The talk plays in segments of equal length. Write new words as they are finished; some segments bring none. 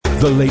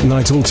The Late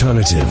Night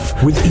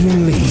Alternative with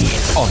Iain Lee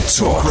on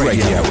Talk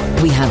Radio.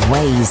 We have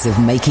ways of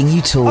making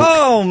you talk.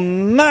 Oh,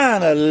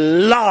 man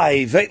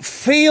alive. It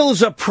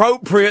feels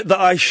appropriate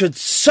that I should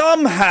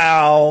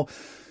somehow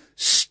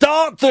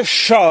start the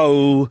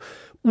show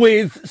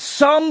with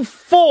some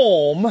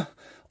form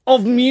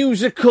of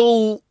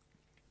musical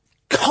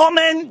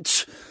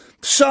comment,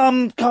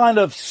 some kind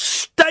of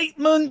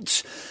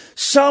statement,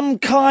 some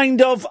kind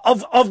of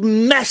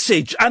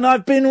message. And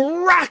I've been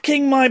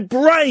racking my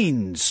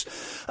brains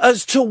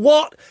as to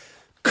what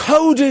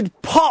coded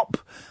pop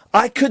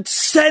I could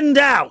send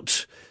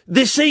out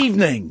this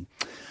evening.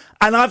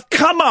 And I've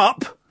come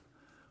up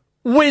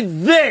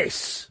with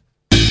this.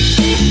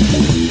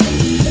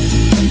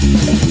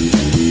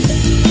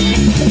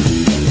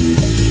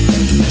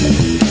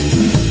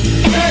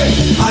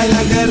 I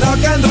like the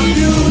rock and roll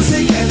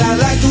music and I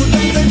like to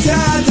dance the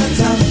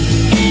cha-cha-cha.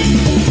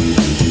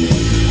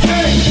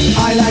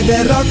 I like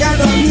the rock and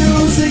roll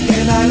music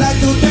and I like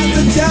to dance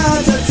the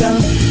cha-cha-cha.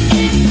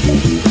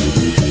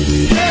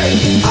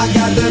 I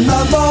got the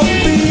mambo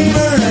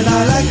fever and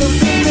I like to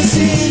sing the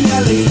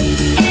sing-a-ling.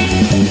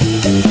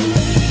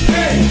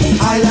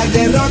 I like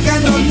the rock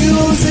and roll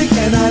music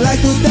and I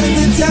like to dance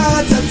the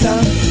cha-cha-cha.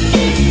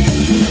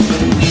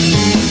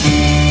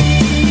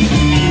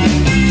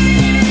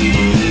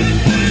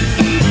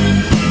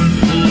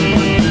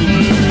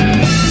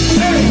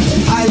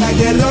 I like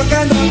the rock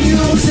and roll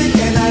music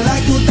and I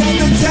like to dance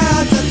the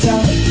cha-cha-cha.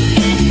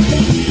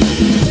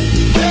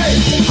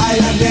 I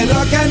like the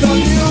rock and roll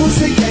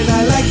music and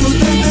I like to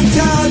dance the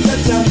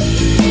cha-cha-cha.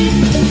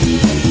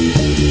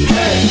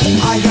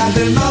 I got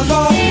the mambo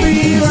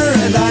fever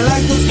and I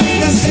like to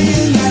sing a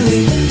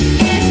sing-a-ling.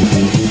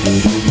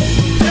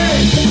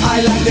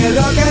 I like the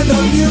rock and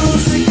roll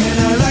music and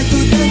I like to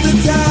dance the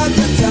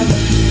cha-cha-cha.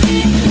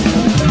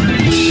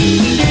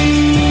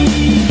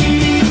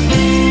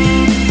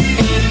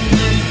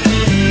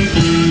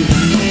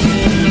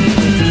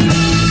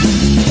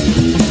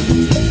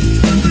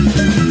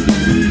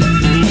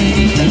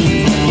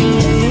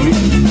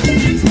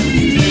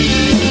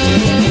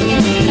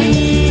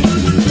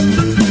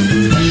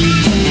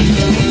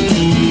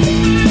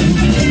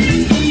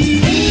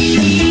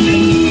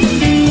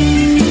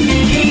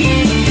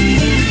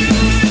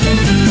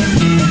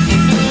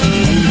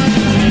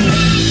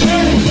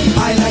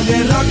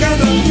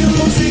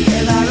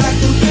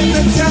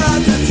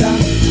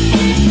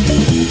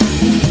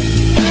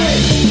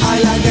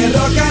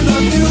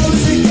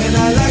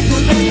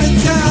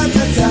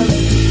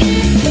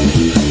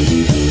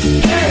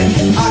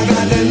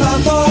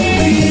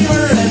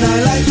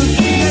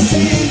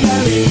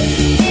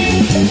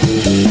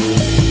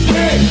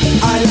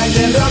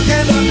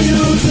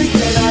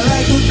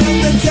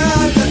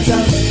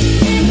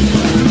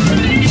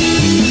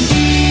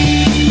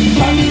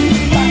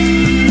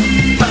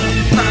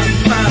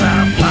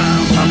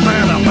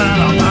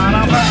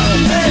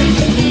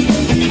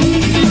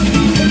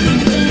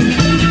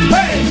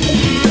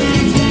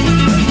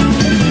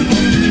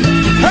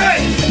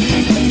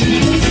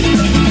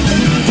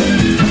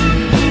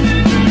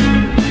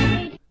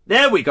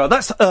 We go.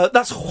 That's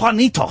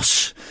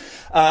Juanitos.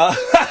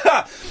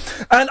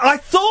 And I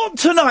thought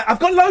tonight, I've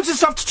got loads of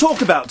stuff to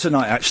talk about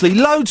tonight, actually.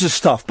 Loads of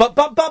stuff. But.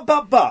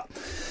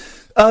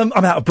 I'm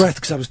out of breath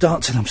because I was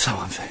dancing. I'm so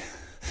unfair.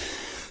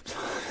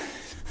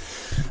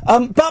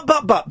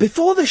 But,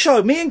 before the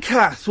show, me and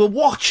Kath were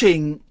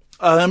watching,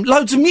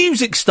 loads of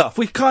music stuff.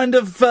 We kind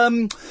of,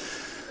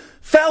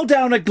 fell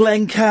down a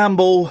Glen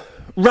Campbell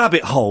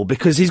rabbit hole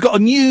because he's got a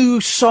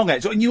new song out.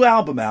 He's got a new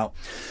album out.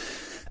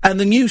 And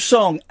the new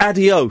song,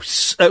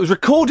 Adios, it was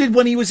recorded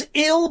when he was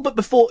ill, but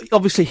before,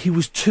 obviously, he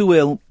was too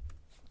ill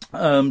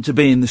to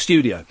be in the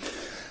studio.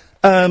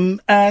 We'll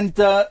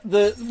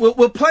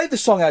play the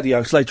song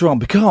Adios later on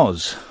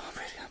because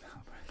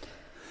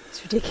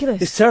it's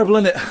ridiculous. It's terrible,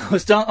 isn't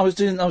it? I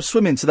was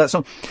swimming to that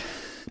song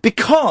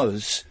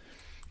because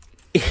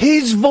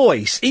his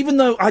voice, even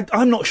though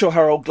I'm not sure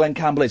how old Glen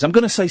Campbell is, I'm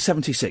going to say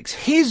 76.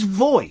 His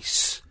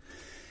voice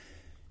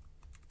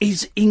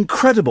is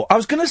incredible. I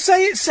was going to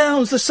say it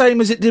sounds the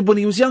same as it did when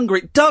he was younger.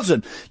 It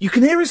doesn't. You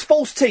can hear his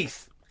false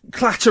teeth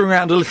clattering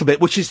around a little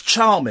bit, which is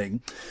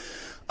charming.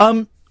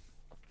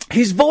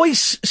 His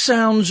voice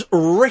sounds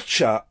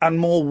richer and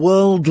more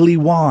worldly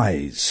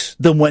wise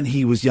than when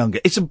he was younger.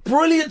 It's a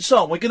brilliant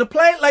song. We're going to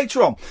play it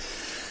later on.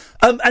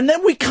 And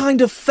then we kind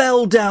of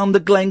fell down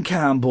the Glen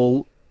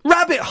Campbell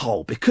rabbit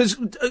hole because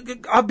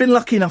I've been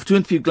lucky enough to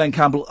interview Glen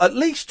Campbell at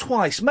least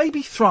twice,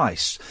 maybe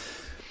thrice.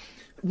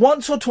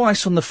 Once or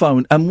twice on the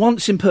phone and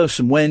once in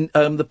person when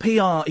the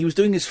PR, he was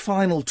doing his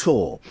final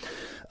tour,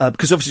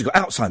 because obviously he's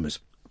got Alzheimer's.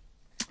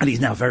 And he's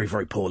now very,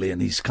 very poorly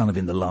and he's kind of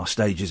in the last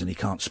stages and he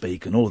can't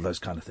speak and all of those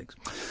kind of things.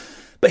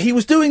 But he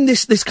was doing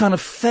this kind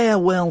of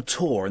farewell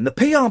tour and the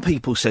PR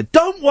people said,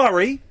 don't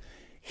worry,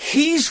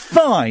 he's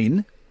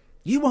fine.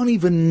 You won't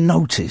even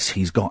notice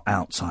he's got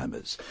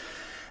Alzheimer's.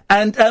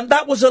 And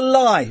that was a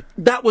lie.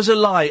 That was a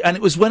lie. And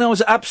it was when I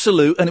was at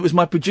Absolute and it was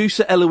my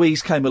producer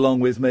Eloise came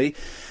along with me.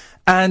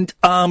 And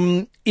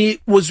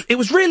it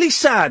was really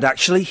sad,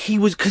 actually.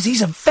 Because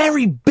he's a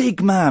very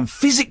big man,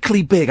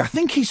 physically big. I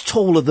think he's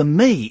taller than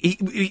me.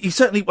 He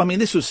certainly, I mean,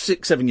 this was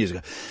 6-7 years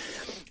ago.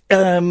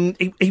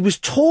 He was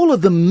taller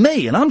than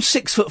me, and I'm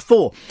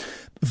 6'4".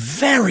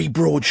 Very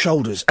broad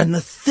shoulders. And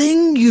the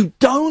thing you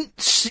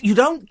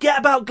don't get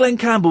about Glen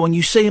Campbell when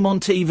you see him on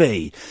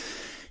TV,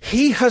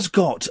 he has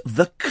got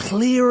the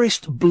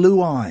clearest blue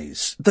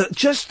eyes.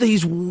 Just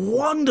these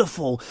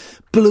wonderful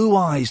blue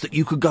eyes that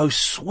you could go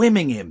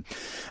swimming in.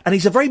 And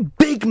he's a very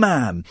big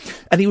man.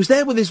 And he was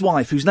there with his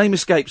wife, whose name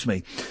escapes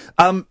me.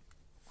 And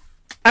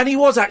he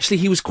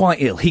was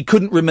quite ill. He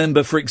couldn't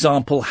remember, for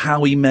example,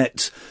 how he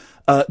met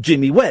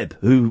Jimmy Webb,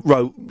 who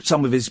wrote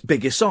some of his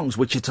biggest songs,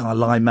 Wichita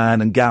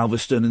Lineman and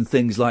Galveston and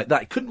things like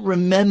that. He couldn't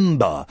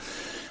remember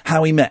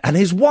how he met. And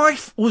his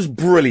wife was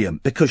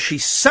brilliant because she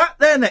sat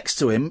there next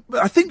to him.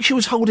 I think she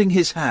was holding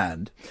his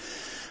hand.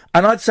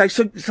 And I'd say,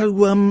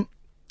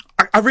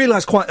 I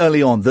realised quite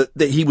early on that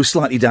he was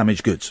slightly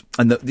damaged goods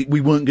and that we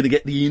weren't going to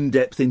get the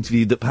in-depth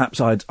interview that perhaps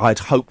I'd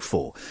hoped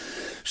for.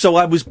 So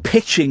I was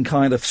pitching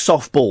kind of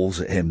softballs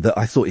at him that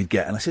I thought he'd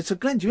get. And I said, so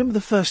Glenn, do you remember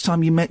the first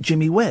time you met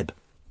Jimmy Webb?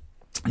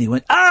 And he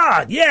went,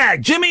 yeah,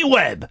 Jimmy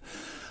Webb.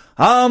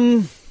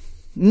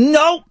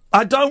 No,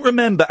 I don't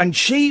remember. But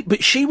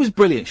she was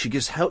brilliant. She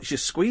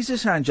just squeezed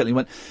his hand gently and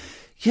went,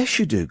 yes,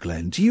 you do,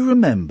 Glenn. Do you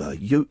remember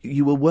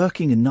you were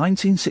working in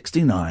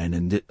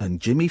 1969 and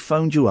Jimmy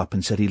phoned you up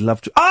and said he'd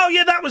love to... Oh,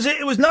 yeah, that was it.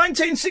 It was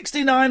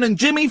 1969 and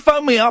Jimmy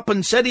phoned me up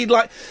and said he'd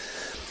like...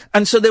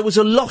 And so there was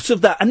a lot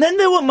of that. And then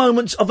there were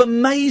moments of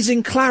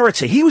amazing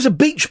clarity. He was a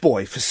Beach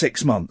Boy for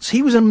 6 months.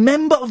 He was a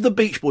member of the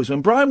Beach Boys.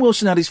 When Brian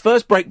Wilson had his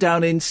first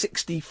breakdown in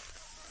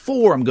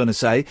 64, I'm going to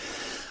say,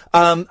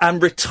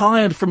 and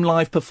retired from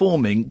live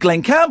performing,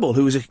 Glen Campbell,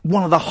 who was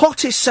one of the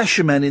hottest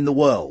session men in the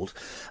world,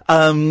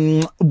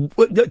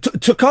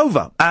 took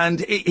over. And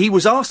he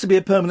was asked to be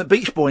a permanent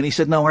Beach Boy, and he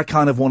said, no, I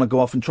kind of want to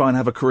go off and try and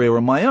have a career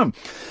on my own.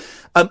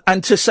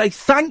 And to say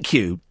thank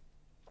you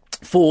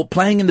for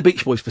playing in the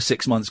Beach Boys for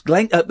 6 months.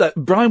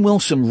 Brian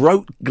Wilson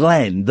wrote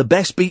Glenn the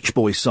best Beach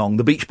Boys song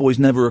the Beach Boys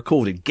never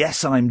recorded,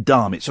 Guess I'm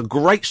Dumb. It's a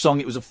great song.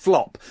 It was a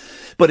flop,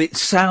 but it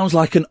sounds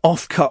like an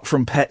offcut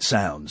from Pet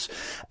Sounds.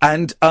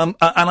 And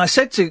I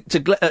said to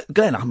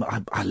Glenn,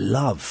 I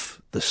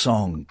love the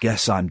song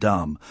Guess I'm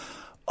Dumb.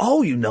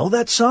 Oh, you know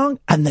that song?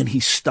 And then he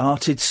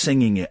started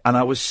singing it. And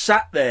I was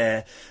sat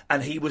there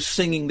and he was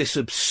singing this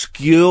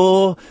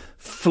obscure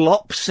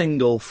flop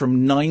single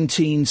from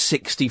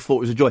 1964. It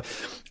was a joy.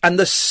 And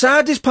the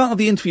saddest part of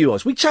the interview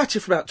was, we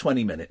chatted for about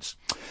 20 minutes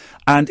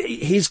and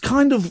his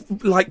kind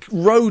of like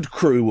road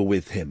crew were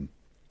with him.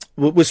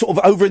 We're sort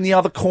of over in the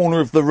other corner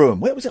of the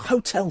room. Where was it? A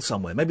hotel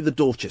somewhere, maybe the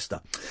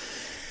Dorchester.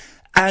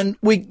 And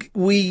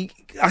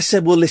I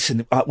said, well,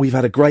 listen, we've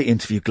had a great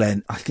interview,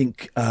 Glenn. I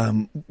think,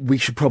 we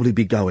should probably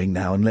be going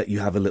now and let you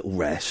have a little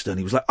rest. And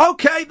he was like,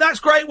 okay, that's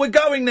great. We're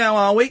going now,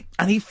 are we?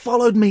 And he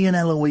followed me and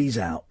Eloise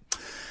out.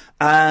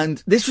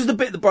 And this was the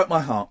bit that broke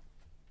my heart.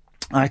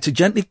 I had to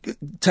gently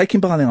take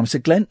him by the arm. I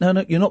said, Glenn,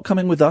 no, you're not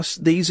coming with us.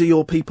 These are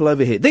your people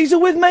over here. These are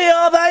with me,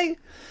 are they?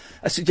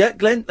 I said, yeah,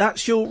 Glenn,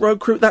 that's your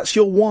road crew. That's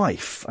your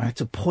wife. I had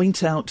to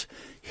point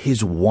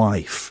his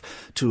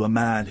wife to a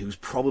man who's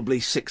probably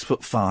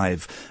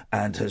 6'5"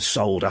 and has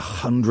sold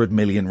 100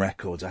 million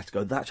records. I had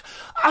to go,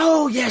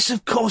 oh yes,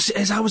 of course it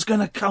is. I was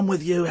going to come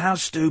with you. How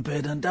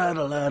stupid. And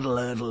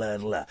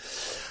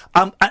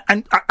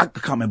and I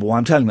can't remember why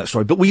I'm telling that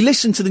story, but we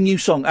listened to the new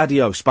song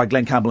Adios by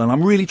Glen Campbell, and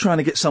I'm really trying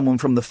to get someone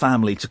from the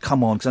family to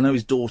come on, because I know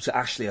his daughter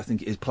Ashley, I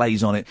think it is,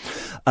 plays on it,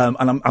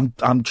 and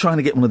I'm trying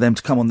to get one of them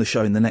to come on the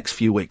show in the next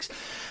few weeks.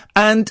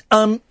 And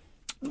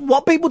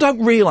what people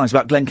don't realise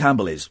about Glen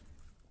Campbell is,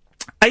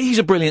 A, he's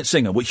a brilliant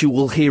singer, which you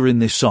will hear in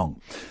this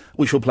song,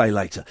 which we'll play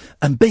later.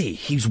 And B,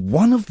 he's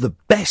one of the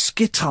best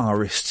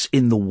guitarists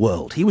in the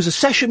world. He was a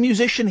session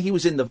musician. He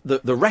was in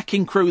the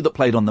Wrecking Crew that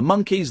played on the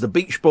Monkees, the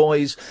Beach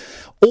Boys,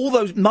 all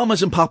those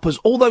Mamas and Papas,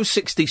 all those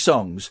 60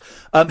 songs.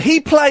 He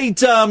played,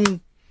 have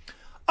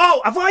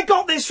I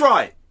got this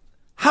right?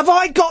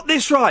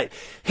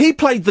 He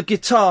played the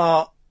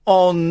guitar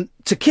on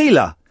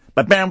Tequila.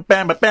 Bam,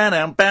 bam, bam,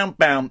 bam, bam,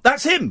 bam.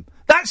 That's him.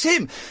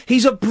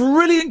 He's a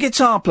brilliant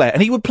guitar player,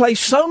 and he would play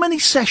so many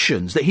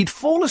sessions that he'd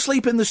fall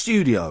asleep in the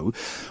studio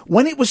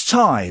when it was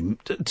time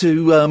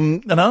to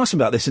and I asked him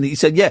about this, and he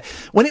said, yeah,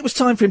 when it was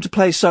time for him to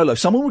play his solo,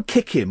 someone would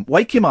kick him,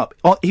 wake him up,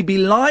 he'd be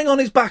lying on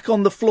his back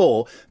on the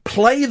floor,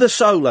 play the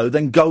solo,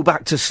 then go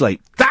back to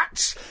sleep.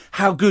 That's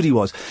how good he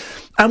was.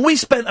 And we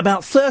spent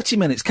about 30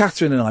 minutes,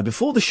 Catherine and I,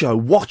 before the show,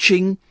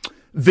 watching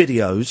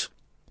videos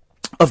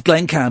of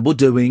Glen Campbell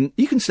doing,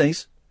 you can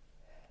sneeze.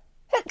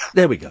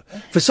 There we go.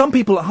 For some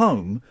people at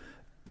home,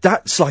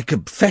 that's like a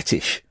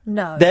fetish.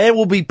 No. There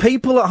will be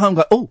people at home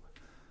go, oh,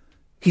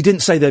 he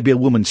didn't say there'd be a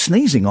woman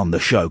sneezing on the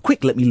show.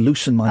 Quick, let me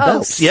loosen my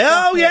belt.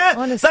 Yeah,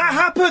 honestly. That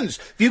happens.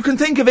 If you can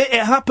think of it,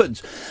 it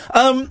happens.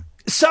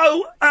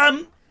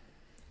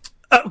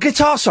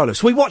 Guitar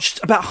solos. We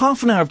watched about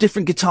half an hour of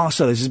different guitar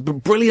solos. There's a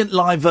brilliant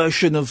live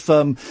version of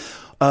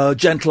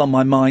Gentle on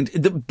My Mind.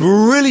 The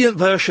brilliant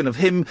version of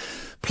him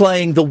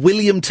playing the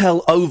William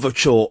Tell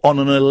Overture on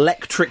an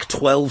electric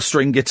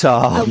 12-string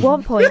guitar. At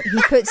one point,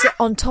 he puts it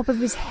on top of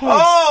his head.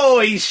 Oh,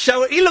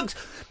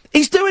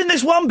 he's doing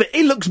this one bit.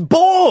 He looks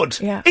bored.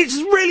 Yeah. It's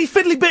a really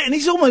fiddly bit, and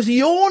he's almost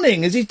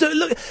yawning as he's doing.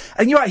 Look,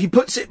 and you're right. He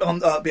puts it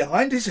on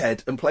behind his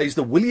head and plays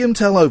the William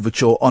Tell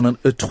Overture on a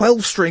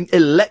 12-string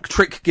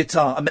electric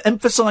guitar. I'm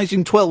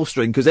emphasising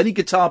 12-string because any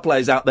guitar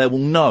players out there will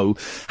know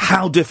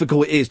how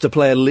difficult it is to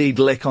play a lead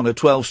lick on a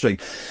 12-string.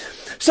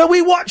 So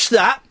we watched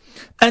that.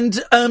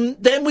 And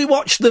then we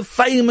watched the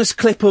famous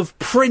clip of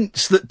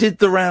Prince that did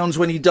the rounds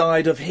when he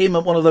died, of him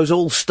at one of those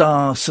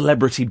all-star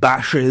celebrity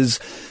bashes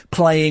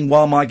playing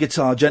While My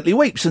Guitar Gently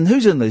Weeps. And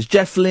who's in this?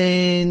 Jeff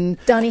Lynne?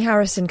 Danny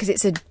Harrison, because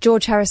it's a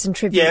George Harrison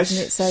tribute, yes,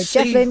 isn't it? So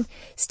Jeff Lynne,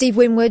 Steve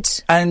Winwood.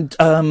 And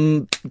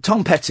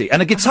Tom Petty.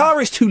 And a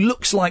guitarist who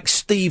looks like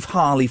Steve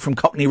Harley from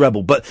Cockney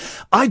Rebel. But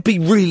I'd be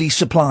really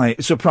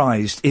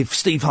surprised if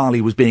Steve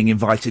Harley was being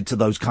invited to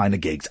those kind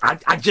of gigs.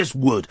 I just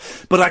would.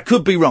 But I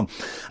could be wrong.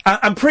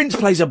 And Prince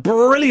plays a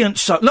brilliant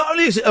solo. Not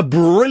only is it a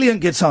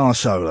brilliant guitar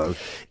solo,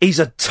 he's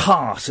a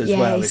tart as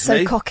well, he's isn't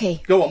he? so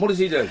cocky. Go on, what does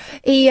he do?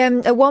 He,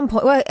 at one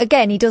point, well,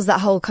 again, he does that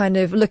whole kind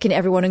of looking at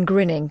everyone and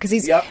grinning, because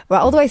he's, right,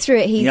 all the way through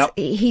it,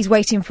 he's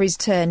waiting for his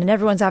turn, and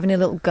everyone's having a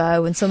little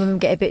go, and some of them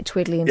get a bit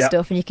twiddly and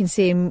stuff, and you can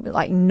see him,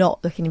 like,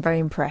 not looking very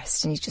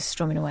impressed, and he's just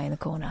strumming away in the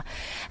corner.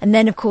 And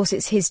then, of course,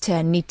 it's his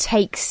turn, and he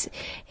takes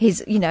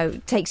his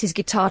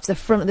guitar to the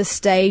front of the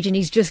stage, and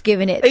he's just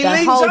giving it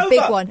the whole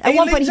big one. At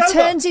one point, he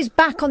turns his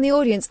back on the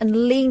audience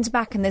and leans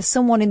back, and there's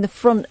someone in the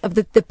front of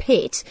the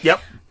pit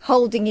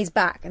holding his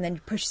back, and then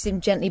pushes him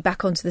gently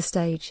back onto the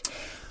stage.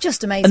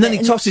 Just amazing. And then he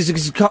tosses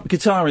his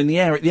guitar in the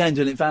air at the end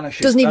and it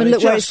vanishes. Doesn't even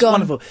look where it's gone.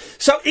 Wonderful.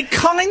 So it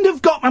kind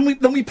of got... And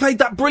then we played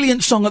that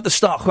brilliant song at the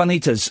start,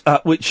 Juanita's,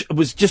 which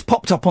was just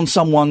popped up on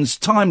someone's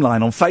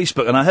timeline on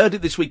Facebook, and I heard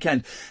it this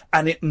weekend,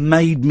 and it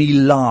made me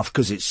laugh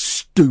because it's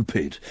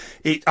stupid.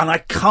 And I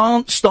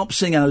can't stop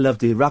singing. I love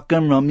the rock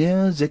and roll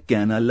music,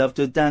 and I love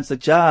to dance the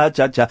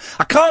cha-cha-cha.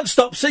 I can't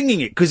stop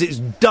singing it because it's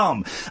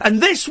dumb. And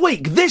this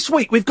week,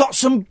 we've got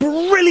some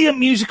brilliant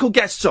musical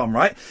guests on,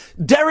 right?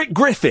 Derek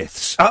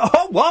Griffiths.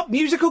 What?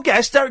 Musical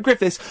guest, Derek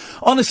Griffiths.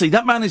 Honestly,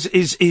 that man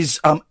is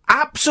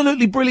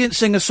absolutely brilliant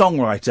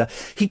singer-songwriter.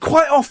 He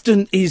quite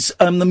often is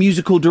the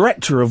musical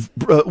director of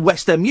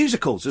West End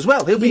musicals as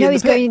well.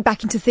 He's going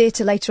back into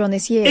theatre later on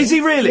this year. Is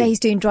he really? Yeah, he's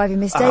doing Driving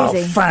Miss Daisy.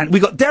 Oh, fan.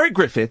 We've got Derek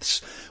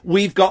Griffiths.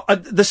 We've got,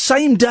 the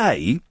same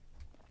day,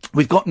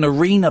 we've got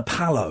Narina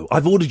Palo.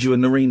 I've ordered you a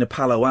Narina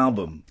Palo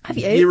album. Have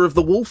you? Year of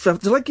the Wolf.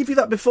 Did I give you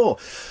that before?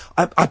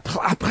 I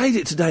played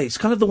it today. It's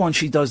kind of the one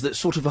she does that's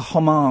sort of a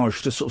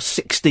homage to sort of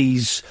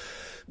 60s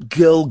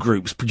girl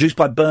groups, produced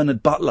by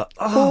Bernard Butler.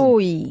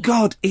 Oh,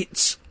 God,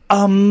 it's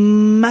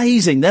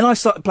amazing. Then I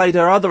played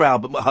her other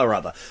album,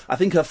 I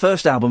think her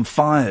first album,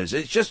 Fires.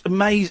 It's just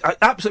amazing.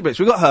 Absolutely.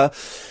 So we got her.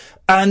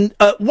 And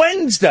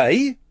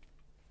Wednesday,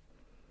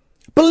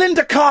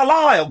 Belinda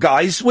Carlisle,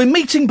 guys. We're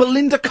meeting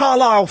Belinda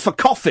Carlisle for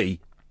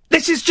coffee.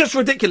 This is just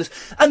ridiculous.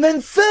 And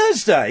then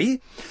Thursday,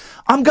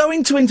 I'm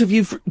going to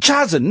interview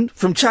Chazan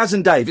from Chaz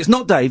and Dave. It's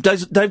not Dave.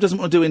 Dave doesn't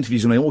want to do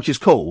interviews with me, which is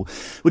cool.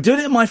 We're doing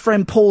it at my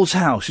friend Paul's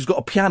house, who's got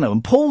a piano.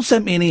 And Paul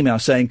sent me an email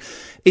saying,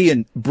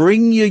 Iain,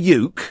 bring your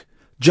uke,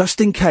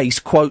 just in case,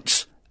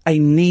 quotes, a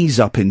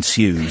knees-up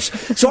ensues.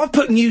 So I've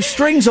put new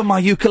strings on my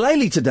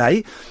ukulele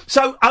today.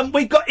 So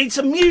it's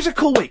a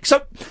musical week.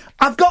 So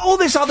I've got all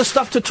this other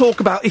stuff to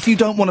talk about if you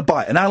don't want to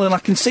buy it. And Alan, I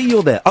can see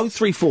you're there.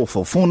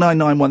 0344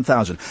 499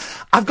 1000.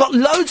 I've got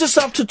loads of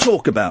stuff to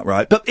talk about,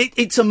 right? But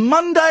it's a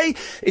Monday.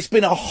 It's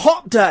been a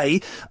hot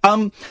day.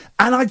 And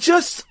I'm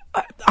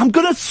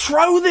going to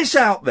throw this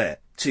out there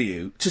to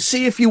you to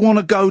see if you want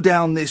to go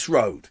down this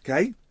road,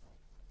 okay?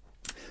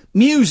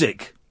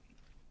 Music.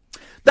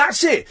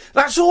 That's it.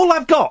 That's all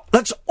I've got.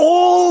 That's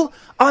all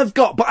I've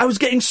got. But I was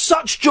getting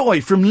such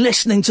joy from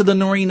listening to the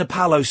Narina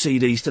Palo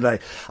CDs today.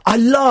 I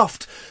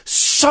laughed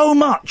so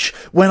much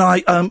when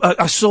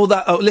I saw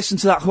that,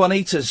 listened to that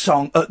Juanita's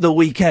song at the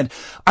weekend.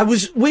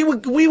 We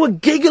were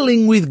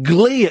giggling with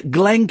glee at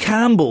Glen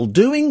Campbell,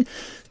 doing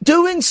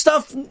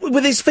stuff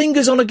with his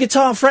fingers on a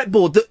guitar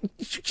fretboard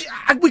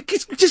that we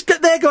just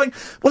get there going,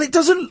 well, it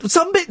doesn't,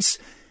 some bits,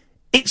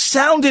 it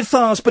sounded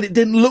fast, but it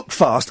didn't look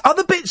fast.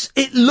 Other bits,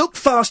 it looked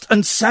fast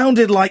and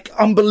sounded like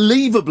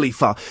unbelievably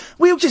fast.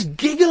 We were just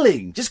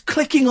giggling, just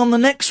clicking on the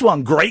next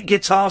one. Great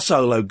guitar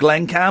solo,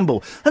 Glen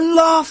Campbell, and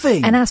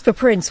laughing. And as for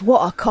Prince,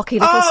 what a cocky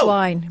little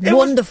swine.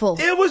 Wonderful.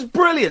 It was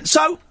brilliant.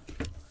 So,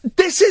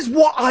 this is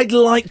what I'd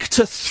like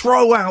to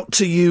throw out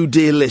to you,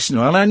 dear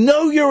listener. And I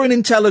know you're an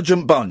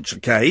intelligent bunch,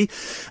 okay?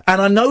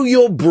 And I know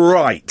you're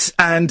bright.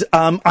 And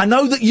I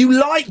know that you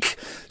like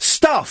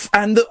stuff.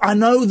 And I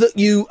know that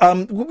you...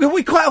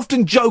 we quite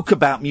often joke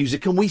about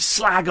music and we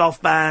slag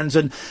off bands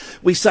and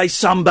we say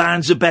some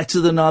bands are better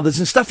than others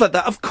and stuff like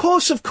that. Of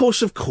course.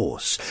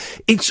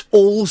 It's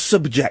all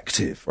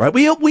subjective, right?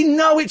 We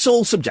know it's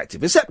all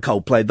subjective. Except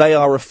Coldplay. They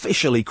are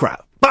officially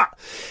crap. But...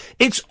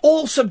 it's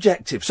all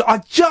subjective. So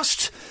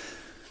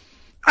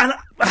And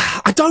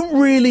I don't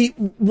really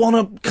want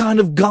to kind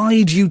of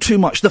guide you too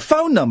much. The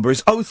phone number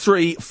is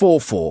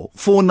 0344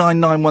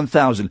 499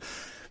 1000.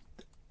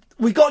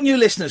 We've got new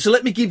listeners, so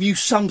let me give you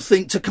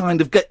something to kind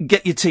of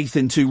get your teeth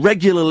into.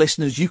 Regular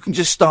listeners, you can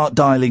just start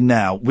dialing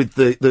now with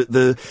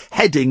the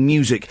heading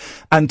music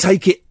and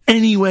take it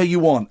anywhere you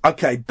want.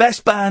 Okay,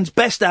 best bands,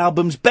 best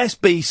albums,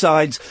 best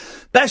B-sides,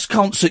 best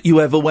concert you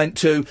ever went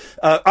to,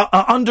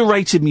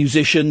 underrated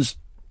musicians.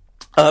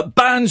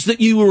 Bands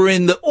that you were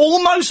in that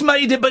almost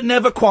made it but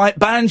never quite.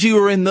 Bands you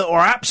were in that were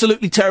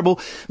absolutely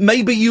terrible.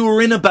 Maybe you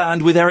were in a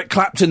band with Eric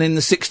Clapton in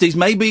the 60s.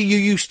 Maybe you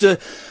used to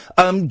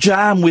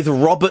jam with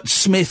Robert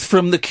Smith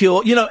from The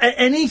Cure. You know,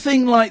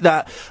 anything like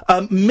that.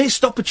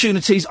 Missed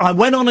opportunities. I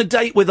went on a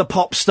date with a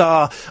pop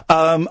star.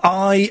 I'm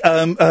a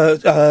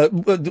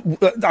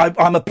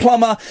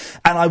plumber,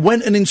 and I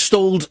went and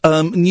installed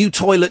new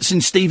toilets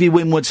in Stevie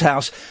Winwood's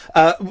house.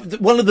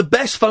 One of the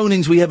best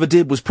phone-ins we ever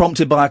did was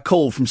prompted by a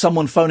call from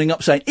someone phoning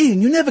up saying,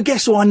 Ian, you never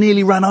guess who I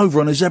nearly ran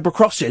over on a zebra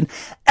crossing?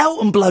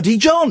 Elton bloody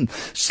John.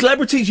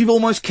 Celebrities you've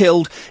almost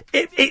killed.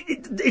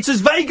 It's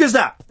as vague as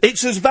that.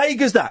 It's as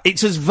vague as that.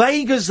 It's as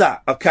vague as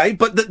that, okay?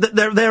 But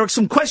there are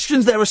some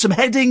questions, there are some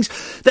headings,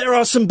 there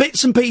are some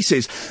bits and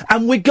pieces.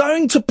 And we're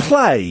going to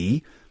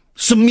play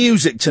some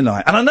music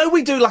tonight. And I know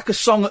we do like a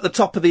song at the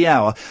top of the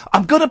hour.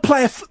 I'm going to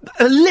play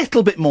a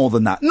little bit more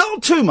than that.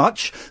 Not too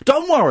much.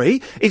 Don't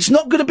worry. It's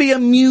not going to be a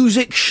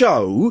music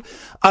show,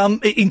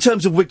 in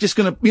terms of we're just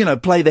going to,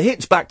 play the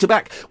hits back to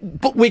back.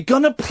 But we're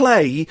going to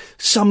play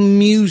some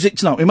music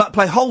tonight. We might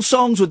play whole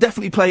songs. We'll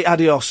definitely play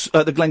Adios,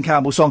 the Glen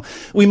Campbell song.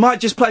 We might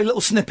just play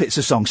little snippets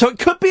of songs. So it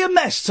could be a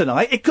mess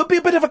tonight. It could be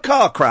a bit of a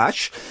car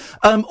crash.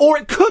 Or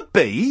it could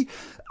be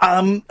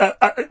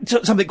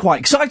something quite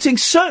exciting,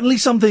 certainly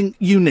something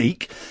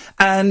unique,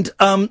 and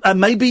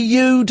maybe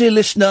you, dear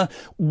listener,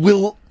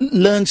 will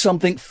learn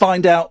something,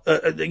 find out,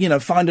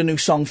 find a new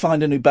song,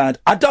 find a new band.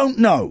 I don't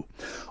know.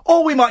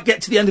 Or we might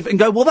get to the end of it and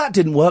go, well, that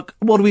didn't work.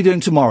 What are we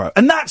doing tomorrow?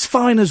 And that's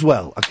fine as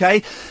well,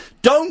 okay?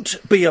 Don't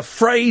be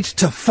afraid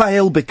to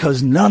fail,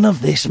 because none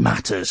of this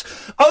matters.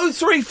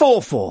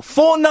 0344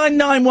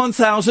 499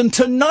 1000.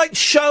 Tonight's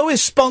show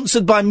is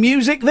sponsored by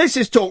music. This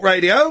is Talk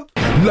Radio.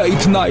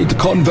 Late night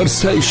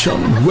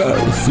conversation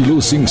worth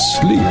losing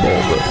sleep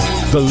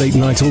over. The Late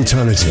Night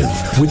Alternative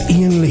with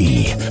Iain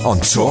Lee on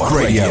Talk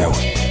Radio.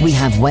 We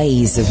have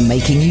ways of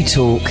making you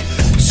talk.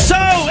 So,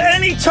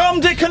 any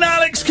Tom, Dick and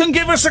Alex can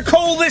give us a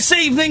call this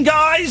evening,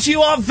 guys.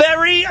 You are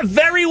very,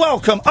 very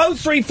welcome.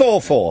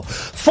 0344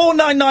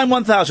 499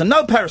 1000.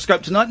 No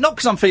Periscope tonight, not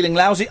because I'm feeling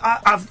lousy.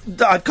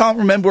 I can't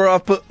remember where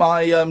I've put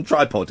my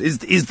tripod, is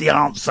the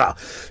answer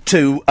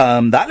to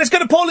that. Let's go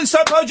to Paul in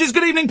Stoke Poges.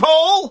 Good evening,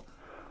 Paul.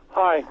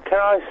 Hi, can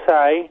I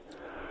say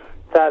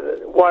that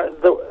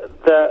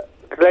the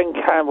Glen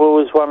Campbell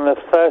was one of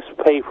the first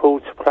people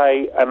to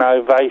play an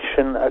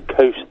Ovation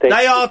acoustic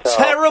They are guitar.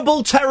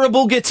 terrible,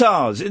 terrible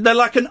guitars. They're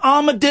like an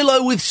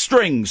armadillo with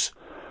strings.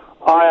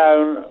 I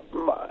own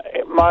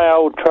my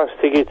old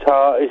trusty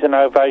guitar is an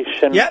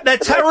Ovation. Yeah, they're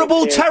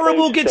terrible,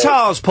 terrible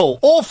guitars, Paul.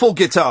 Awful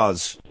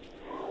guitars.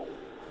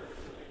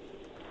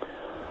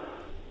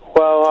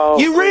 Well,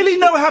 you really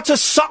know how to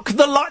suck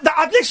the life.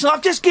 Listen,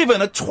 I've just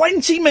given a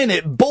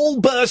 20-minute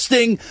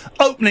ball-bursting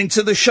opening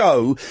to the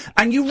show,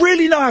 and you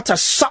really know how to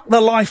suck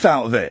the life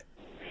out of it.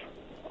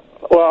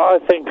 Well, I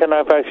think an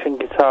Ovation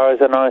guitar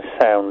is a nice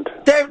sound.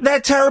 They're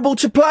terrible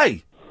to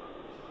play.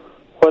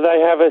 Well,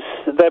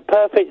 they're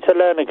perfect to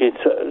learn a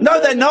guitar.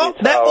 No, they're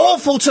not. They're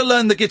awful to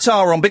learn the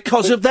guitar on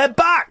because of their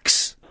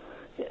backs.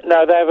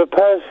 No, they have a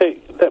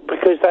perfect,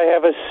 because they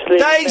have a slim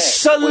neck,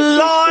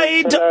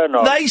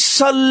 They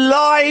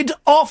slide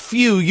off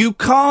you. You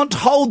can't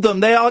hold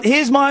them.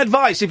 Here's my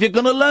advice. If you're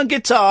going to learn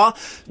guitar,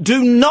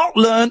 do not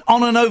learn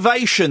on an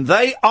Ovation.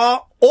 They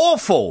are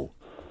awful.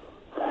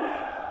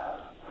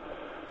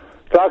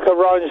 Like a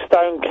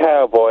rhinestone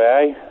cowboy,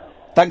 eh?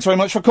 Thanks very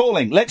much for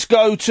calling. Let's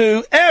go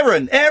to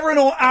Aaron. Aaron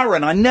or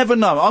Aaron? I never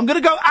know. I'm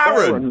going to go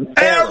Aaron.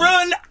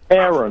 Aaron.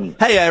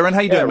 Hey, Aaron.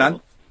 How you doing,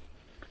 man?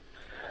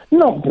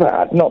 Not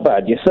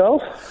bad.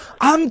 Yourself?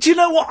 Do you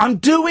know what? I'm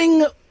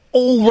doing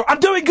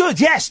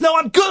good. Yes. No,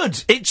 I'm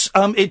good. It's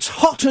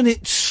hot and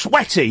it's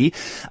sweaty,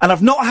 and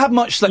I've not had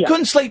much sleep. Yeah.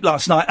 Couldn't sleep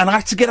last night, and I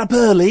had to get up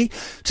early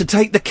to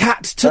take the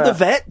cat to the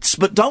vets.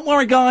 But don't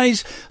worry,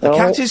 guys. The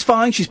cat is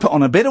fine. She's put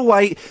on a bit of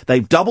weight.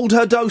 They've doubled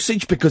her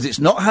dosage because it's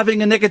not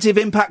having a negative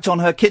impact on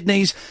her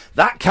kidneys.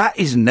 That cat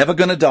is never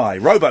going to die.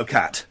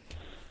 RoboCat.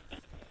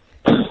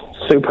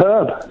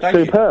 Superb.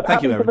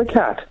 Thank you, Aaron. For the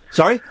cat.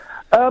 Sorry?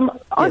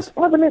 Yes.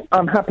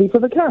 I'm happy for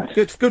the cat.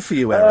 Good for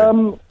you,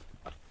 Aaron.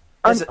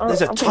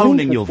 There's a tone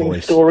in your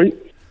voice. Story.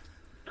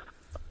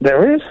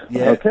 There is?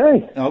 Yeah.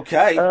 Okay. I've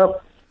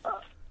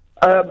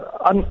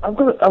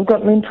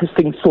got an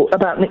interesting thought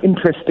about an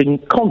interesting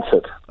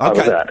concert.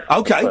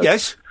 Okay,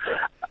 yes.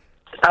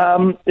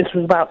 This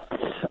was about,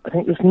 I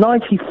think it was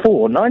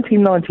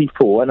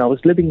 1994, and I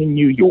was living in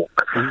New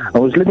York. I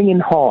was living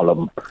in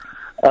Harlem.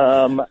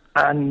 I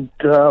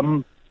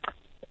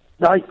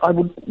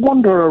would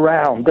wander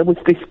around. There was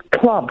this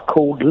club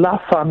called La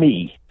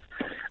Famille,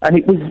 and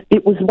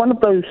it was one of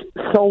those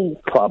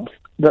soul clubs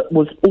that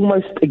was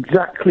almost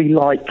exactly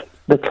like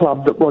the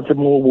club that Roger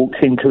Moore walks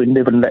into in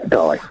Live and Let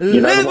Die.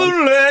 Live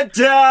and Let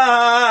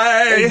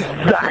Die!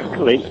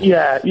 Exactly,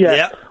 yeah.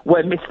 Yep.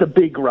 Where Mr.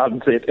 Big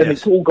runs it, and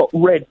it's all got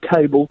red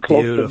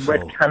tablecloth and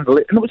red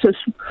candlelit, and it was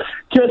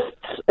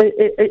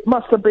it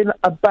must have been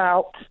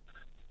about,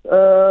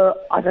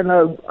 I don't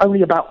know,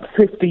 only about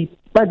 50,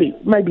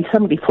 maybe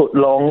 70 foot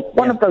long,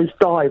 one of those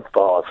dive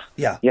bars,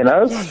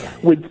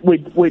 with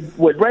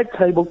red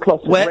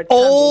tablecloths. Where red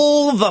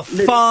all the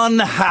fun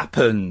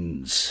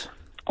happens.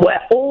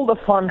 Where all the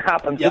fun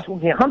happens. We're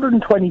talking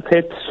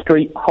 125th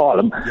Street,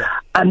 Harlem.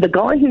 And the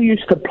guy who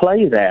used to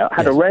play there,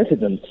 had a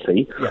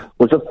residency,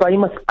 was a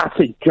famous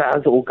acid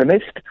jazz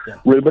organist,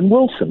 Reuben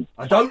Wilson.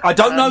 I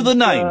don't know the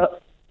name.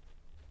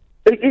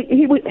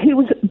 He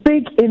was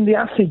big in the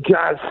acid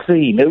jazz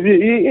scene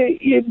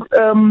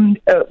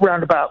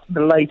around about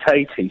the late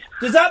 80s.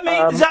 Does that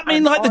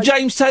mean like the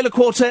James Taylor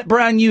Quartet,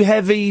 Brand New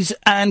Heavies,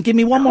 and give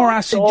me one more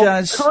acid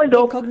jazz?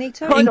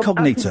 Incognito.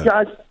 Acid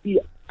jazz,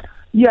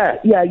 Yeah.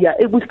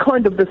 It was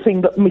kind of the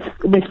thing that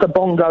Mr.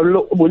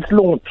 Bongo was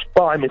launched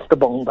by Mr.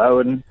 Bongo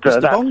and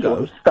that sort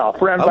of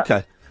stuff.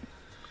 Okay.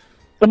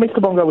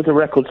 Mr. Bongo was a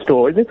record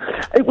store. It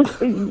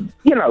was,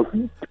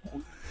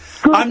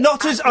 I'm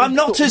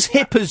not as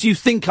hip as you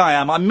think I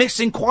am. I'm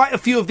missing quite a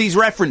few of these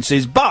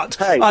references, but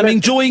I'm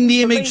enjoying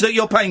the image that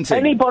you're painting.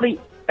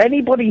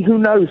 Anybody who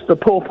knows the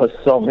Porpoise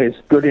song is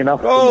good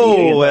enough.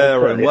 Oh,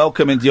 Aaron,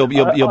 welcome into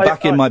you're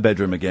back in my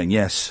bedroom again.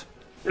 Yes.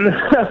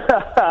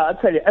 I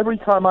tell you, every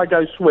time I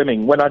go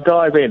swimming, when I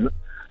dive in,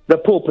 the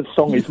Porpoise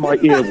song is my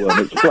earworm.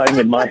 It's playing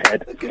in my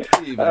head.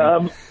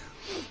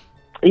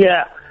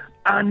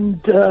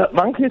 And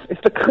monkeys,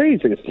 it's the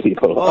craziest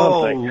people.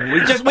 Oh, we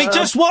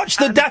just watched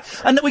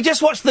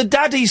the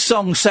Daddy's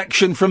song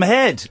section from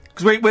Head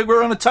because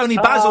we're on a Tony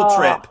Basil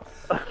trip.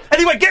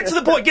 Anyway, get to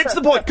the point.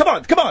 Come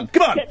on.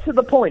 Get to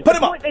the point. Put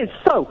him up.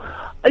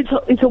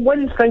 It's a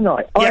Wednesday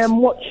night. Yes. I am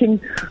watching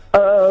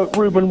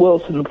Reuben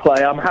Wilson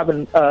play. I'm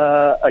having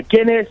a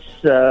Guinness,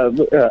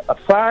 a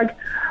fag,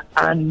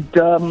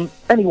 and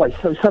anyway,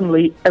 so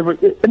suddenly,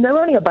 and there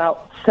are only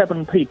about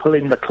 7 people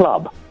in the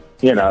club.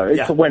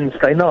 It's a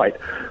Wednesday night,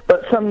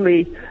 but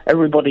suddenly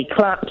everybody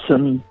claps,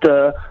 and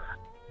I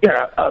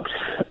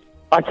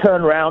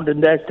turn around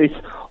and there's this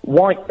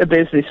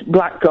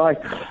black guy.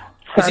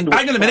 Hang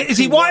on a minute. Is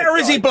he white or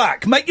is he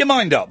black? Make your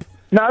mind up.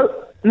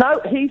 No,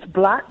 he's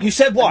black. You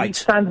said white.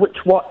 He's sandwich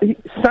white.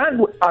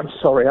 I'm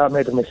sorry, I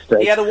made a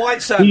mistake. He had a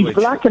white sandwich. He's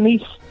black and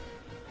he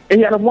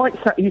had a white.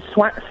 He's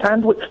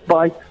sandwiched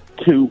by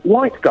 2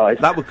 white guys.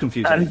 That would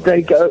confuse me. And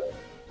they go.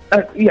 I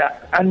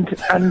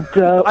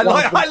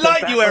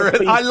like you,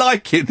 Aaron. I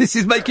like it. This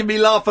is making me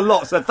laugh a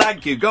lot. So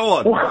thank you. Go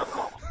on.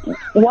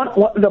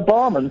 What the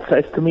barman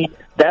says to me,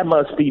 that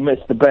must be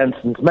Mr.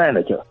 Benson's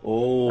manager.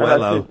 Oh, and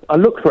hello. I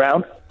looked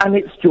round, and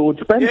it's George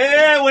Benson.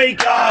 Here we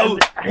go.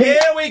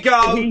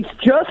 He's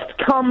just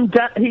come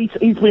down.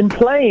 He's been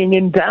playing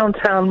in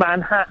downtown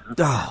Manhattan,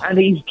 and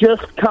he's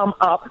just come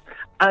up.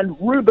 And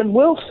Reuben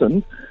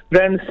Wilson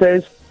then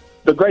says,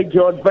 "The great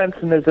George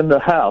Benson is in the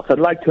house. I'd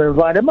like to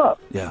invite him up."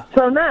 Yeah.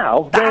 So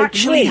now that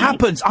actually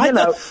happens. I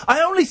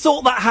only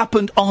thought that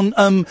happened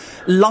on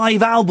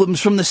live albums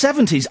from the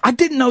 70s. I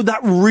didn't know that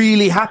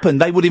really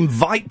happened. They would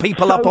invite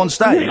people up on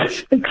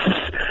stage.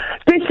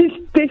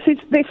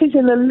 This is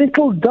in a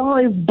little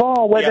dive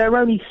bar where there are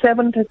only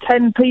 7 to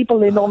 10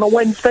 people in on a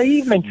Wednesday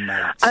evening,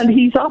 and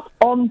he's up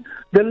on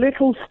the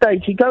little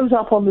stage. He goes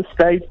up on the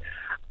stage.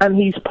 And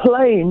he's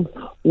playing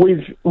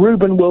with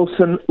Reuben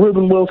Wilson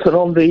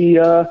on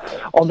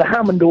the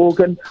Hammond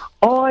organ.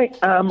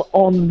 I'm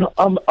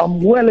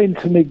well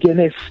into my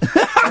Guinness,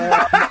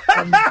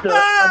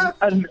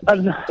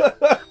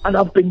 and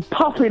I've been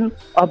puffing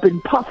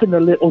a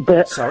little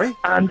bit. Sorry.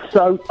 And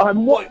so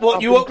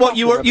you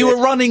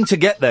were running to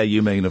get there.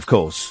 You mean, of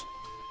course.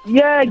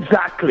 Yeah,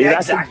 exactly.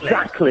 That's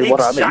exactly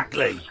what I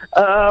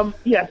mean.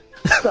 Yes.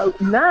 So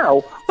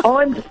now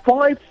I'm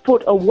 5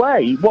 foot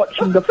away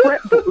watching the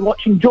fretboard,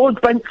 watching George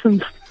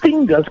Benson's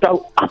fingers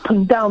go up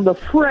and down the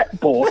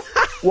fretboard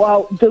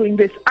while doing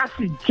this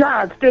acid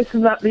jazz, this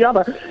and that, the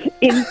other,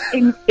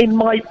 in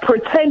my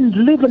pretend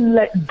Live and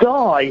Let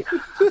Die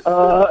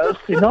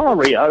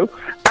scenario.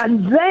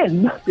 And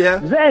then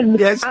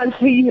as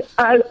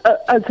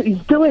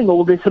he's doing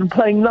all this and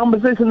playing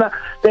numbers, this and that,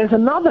 there's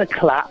another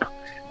clap,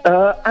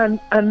 and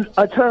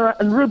I turn around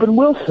and Reuben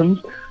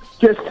Wilson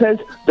just says,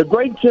 "The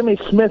great Jimmy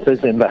Smith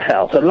is in the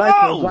house. I'd like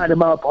to invite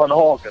him up on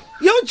organ."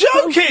 You're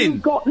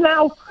joking!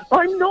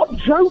 I'm not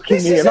joking,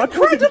 This is Ian. incredible.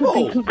 I told you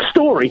it's a decent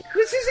story.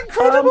 This is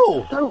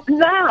incredible. So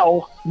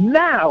now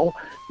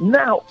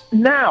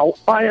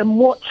I am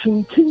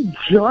watching 2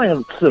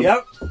 giants of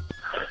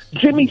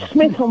Jimmy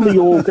Smith on the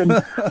organ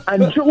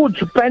and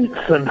George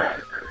Benson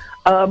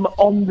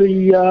on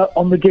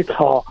the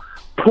guitar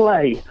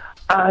play.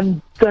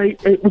 And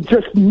it would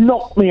just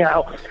knock me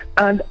out.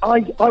 And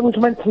I was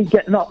meant to be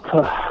getting up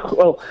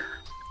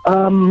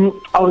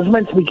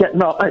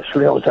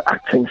actually, I was at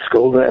acting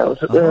school there. I was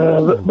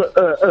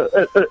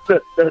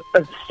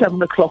at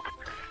 7 o'clock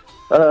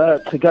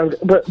to go,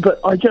 but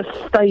I just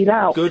stayed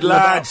out. Good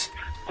lad.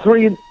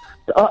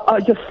 I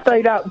just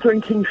stayed out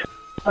drinking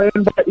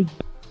champagne.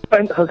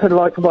 I said,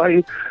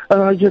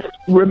 and I just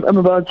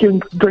remember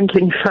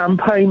drinking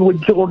champagne with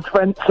George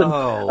Benson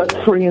at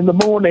 3 a.m.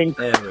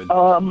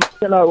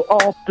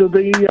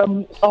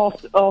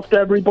 After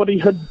everybody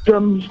had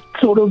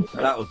sort of,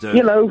 that'll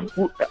do.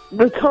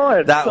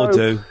 Retired. That'll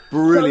do.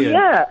 Brilliant. So,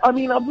 yeah, I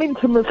mean, I've been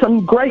to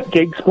some great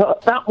gigs,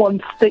 but that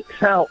one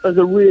sticks out as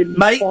a really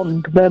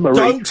fond memory.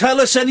 Don't tell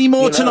us any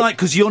more tonight,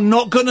 because you're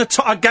not going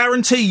to. I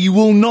guarantee you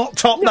will not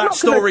top that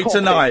story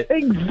tonight.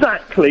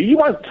 Exactly, you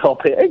won't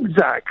top it.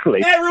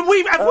 Exactly. Aaron,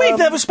 we've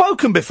never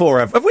spoken before.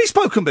 Have we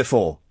spoken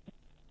before?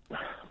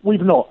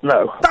 We've not.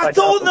 No. I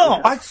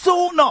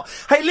thought not.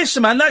 Hey,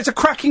 listen, man, that's a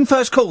cracking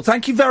first call.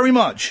 Thank you very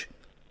much.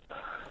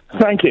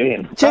 Thank you,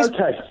 Ian. Cheers,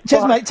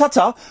 mate.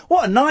 Ta-ta.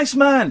 What a nice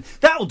man.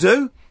 That'll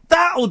do.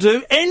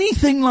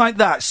 Anything like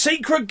that.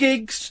 Secret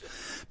gigs.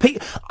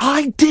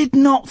 I did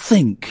not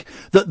think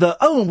that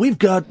we've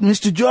got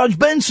Mr. George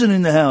Benson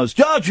in the house.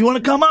 George, you want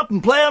to come up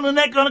and play on the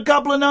neck on a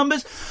couple of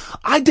numbers?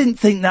 I didn't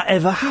think that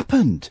ever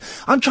happened.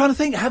 I'm trying to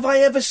think, have I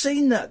ever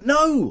seen that?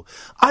 No,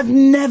 I've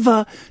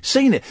never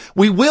seen it.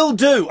 We will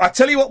do. I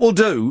tell you what we'll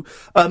do.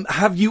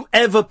 Have you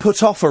ever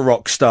put off a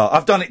rock star?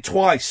 I've done it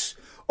twice.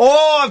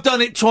 I've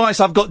done it twice.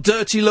 I've got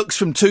dirty looks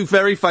from two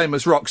very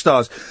famous rock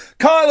stars.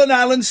 Kyle and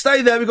Alan,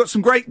 stay there. We've got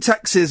some great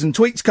texts and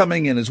tweets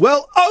coming in as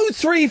well.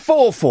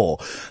 0344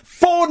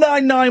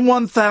 499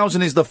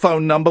 1000 is the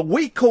phone number.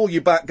 We call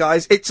you back,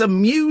 guys. It's a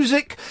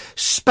music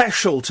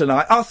special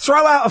tonight. I'll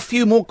throw out a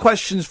few more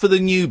questions for the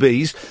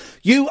newbies.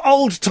 You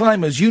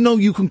old-timers, you know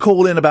you can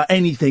call in about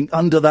anything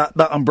under that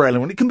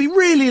umbrella. And it can be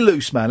really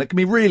loose, man. It can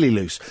be really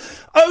loose.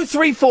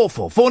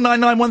 0344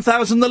 499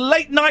 1000, the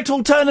Late Night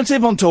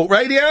Alternative on Talk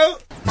Radio.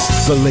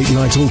 The Late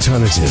Night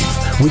Alternative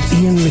with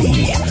Iain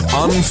Lee.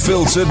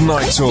 Unfiltered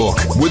night talk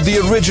with the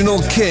original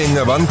king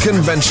of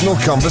unconventional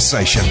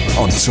conversation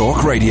on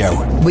Talk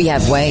Radio. We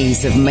have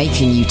ways of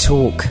making you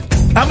talk.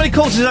 How many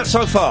calls is that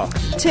so far?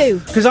 2.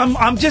 Because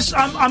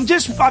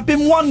I've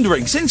been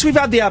wondering, since we've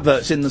had the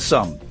adverts in the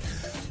Sun,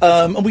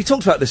 and we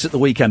talked about this at the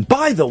weekend.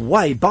 By the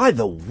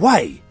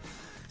way,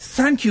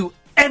 thank you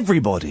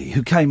everybody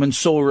who came and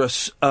saw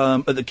us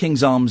at the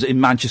King's Arms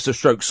in Manchester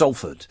 /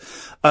 Salford.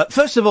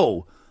 First of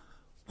all,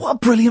 what a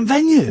brilliant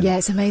venue. Yeah,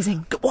 it's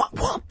amazing. What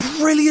a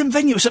brilliant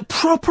venue. It's a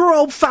proper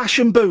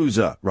old-fashioned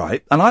boozer,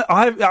 right? And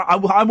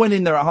I went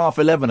in there at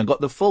 11:30 and got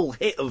the full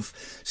hit of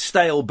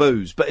stale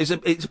booze. But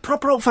it's a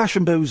proper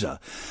old-fashioned boozer.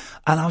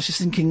 And I was just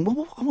thinking,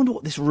 well, I wonder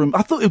what this room...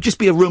 I thought it would just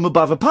be a room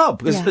above a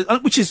pub,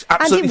 which is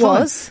absolutely fine. And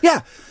it was.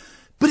 Yeah.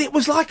 But it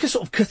was like a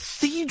sort of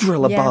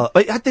cathedral above.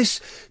 It had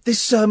this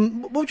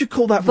what would you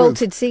call that room?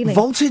 Vaulted ceiling.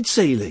 Vaulted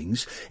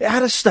ceilings. It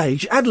had a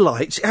stage, it had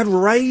lights, it had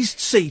raised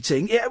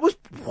seating. It was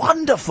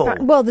wonderful.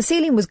 Well, the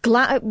ceiling was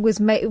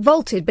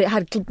vaulted, but it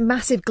had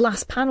massive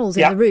glass panels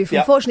in the roof.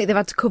 Unfortunately, they've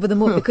had to cover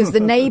them up because the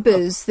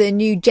neighbours, the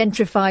new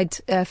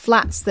gentrified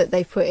flats that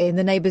they've put in,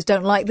 the neighbours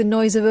don't like the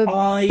noise of a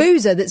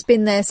boozer that's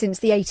been there since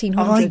the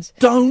 1800s. I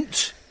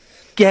don't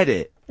get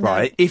it.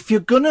 Right, if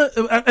you're gonna,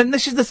 and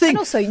this is the thing. And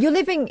also, you're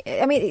living,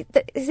 I mean,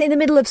 it's in the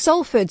middle of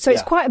Salford, so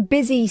it's quite a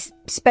busy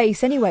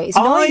space anyway. It's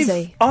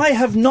noisy. I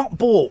have not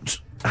bought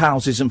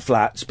houses and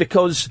flats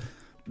because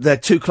they're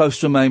too close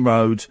to a main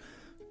road,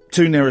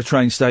 too near a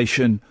train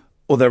station,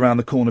 or they're around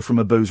the corner from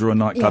a boozer or a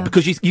nightclub.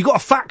 Because you got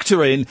to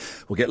factor in,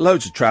 we'll get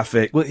loads of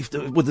traffic, with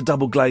the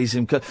double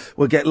glazing,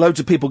 we'll get loads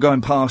of people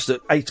going past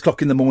at 8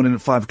 o'clock in the morning,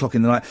 at 5 o'clock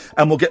in the night,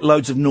 and we'll get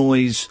loads of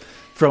noise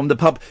from the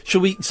pub.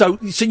 Shall we? So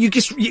you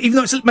just, even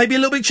though it's maybe a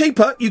little bit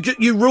cheaper,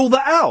 you rule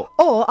that out.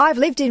 Or I've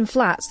lived in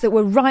flats that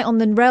were right on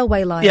the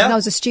railway line when I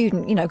was a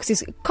student,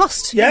 because it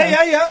cost.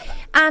 Yeah.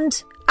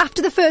 And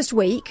after the first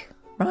week,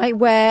 right,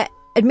 where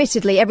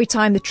admittedly every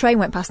time the train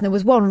went past, and there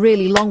was one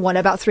really long one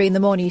about 3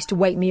 a.m, used to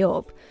wake me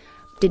up.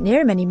 Didn't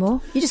hear him anymore.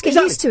 You just get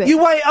used to it.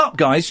 You weigh it up,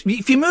 guys.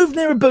 If you move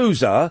near a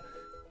boozer,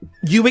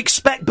 you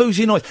expect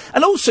boozy noise,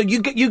 and also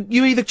you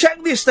either check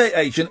with the estate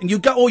agent and you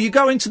go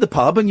into the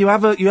pub and you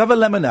have a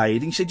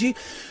lemonade and you say, do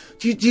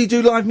you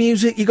do live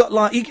music? You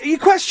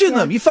question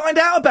them. You find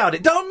out about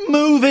it. Don't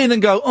move in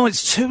and go, oh,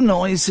 it's too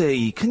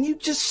noisy. Can you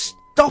just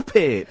stop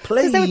it,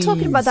 please? Because they were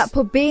talking about that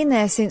pub being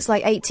there since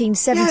like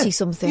 1870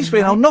 something. It used to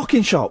be an old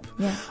knocking shop.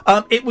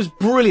 Yeah. It was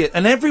brilliant,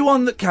 and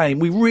everyone that came,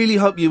 we really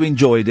hope you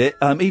enjoyed it.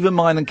 Even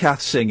mine and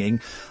Kath singing.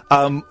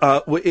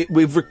 We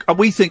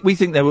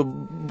think there were.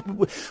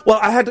 Well,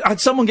 I had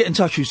someone get in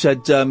touch who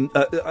said,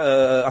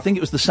 I think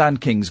it was the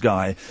Sand Kings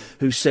guy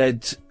who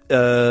said.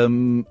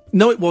 No,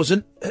 it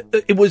wasn't.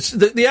 It was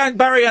the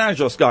Barry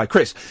Angelos guy,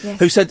 Chris,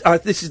 who said,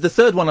 this is the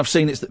third one I've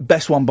seen. It's the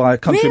best one by a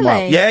country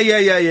mile.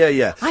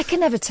 Yeah. I can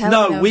never tell.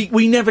 No,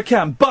 we never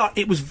can. But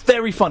it was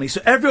very funny.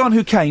 So everyone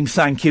who came,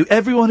 thank you.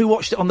 Everyone who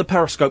watched it on the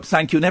Periscope,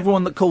 thank you. And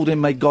everyone that called in,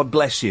 may God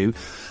bless you.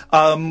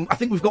 I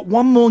think we've got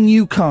one more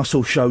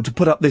Newcastle show to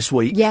put up this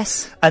week.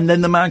 Yes. And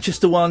then the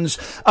Manchester ones.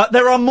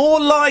 There are more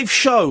live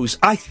shows,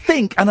 I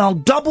think, and I'll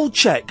double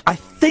check. I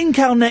think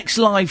our next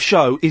live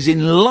show is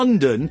in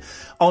London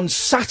on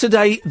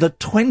Saturday the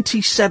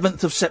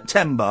 27th of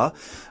September.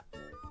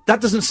 That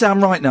doesn't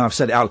sound right now I've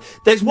said it out.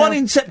 There's one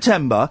in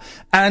September,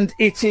 and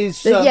it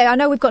is... yeah, I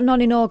know we've got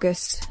none in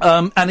August.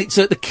 And it's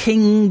at the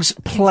King's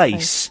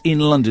Place in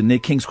London, near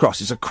King's Cross.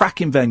 It's a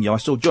cracking venue. I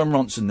saw John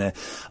Ronson there.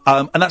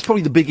 And that's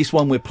probably the biggest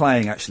one we're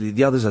playing, actually.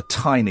 The others are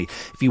tiny.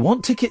 If you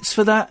want tickets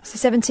for that... It's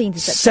the 17th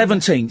of September.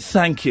 17th,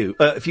 thank you.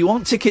 If you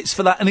want tickets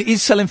for that, and it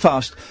is selling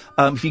fast,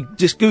 if you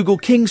just Google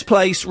King's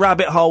Place,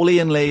 Rabbit Hole,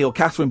 Iain Lee, or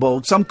Catherine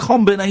Boyle, some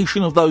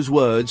combination of those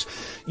words,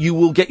 you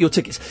will get your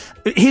tickets.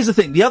 Here's the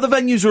thing. The other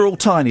venues are all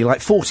tiny,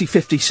 like 40,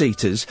 50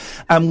 seaters,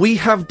 and we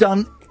have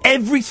done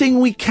everything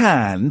we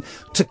can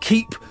to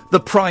keep the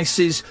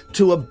prices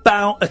to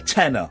about a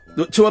tenner.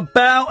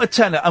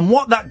 And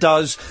what that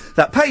does,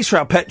 that pays for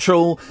our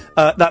petrol,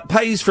 that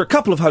pays for a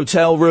couple of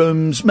hotel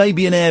rooms,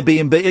 maybe an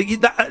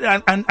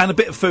Airbnb, and a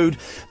bit of food,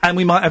 and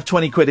we might have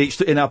 20 quid each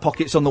in our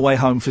pockets on the way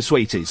home for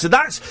sweeties. So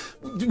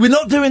we're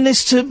not doing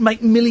this to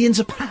make millions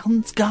of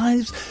pounds,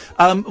 guys.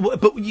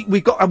 But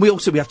we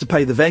have to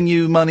pay the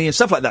venue money and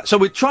stuff like that. So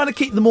we're trying to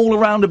keep them all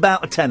around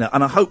about a tenner,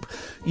 and I hope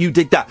you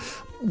dig that.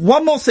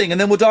 One more thing,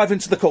 and then we'll dive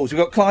into the calls. We've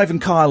got Clive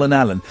and Kyle and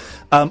Alan.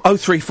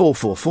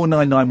 0344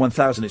 499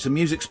 1000. It's a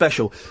music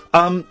special.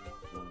 The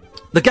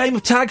game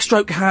of tag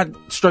stroke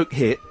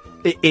hit.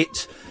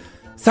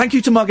 Thank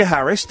you to Mugger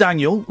Harris,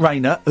 Daniel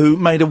Rayner, who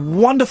made a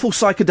wonderful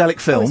psychedelic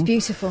film. Oh, it's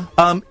beautiful.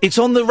 It's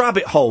on the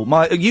Rabbit Hole,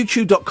 my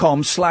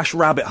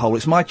youtube.com/Rabbit Hole.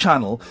 It's my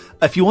channel.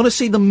 If you want to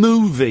see the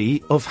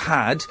movie of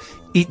Had,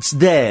 it's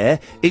there.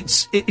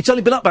 It's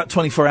only been up about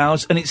 24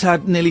 hours, and it's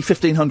had nearly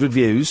 1,500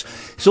 views.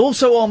 It's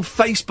also on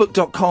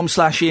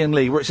facebook.com/Iain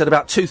Lee, where it's had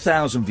about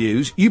 2,000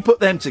 views. You put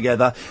them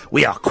together,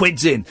 we are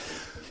quids in.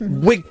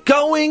 We're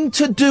going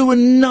to do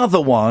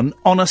another one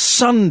on a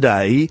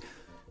Sunday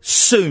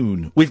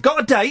soon. We've got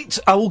a date.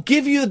 I will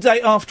give you the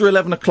date after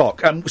 11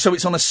 o'clock. So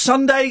it's on a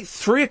Sunday,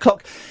 3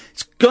 o'clock.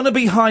 It's going to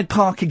be Hyde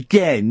Park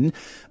again.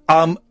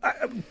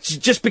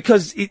 Just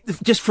because,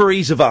 just for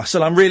ease of us,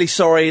 and I'm really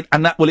sorry,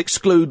 and that will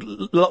exclude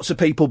lots of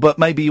people, but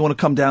maybe you want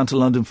to come down to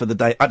London for the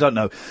day. I don't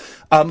know.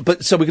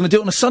 But so we're going to do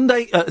it on a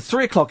Sunday,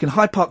 3 o'clock in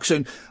Hyde Park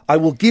soon. I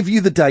will give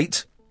you the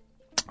date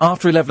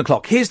after 11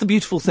 o'clock. Here's the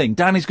beautiful thing.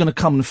 Dan is going to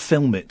come and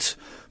film it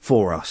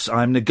for us.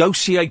 I'm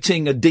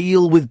negotiating a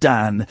deal with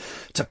Dan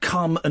to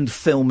come and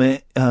film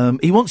it.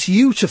 He wants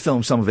you to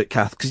film some of it,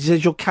 Kath, because he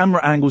says your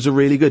camera angles are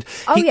really good.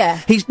 Oh,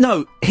 yeah.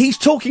 He's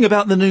talking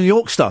about the New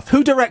York stuff.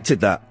 Who directed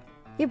that?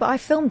 Yeah, but I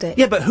filmed it.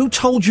 Yeah, but who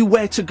told you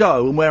where to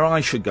go and where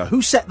I should go?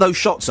 Who set those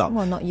shots up?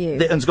 Well, not you.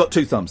 And's got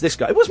two thumbs. This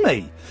guy. It was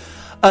me.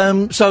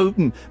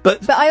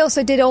 But I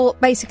also did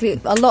basically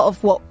a lot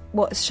of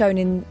what's shown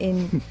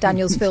in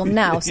Daniel's film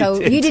now. So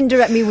you didn't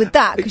direct me with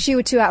that because you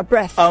were too out of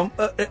breath. And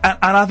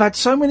I've had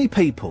so many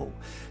people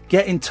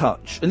get in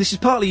touch, and this is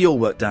partly your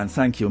work, Dan,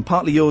 thank you, and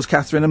partly yours,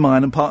 Catherine, and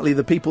mine, and partly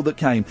the people that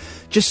came,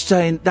 just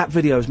saying that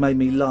video has made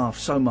me laugh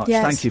so much.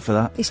 Yes. Thank you for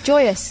that. It's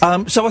joyous.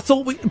 So I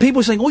thought people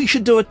were saying, you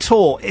should do a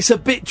tour. It's a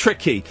bit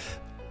tricky.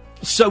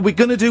 So we're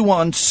going to do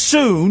one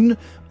soon,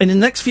 in the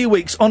next few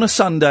weeks, on a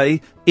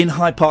Sunday in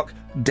Hyde Park.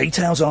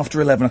 Details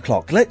after 11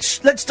 o'clock. Let's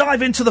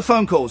dive into the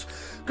phone calls.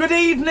 Good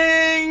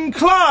evening,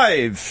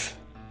 Clive.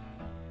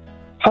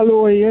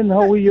 Hello, Iain.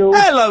 How are you?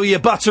 Hello, you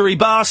buttery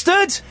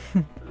bastard.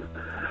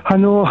 I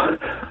know.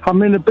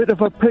 I'm in a bit of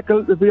a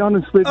pickle, to be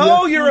honest with you.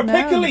 Oh, you're a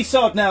pickly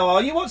sod now,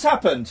 are you? What's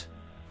happened?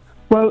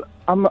 Well,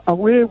 I'm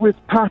away with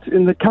Pat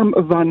in the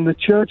camper van, the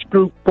church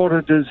group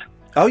Borridges.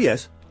 Oh,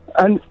 yes.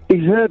 And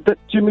he's heard that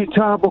Jimmy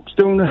Tarbuck's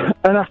doing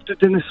an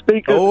after-dinner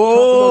speaker.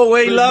 Oh,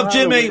 we love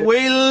Jimmy.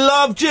 We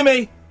love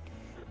Jimmy.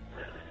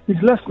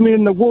 He's left me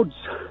in the woods.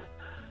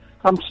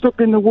 I'm stuck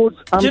in the woods.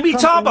 Jimmy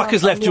Tarbuck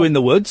has left you in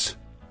the woods?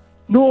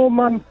 No,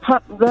 man.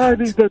 Pat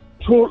Riley's a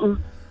total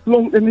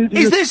blunting idiot.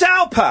 Is this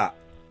our Pat?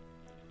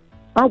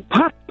 Oh,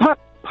 Pat.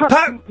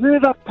 Play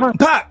that Pat.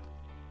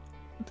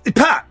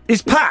 Pat.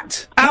 It's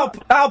Pat. Our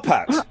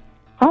Pat.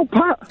 Oh,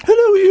 Pat.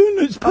 Hello,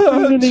 Iain, it's Pat.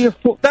 I've been in here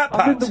that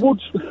Pat. I'm in the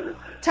woods.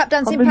 Tap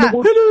dancing Pat.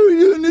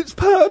 Hello, Iain, it's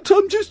Pat.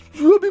 I'm just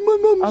rubbing my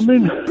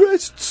mum's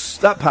breasts.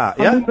 That Pat,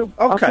 yeah?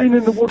 Okay.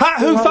 Pat,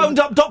 who phoned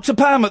up Dr.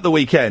 Pam at the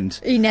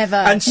weekend? He never.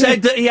 And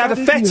said that he had a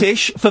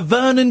fetish for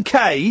Vernon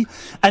Kay,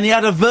 and he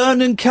had a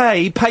Vernon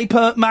Kay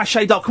paper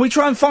mache doll. Can we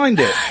try and find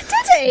it?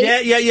 Did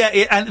he?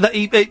 Yeah. And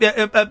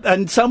that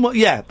and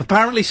someone,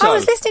 apparently so. I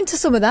was listening to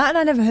some of that and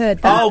I never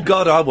heard that. Oh,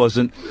 God, I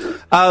wasn't.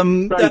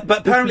 But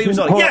apparently it was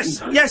on.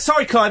 Yes,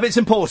 sorry, Clive, it's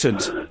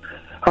important.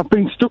 I've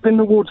been stuck in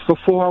the woods for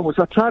 4 hours.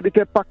 I tried to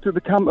get back to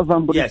the camper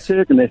van, but it's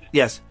taken it.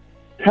 Yes.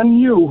 Can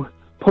you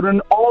put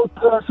an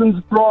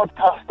all-persons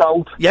broadcast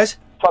out? Yes.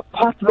 For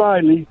Pat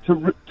Riley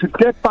to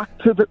get back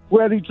to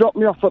where he dropped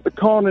me off at the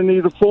corner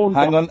near the phone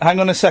box.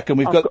 Hang on a second.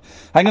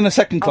 Hang on a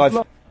second, Clive.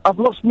 I've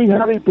lost me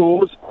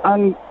Haribos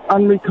and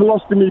me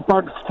colostomy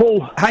bag's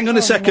full. Hang on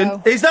a second.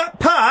 No. Is that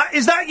Pat?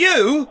 Is that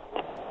you?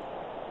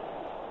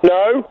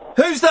 No.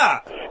 Who's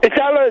that? It's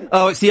Alan.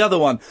 Oh, it's the other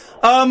one.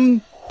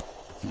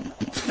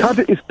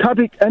 Is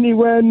Caddick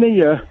anywhere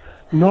near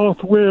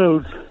North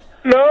Wales?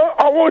 No,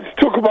 I want to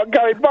talk about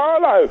Gary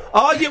Barlow.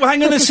 Are you?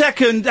 Hang on a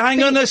second,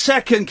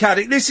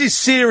 Caddick. This is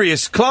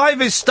serious.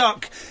 Clive is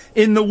stuck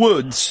in the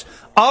woods.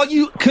 Are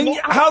you?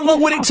 How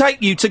long would it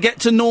take you to get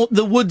to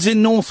the woods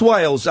in North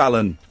Wales,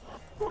 Alan?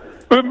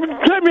 Take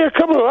me a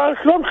couple of hours.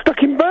 I'm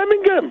stuck in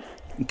Birmingham.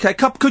 Okay,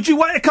 could you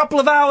wait a couple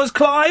of hours,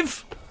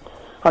 Clive?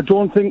 I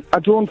don't think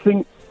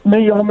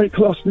me or my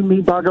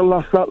colostomy bag will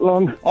last that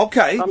long.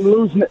 Okay. I'm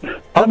losing it.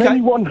 Can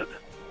anyone,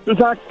 does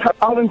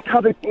Alan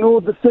Caddick know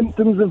the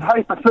symptoms of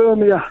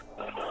hypothermia?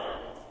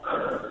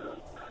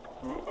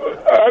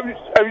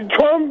 I'm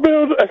trying to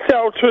build a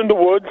shelter in the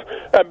woods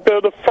and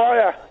build a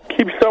fire,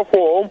 keep yourself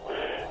warm,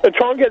 and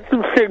try and get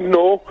some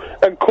signal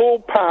and call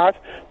Pat.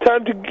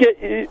 Time to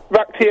get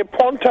back to your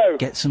poncho.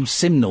 Get some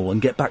signal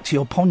and get back to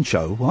your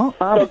poncho. What?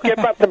 Get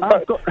back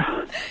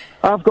to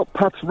I've got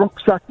Pat's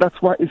rucksack.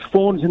 That's why his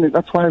phone's in it.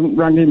 That's why I haven't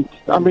rang him.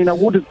 I mean, I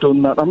would have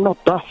done that. I'm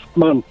not daft,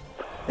 man.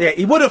 Yeah,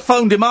 he would have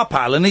phoned him up,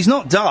 Alan. He's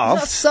not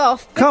daft. Not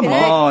soft. Come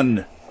on.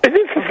 Is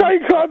this the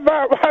same time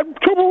I've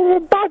had trouble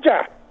with a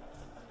badger?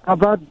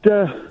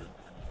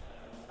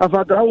 I've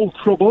had owl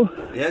trouble.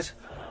 Yes.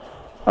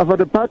 I've had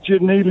a badger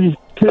nearly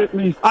take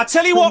me. I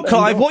tell you what,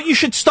 Clive, what you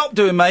should stop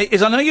doing, mate,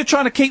 is I know you're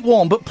trying to keep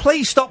warm, but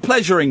please stop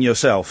pleasuring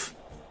yourself.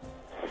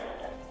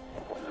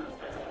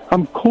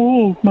 I'm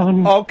cold,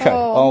 man. Okay.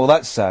 Oh,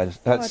 that's sad.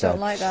 That's sad. I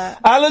don't like that.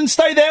 Alan,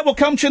 stay there. We'll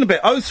come to you in a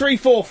bit.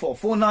 0344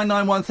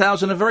 499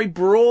 1000. A very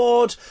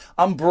broad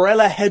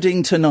umbrella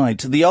heading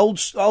tonight. The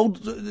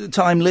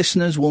old-time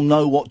listeners will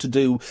know what to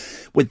do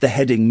with the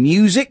heading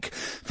music.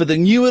 For the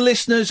newer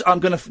listeners, I'm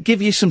going to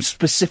give you some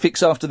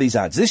specifics after these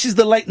ads. This is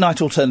the Late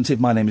Night Alternative.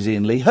 My name is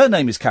Iain Lee. Her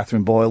name is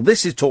Catherine Boyle.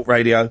 This is Talk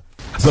Radio.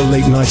 The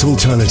Late Night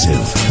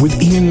Alternative with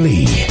Iain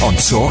Lee on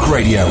Talk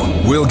Radio.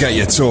 We'll get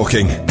you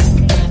talking.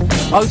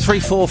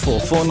 0344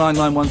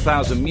 499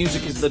 1000.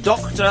 Music is the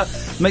doctor,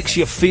 makes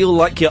you feel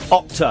like you're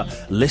Opta.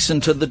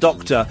 Listen to the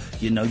doctor,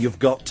 you know you've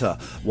got to.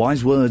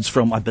 Wise words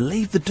from, I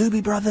believe, the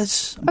Doobie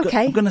Brothers.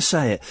 I'm going to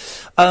say it.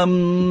 I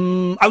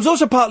was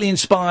also partly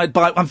inspired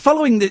by, I'm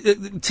following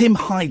Tim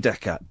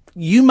Heidecker.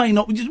 You may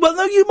not, well,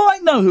 no, you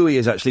might know who he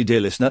is, actually, dear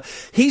listener.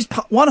 He's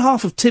one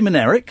half of Tim and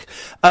Eric.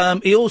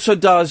 He also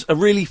does a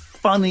really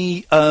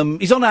funny,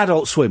 he's on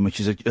Adult Swim,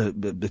 which is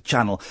a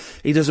channel.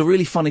 He does a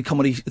really funny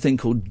comedy thing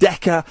called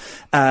Decca,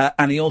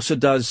 and he also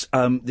does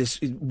this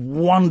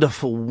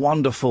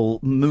wonderful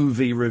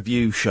movie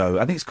review show.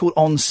 I think it's called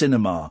On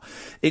Cinema.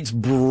 It's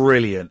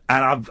brilliant,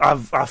 and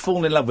I've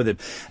fallen in love with him.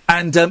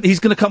 And he's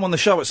going to come on the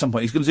show at some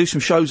point. He's going to do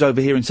some shows over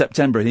here in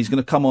September, and he's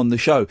going to come on the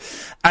show.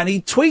 And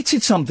he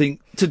tweeted something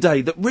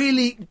today that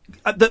really,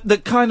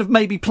 that kind of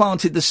maybe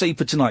planted the seed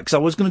for tonight, because I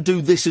was going to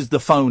do this as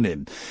the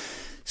phone-in.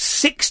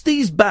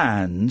 60s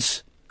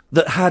bands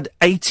that had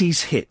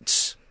 80s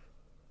hits.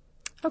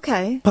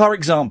 Okay. Par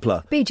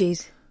example. Bee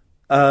Gees.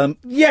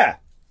 Yeah.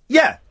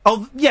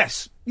 Oh,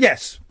 yes.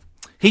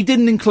 He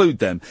didn't include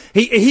them.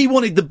 He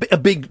wanted a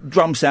big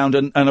drum sound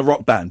and a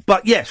rock band.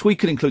 But yes, we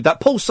can include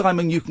that. Paul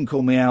Simon, You Can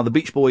Call Me Al, the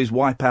Beach Boys,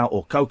 Wipeout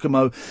or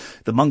Kokomo,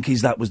 the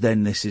Monkees, That Was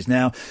Then, This Is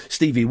Now,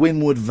 Stevie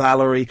Winwood,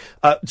 Valerie.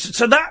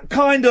 So that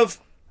kind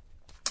of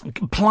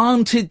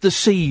planted the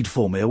seed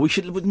for me. We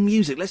should, with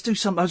music, let's do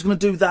something. I was going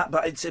to do that,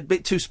 but it's a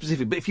bit too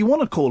specific. But if you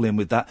want to call in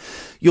with that,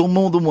 you're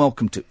more than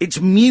welcome to. It's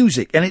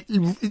music, and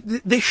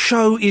this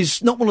show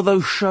is not one of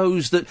those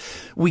shows that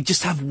we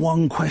just have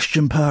one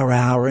question per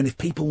hour, and if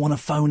people want to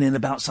phone in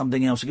about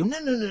something else, you go,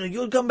 no,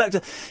 you'll come back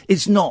to...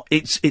 It's not.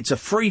 It's a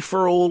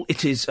free-for-all.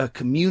 It is a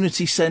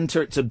community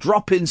centre. It's a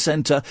drop-in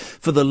centre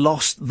for the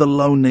lost, the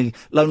lonely,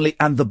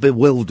 and the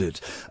bewildered.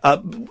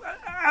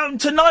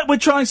 Tonight we're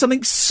trying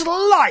something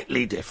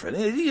slightly different.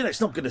 You know,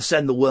 it's not going to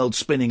send the world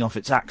spinning off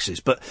its axis,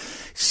 but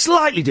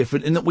slightly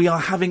different in that we are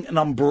having an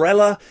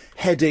umbrella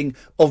heading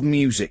of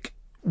music.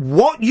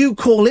 What you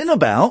call in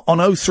about on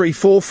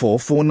 0344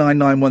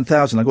 499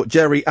 1000, I've got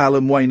Jerry,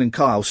 Alan, Wayne and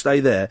Kyle, stay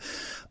there,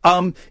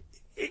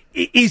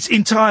 is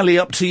entirely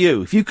up to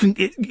you. If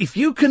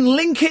you can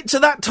link it to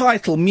that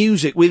title,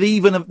 music, with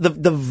even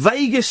the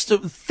vaguest,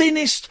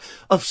 thinnest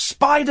of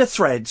spider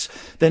threads,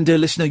 then, dear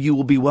listener, you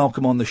will be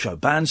welcome on the show.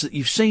 Bands that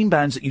you've seen,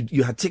 bands that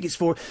you had tickets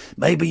for.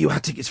 Maybe you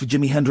had tickets for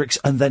Jimi Hendrix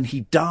and then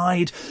he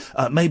died.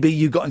 Maybe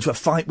you got into a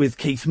fight with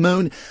Keith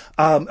Moon.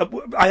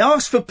 I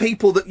asked for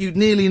people that you'd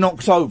nearly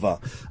knocked over.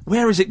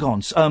 Where has it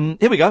gone?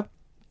 Here we go.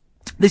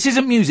 This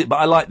isn't music, but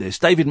I like this.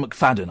 David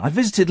McFadden. I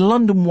visited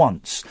London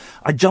once.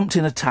 I jumped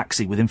in a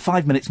taxi. Within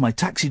 5 minutes, my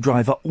taxi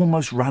driver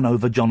almost ran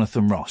over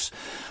Jonathan Ross.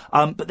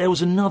 But there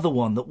was another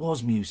one that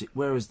was music.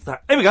 Where is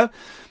that? Here we go.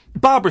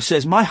 Barbara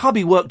says, my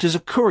hubby worked as a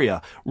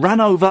courier, ran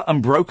over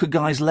and broke a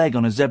guy's leg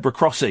on a zebra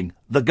crossing.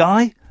 The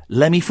guy?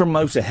 Lemmy from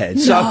Motorhead.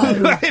 No.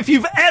 So, if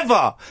you've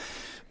ever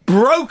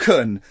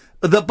broken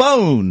the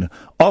bone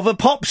of a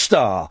pop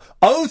star,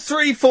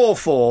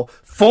 0344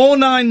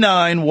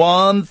 499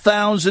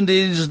 1000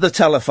 is the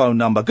telephone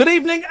number. Good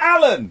evening,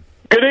 Alan.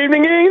 Good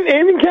evening,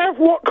 Ian. Kev,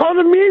 what kind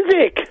of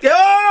music?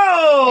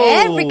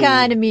 Oh! Every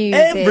kind of music.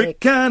 Every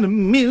kind of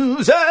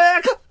music.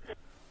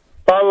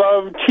 I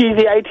love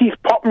cheesy 80s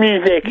pop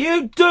music.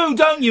 You do,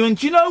 don't you? And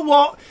do you know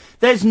what?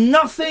 There's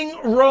nothing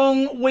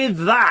wrong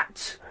with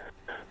that.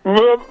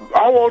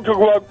 I want to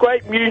talk about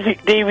great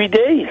music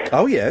DVDs.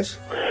 Oh, yes.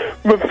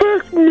 The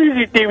first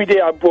music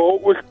DVD I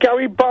bought was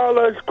Gary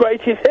Barlow's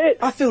Greatest Hits.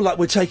 I feel like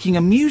we're taking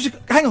a music...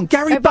 Hang on,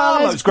 Gary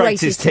Barlow's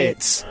Greatest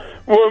Hits.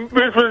 Well,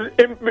 this was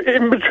in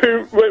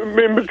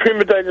between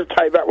the days of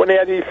tape back when he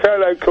had his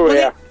solo career.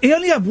 Well, he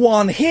only had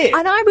one hit.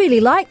 And I really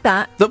liked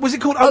that. Was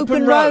it called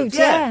Open Road?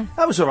 Yeah.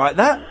 That was all right,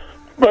 that.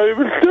 But it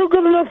was still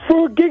good enough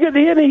for a gig at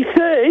the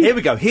NEC. Here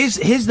we go. Here's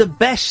the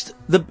best...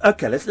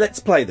 Okay, let's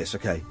play this,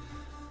 okay?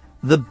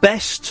 The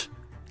best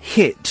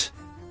hit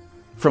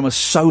from a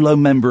solo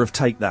member of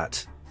Take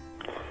That.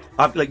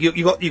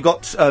 You've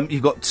got. Hang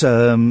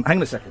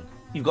on a second.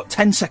 You've got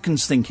 10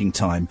 seconds thinking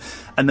time,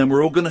 and then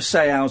we're all going to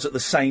say ours at the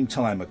same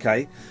time.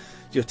 Okay?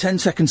 Your 10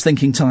 seconds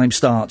thinking time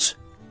starts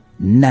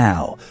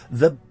now.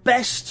 The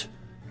best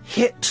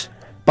hit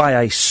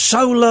by a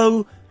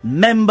solo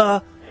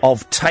member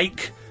of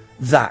Take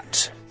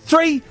That.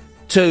 3,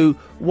 2,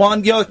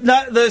 1.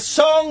 The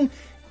song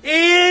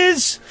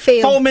is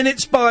Feel. 4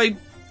 Minutes by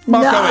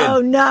Mark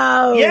Owen.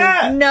 No.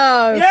 Yeah.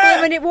 No. Yeah.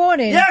 4 Minute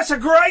Warning. Yeah, it's a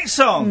great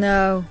song.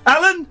 No.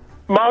 Alan?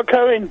 Mark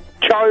Owen,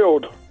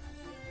 Child.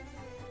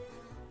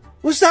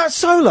 Was that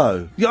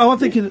solo? I'm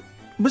thinking,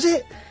 was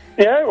it?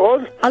 Yeah, it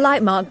was. I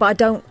like Mark,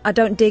 but I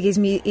don't dig his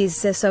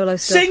solo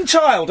stuff. Sing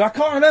Child. I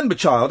can't remember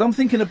Child. I'm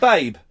thinking of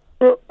Babe.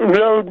 No,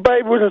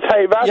 Babe was a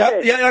Take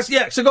That.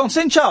 Yeah. So go on,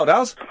 sing Child,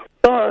 Als.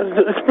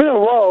 It's been a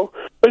while.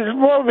 It's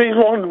one of these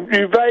ones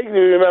you vaguely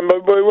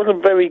remember, but it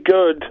wasn't very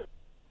good.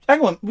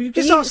 Hang on, were you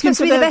just asking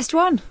for the best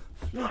one?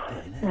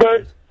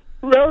 But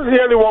that was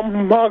the only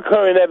one Mark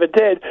Owen ever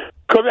did,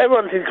 because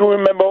everyone seems to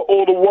remember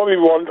all the Worry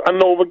ones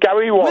and all the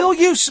Gary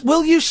ones.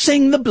 Will you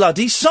sing the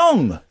bloody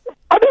song?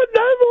 I don't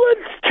know the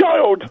words,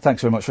 Child.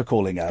 Thanks very much for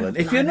calling, Alan.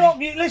 If you're not...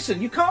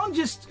 listen, you can't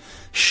just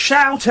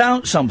shout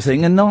out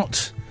something and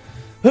not...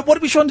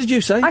 Which one did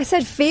you say? I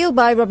said Feel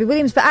by Robbie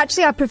Williams, but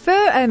actually I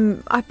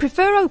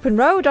prefer Open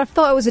Road. I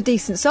thought it was a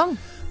decent song.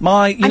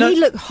 He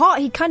looked hot.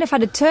 He kind of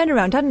had a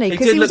turnaround, hadn't he?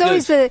 Because he was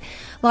always the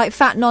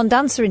fat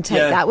non-dancer in Take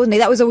That, wasn't he?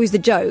 That was always the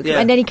joke. Yeah.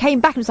 And then he came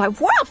back and was like,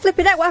 "Wow,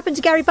 flipping out! What happened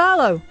to Gary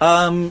Barlow?"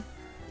 My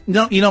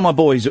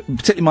boys,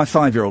 particularly my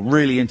 5-year-old,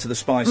 really into the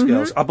Spice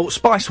Girls. I bought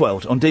Spice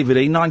World on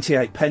DVD,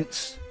 98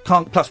 pence,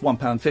 plus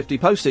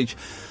 £1.50 postage.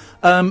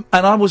 And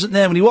I wasn't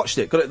there when he watched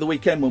it. Got it the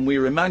weekend when we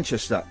were in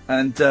Manchester,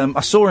 and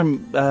I saw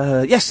him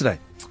yesterday.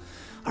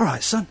 All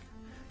right, son,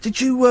 did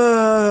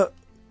you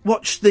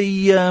watch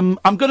the?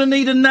 I'm going to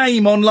need a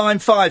name on line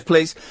 5,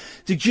 please.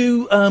 Did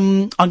you?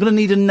 I'm going to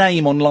need a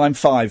name on line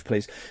 5,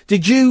 please.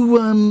 Did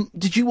you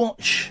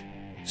watch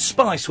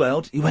Spice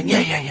World? He went,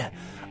 yeah.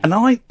 And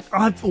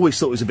I've always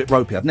thought it was a bit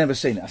ropey. I've never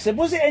seen it. I said,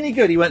 was it any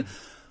good? He went,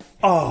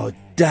 oh,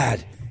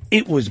 Dad.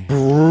 It was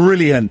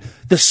brilliant.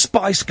 The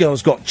Spice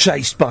Girls got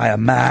chased by a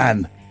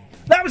man.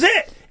 That was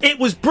it. It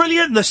was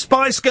brilliant. The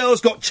Spice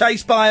Girls got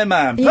chased by a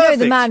man. You know who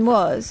the man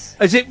was?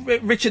 Is it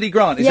Richard E.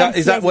 Grant?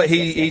 Is that what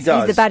he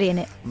does? He's the baddie in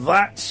it.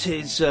 That's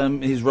his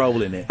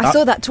role in it. I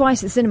saw that twice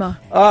at the cinema.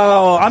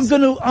 Oh, I'm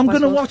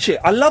gonna watch it.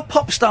 I love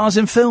pop stars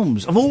in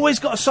films. I've always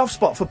got a soft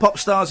spot for pop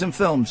stars in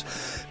films.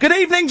 Good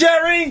evening,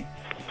 Jerry.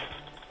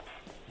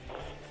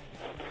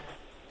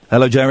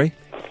 Hello, Jerry.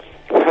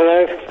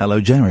 Hello. Hello,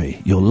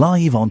 Jerry. You're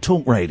live on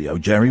Talk Radio,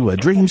 Jerry, where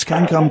dreams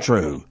can come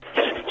true.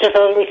 Just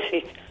let me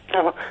see.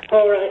 Oh,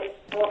 all right.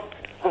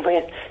 Oh,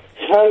 wait.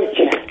 Sorry,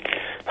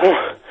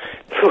 oh,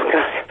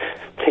 God.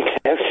 Take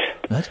it out.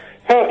 What?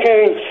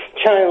 Okay,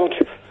 Child.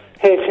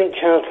 Innocent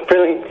Child.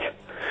 Brilliant.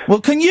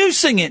 Well, can you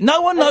sing it?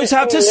 No one knows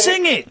how to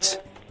sing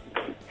it.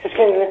 Just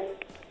give me that.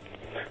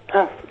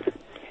 Oh.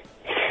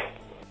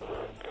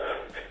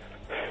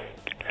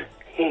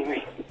 Hear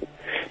me.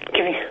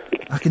 Give me.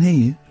 I can hear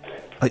you.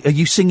 Are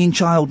you singing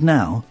Child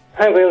now?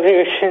 I will do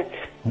it.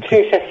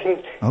 2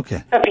 seconds.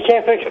 Okay. Be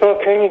careful to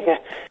smoke anything.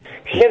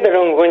 If you get the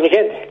wrong one, you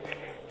get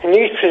a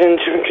news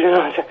presenter at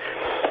Granada.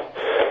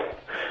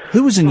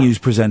 Who was a news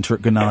presenter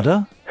at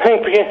Granada? I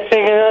forget to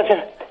say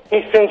Granada.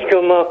 His friend's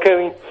called Mark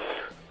Owen.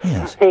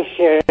 Yes.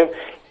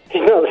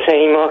 He's not the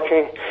same Mark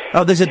Owen.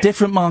 Oh, there's a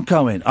different Mark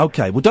Owen.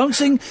 Okay, well, don't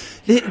sing...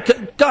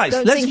 Guys,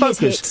 let's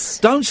focus.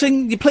 Don't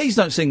sing... Please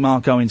don't sing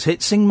Mark Owen's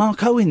hits. Sing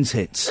Mark Owen's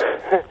hits.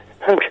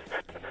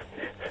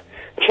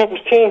 Just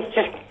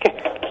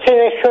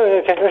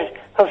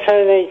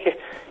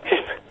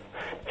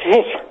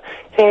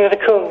sing the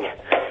call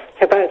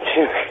about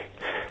to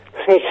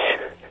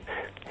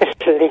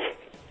Mr. Lee.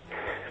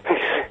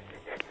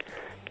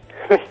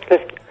 Mr.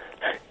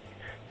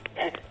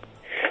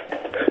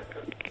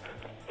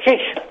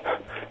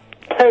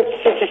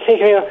 Just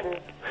take me off.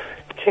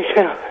 Take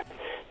me off.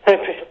 I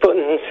press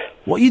buttons.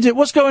 What you do?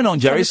 What's going on,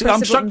 Jerry?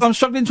 I'm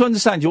struggling to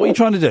understand you. What are you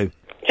trying to do?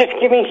 Just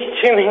give me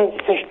 2 minutes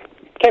to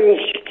get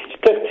me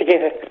stuff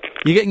together.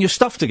 You're getting your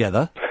stuff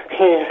together?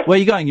 Yeah. Where are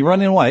you going? You're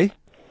running away?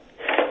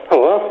 Oh,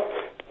 well.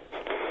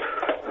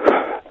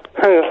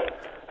 Hang on.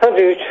 I'll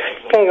do it.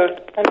 Hang on.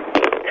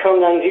 Calm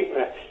down, deep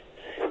breaths.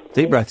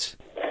 Deep breaths.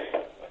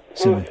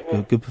 So,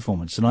 good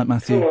performance tonight,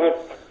 Matthew.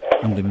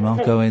 I'm going to be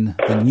Marco in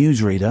the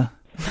newsreader.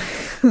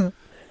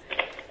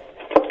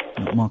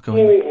 Not Marco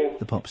in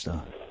the pop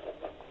star.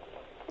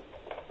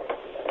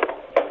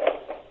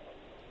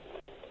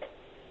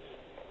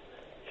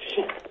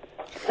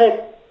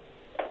 Where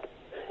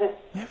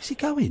is he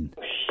going?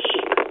 I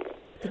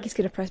think he's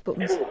going to press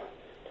buttons.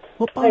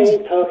 What buttons? I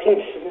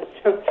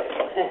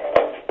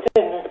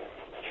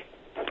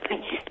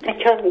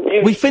can't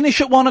do. We finish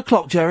at 1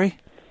 o'clock, Jerry.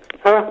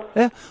 Huh?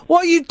 Yeah.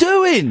 What are you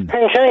doing?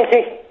 I'm trying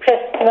to press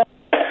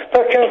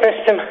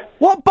them.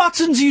 What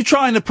buttons are you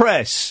trying to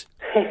press?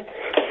 The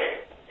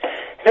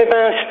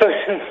mouse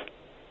button.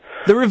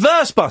 The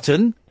reverse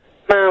button?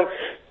 Mouse.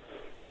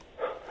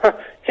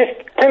 Just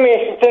let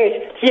me do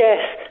it. Yes.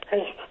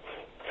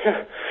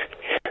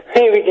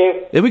 Here we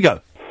go. Here we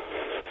go.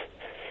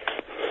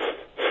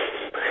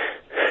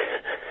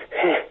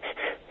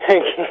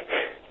 Thank you.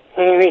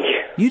 Here we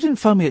go. You didn't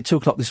phone me at 2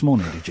 o'clock this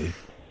morning, did you?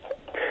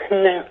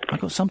 No. I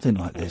got something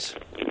like this.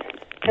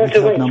 That's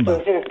a number.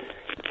 Here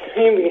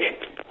we go.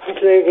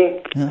 It's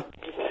loading. Yeah.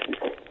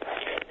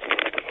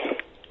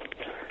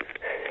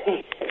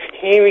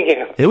 Here we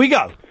go. Here we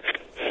go.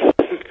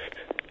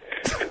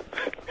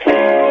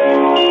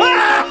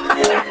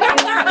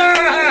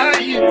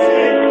 You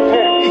tit.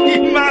 You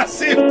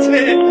massive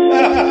tit.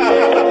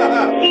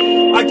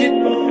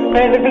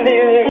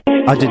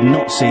 I did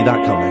not see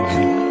that coming.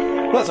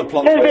 That's a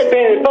plot twist. Is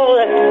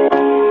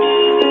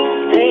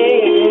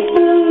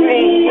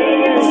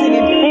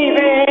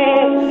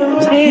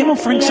that him or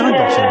Frank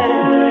Sidebottom?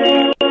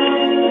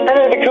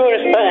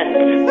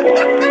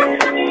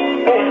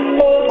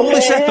 All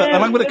this effort,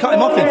 and I'm going to cut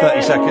him off in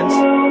 30 seconds.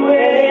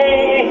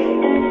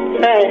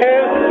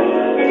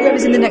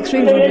 Whoever's in the next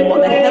room's wondering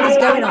what the hell is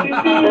going on.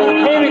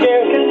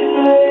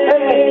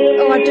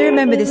 Oh, I do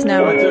remember this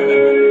now. I do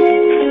remember.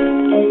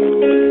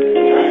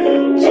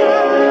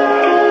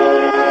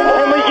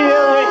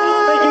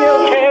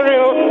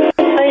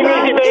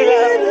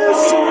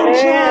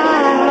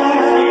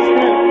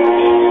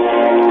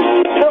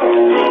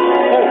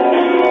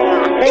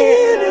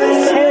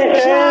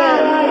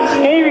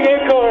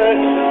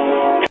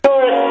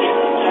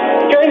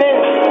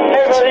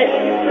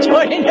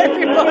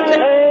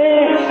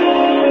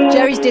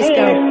 Jerry's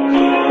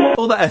disco.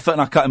 All that effort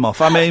and I cut him off.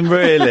 I mean,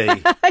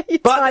 really.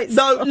 But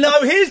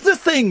no, here's the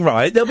thing,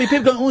 right? There'll be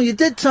people going, oh, you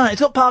did tight.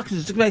 It's got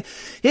Parkinson's.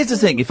 Here's the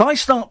thing. If I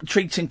start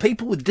treating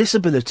people with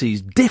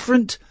disabilities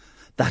different,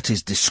 that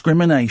is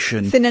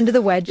discrimination. Thin end of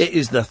the wedge. It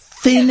is the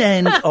thin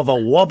end of a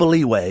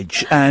wobbly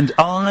wedge. And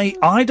I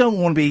don't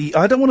want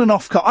an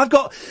off-cut. I've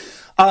got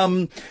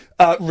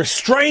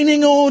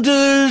restraining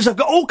orders. I've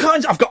got all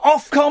kinds. I've got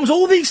Ofcoms.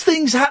 All these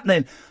things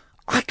happening.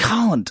 I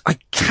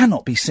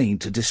cannot be seen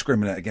to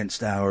discriminate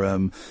against our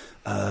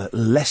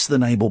less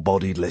than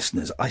able-bodied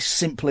listeners. I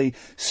simply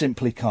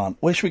can't.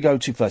 Where should we go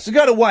to first? Let's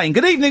go to Wayne.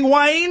 Good evening,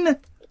 Wayne.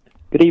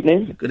 Good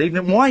evening. Good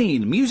evening,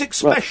 Wayne. Music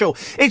special.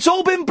 Right. It's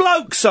all been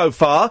blokes so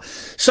far.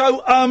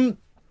 So,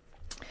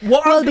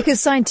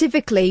 because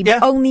scientifically,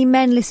 only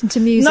men listen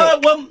to music. No,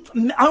 well,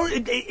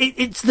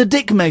 it's the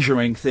dick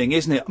measuring thing,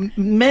 isn't it?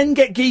 Men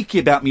get geeky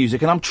about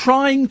music, and I'm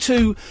trying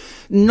to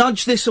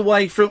nudge this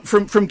away from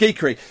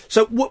geekery.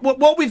 So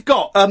what we've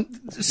got,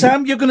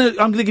 Sam, I'm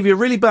gonna give you a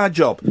really bad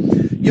job.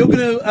 You're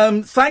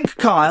gonna thank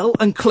Kyle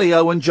and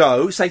Cleo and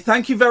Joe, say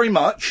thank you very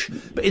much.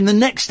 But in the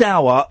next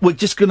hour, I'm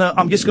just gonna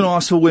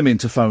ask for women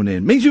to phone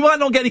in. Means we might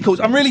not get any calls.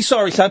 I'm really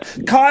sorry, Sam.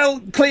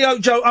 Kyle, Cleo,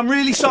 Joe, I'm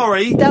really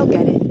sorry. They'll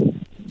get it.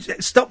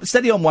 Stop,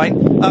 steady on,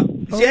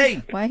 Wayne.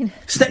 Yay. Wayne.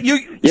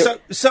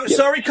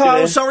 Sorry,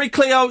 Kyle. Sorry,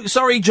 Cleo.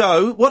 Sorry,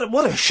 Joe.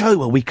 What a show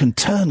where we can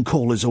turn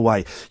callers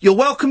away. You're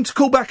welcome to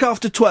call back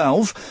after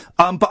 12,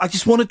 but I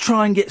just want to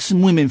try and get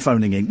some women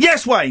phoning in.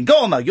 Yes, Wayne,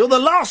 go on, though. You're the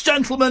last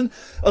gentleman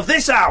of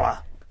this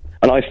hour.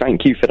 And I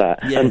thank you for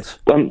that. Yes.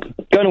 And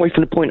going away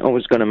from the point I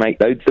was going to make,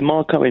 though, the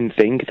Mark Owen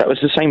thing, that was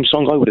the same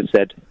song I would have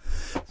said.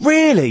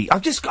 Really?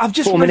 I've just...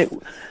 4 minutes...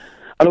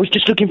 And I was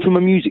just looking from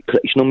a music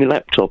collection on my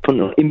laptop,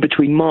 and in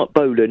between Mark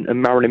Bolan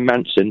and Marilyn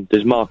Manson,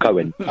 there's Mark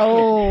Owen.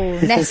 Oh,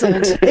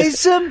 nestled.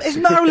 Is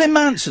Marilyn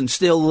Manson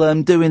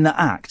still doing the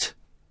act?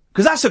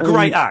 Because that's a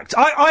great act.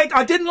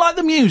 I didn't like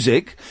the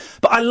music,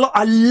 but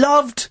I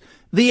loved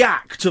the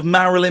act of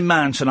Marilyn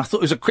Manson. I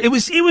thought it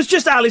was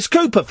just Alice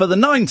Cooper for the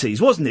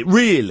 90s, wasn't it?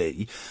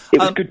 Really, it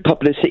was good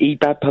publicity,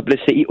 bad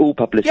publicity, all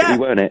publicity,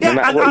 weren't it? Yeah, no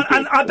matter what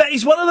and I bet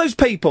he's one of those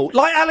people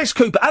like Alice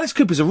Cooper. Alice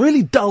Cooper's a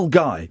really dull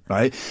guy,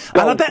 right?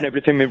 Well, and I bet and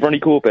everything with Ronnie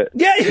Corbett.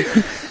 Yeah,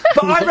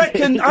 but I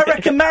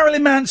reckon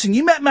Marilyn Manson.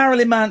 You met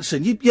Marilyn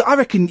Manson. I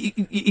reckon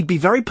he'd be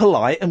very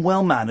polite and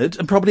well mannered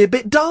and probably a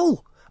bit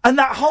dull. And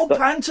that whole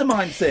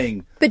pantomime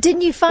thing. But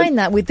didn't you find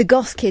that with the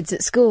goth kids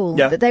at school?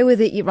 Yeah. That they were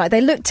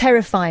they looked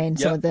terrifying,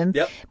 some of them.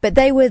 Yep. But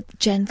they were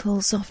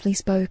gentle, softly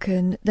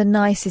spoken, the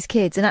nicest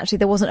kids. And actually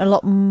there wasn't a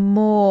lot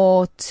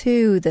more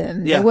to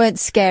them. Yeah. They weren't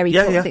scary.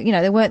 Yeah. You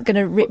know, they weren't going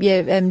to rip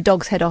your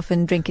dog's head off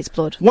and drink its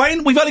blood.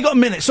 Wayne, we've only got a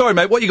minute. Sorry,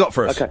 mate. What you got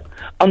for us? Okay.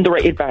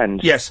 Underrated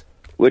bands. Yes.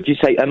 Would you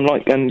say,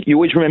 you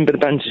always remember the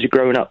bands as you're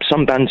growing up.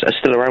 Some bands are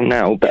still around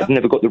now, but have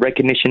never got the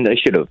recognition they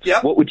should have.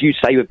 Yeah. What would you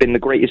say have been the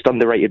greatest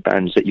underrated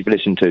bands that you've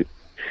listened to?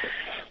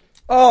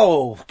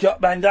 Oh, God,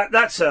 man,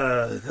 that's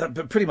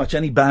pretty much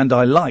any band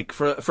I like.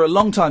 For a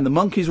long time, the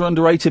Monkees were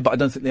underrated, but I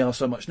don't think they are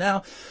so much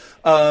now.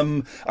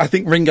 I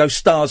think Ringo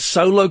Starr's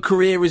solo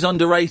career is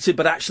underrated,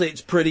 but actually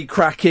it's pretty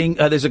cracking.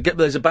 There's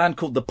a band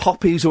called the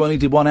Poppies who only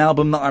did one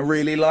album that I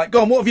really like.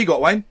 Go on, what have you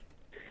got, Wayne?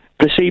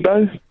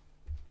 Placebo.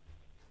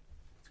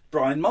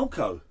 Brian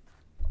Molko.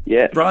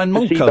 Yeah, Brian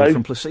Molko Placebo.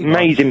 from Placebo.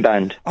 Amazing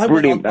band.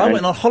 Brilliant band. I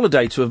went on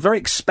holiday to a very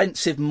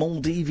expensive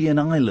Maldivian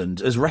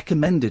island, as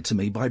recommended to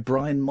me by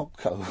Brian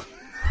Molko.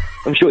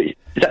 I'm sure. Is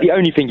that the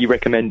only thing you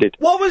recommended?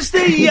 What was the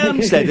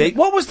Steady?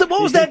 What was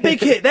their big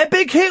hit? Their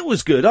big hit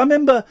was good. I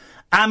remember.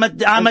 I'm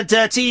a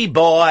dirty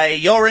boy.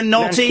 You're a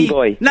naughty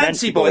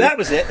Nancy boy. That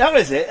was it.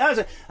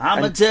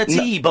 I'm a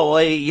dirty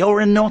boy.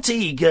 You're a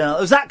naughty girl.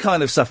 It was that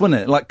kind of stuff,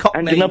 wasn't it? Like Cockney.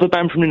 And another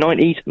band from the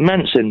 90s,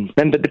 Manson.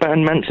 Remember the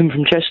band Manson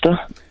from Chester?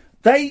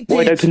 They did.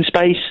 Wide Open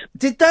Space.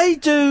 Did they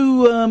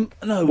do,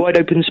 no. Wide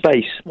Open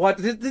Space.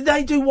 Did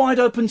they do Wide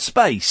Open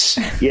Space?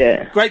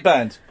 Yeah. Great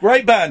band,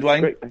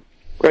 Wayne.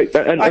 Great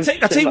band. I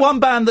tell you one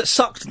band that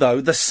sucked, though,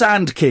 the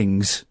Sand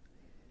Kings.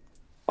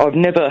 I've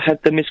never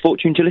had the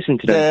misfortune to listen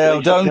to them.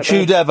 No, don't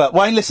you ever.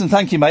 Wayne, listen,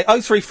 thank you, mate.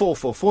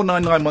 0344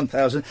 499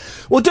 1000.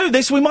 We'll do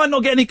this. We might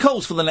not get any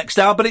calls for the next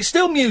hour, but it's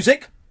still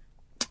music.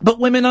 But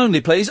women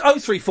only, please.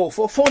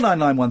 0344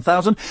 499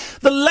 1000.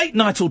 The late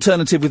night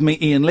alternative with me,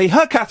 Iain Lee.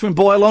 Her Catherine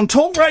Boyle on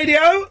Talk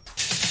Radio.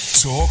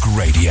 Talk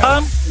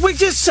Radio. We're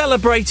just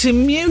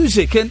celebrating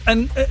music,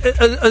 and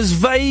as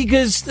vague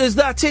as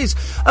that is.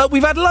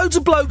 We've had loads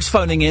of blokes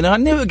phoning in, and I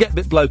knew it would get a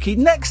bit blokey.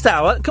 Next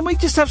hour, can we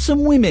just have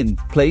some women,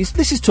 please?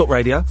 This is Talk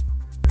Radio.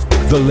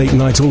 The Late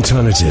Night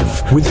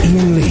Alternative with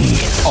Iain Lee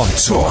on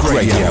Talk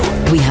Radio.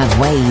 We have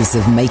ways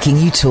of making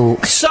you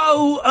talk.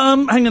 So,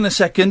 hang on a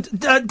second.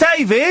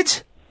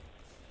 David?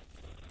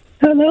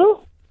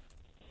 Hello?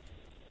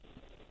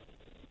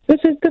 This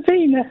is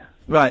Davina.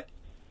 Right.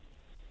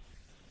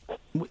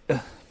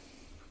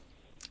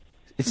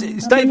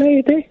 It's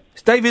David.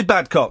 It's David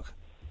Babcock.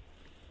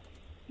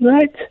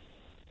 Right.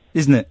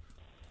 Isn't it?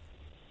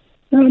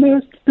 No,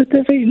 it's the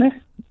Davina.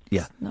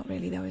 Yeah. Not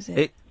really, though, is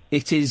it?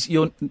 It is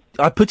your...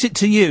 I put it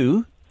to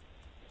you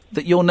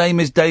that your name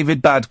is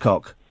David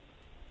Babcock.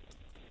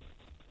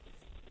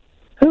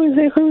 Who is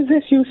it? Who is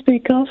this you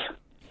speak of?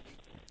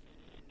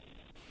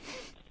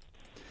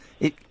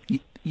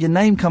 Your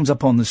name comes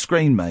up on the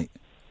screen, mate.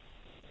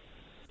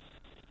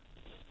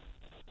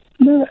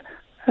 No,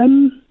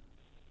 I'm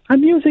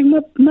using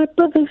my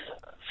brother's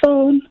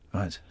phone.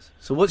 Right.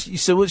 So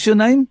what's your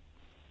name?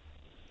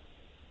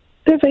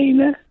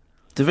 Davina.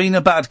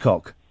 Davina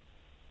Babcock.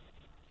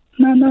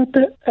 No.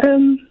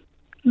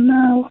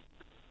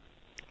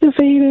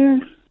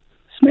 Davina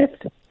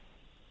Smith.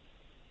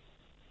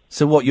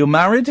 So what? You're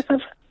married?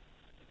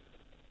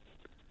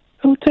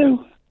 Who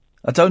to?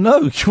 I don't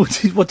know.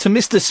 What to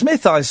Mr.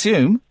 Smith? I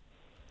assume.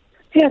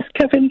 Yes,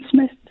 Kevin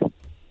Smith.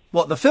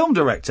 What, the film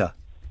director?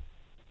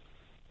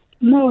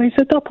 No, he's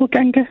a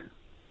doppelganger.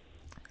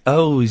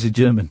 Oh, he's a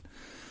German.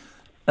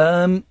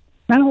 Now,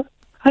 I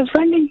was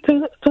ringing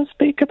to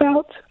speak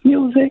about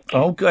music.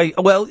 Okay,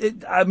 well,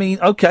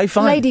 okay,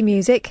 fine. Lady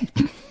music.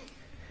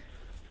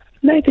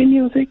 Lady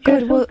music,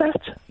 Good, yes, well,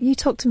 that. You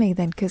talk to me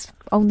then, because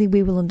only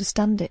we will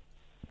understand it.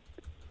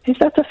 Is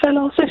that a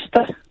fellow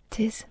sister? It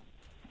is.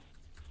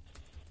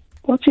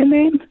 What's your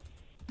name?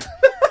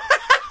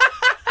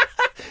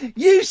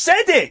 You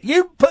said it!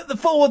 You put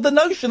forward the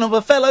notion of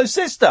a fellow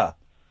sister.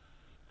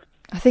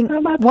 I think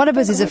one of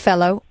us is a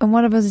fellow and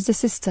one of us is a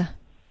sister.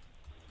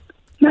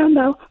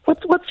 No.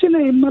 What's your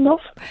name, my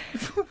love?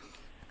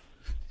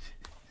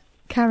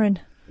 Karen.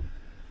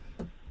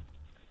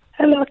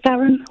 Hello,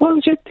 Karen.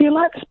 Do you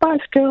like the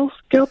Spice Girls?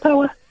 Girl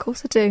Power? Of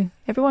course I do.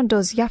 Everyone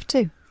does. You have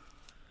to.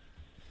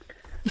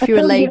 If you're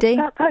a lady.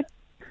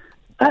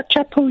 That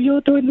chap who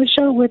you're doing the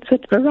show with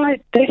said the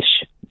right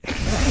dish.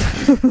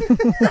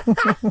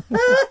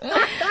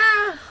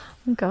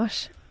 Oh,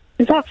 gosh.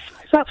 Is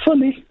that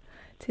funny?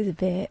 It is a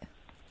bit.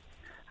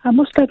 I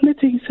must admit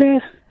he's...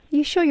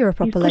 You sure you're a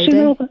proper lady?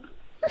 Over.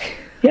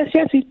 Yes,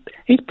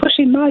 he's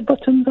pushing my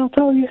buttons, I'll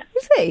tell you.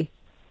 Is he?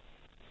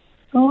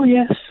 Oh,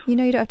 yes. You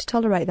know you don't have to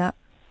tolerate that.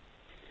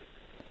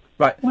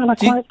 Right. Well, I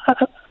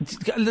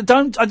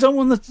don't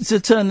want to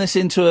turn this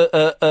into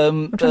a...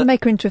 I'm trying to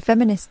make her into a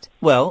feminist.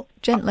 Well...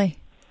 Gently.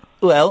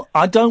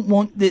 I don't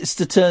want this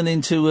to turn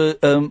into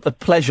a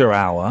pleasure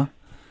hour.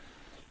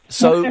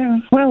 So...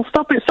 well,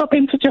 stop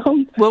being such a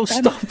hunk. Well,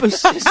 stop.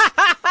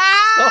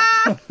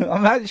 Stop.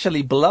 I'm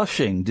actually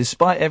blushing,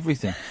 despite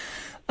everything.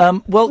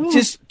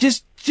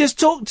 Just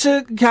talk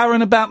to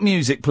Karen about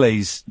music,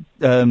 please,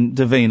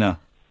 Davina.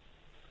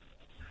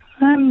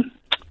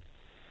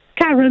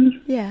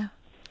 Karen. Yeah.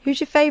 Who's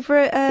your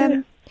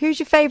favourite? Who's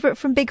your favourite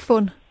from Big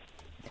Fun?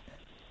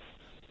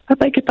 I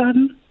beg your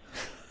pardon.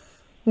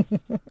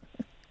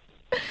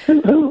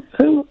 Who?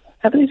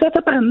 Is that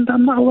a band?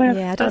 I'm not aware.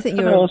 Yeah, I don't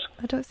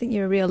think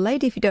you're a real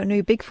lady if you don't know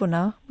who Big Fun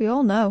are. We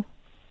all know.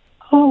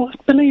 Oh,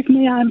 believe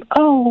me, I'm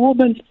a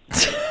woman.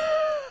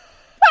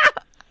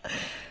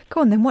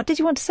 Go on then. What did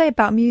you want to say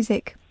about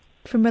music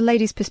from a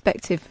lady's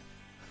perspective?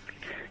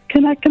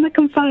 Can I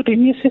confide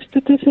in you,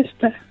 sister to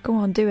sister? Go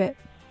on, do it.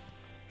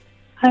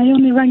 I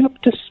only rang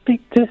up to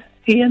speak to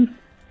Iain.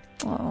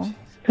 Oh.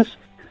 Because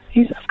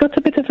I've got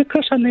a bit of a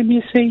crush on him,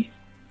 you see.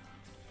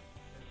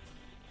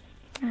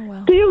 Oh,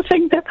 well. Do you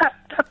think that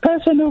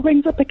person who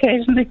rings up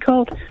occasionally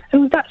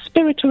who's that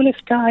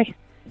spiritualist guy?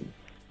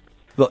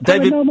 What,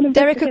 David?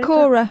 Derek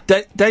Acora.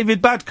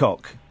 David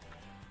Babcock?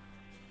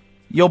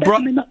 Your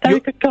brother? Definitely not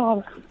Derek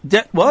Acora.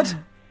 What?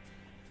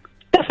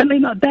 Definitely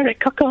not Derek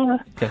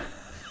Acora. Okay.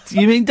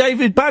 You mean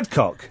David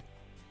Babcock?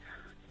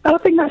 I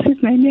think that's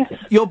his name, yes.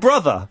 Your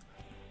brother?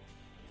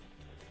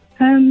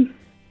 Cousin.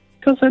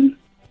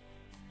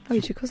 Oh,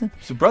 he's your cousin.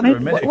 It's a brother, a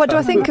minute. What do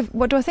I think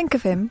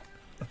of him?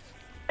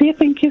 Do you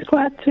think he's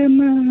quite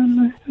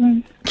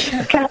a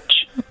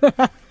catch?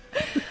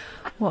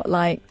 What,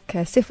 like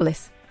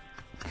syphilis?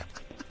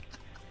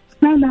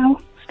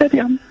 No, steady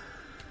on.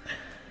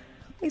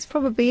 He's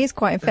probably is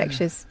quite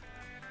infectious.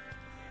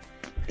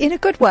 In a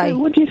good way.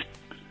 Would you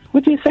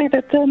say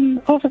that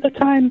over the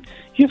time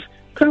you've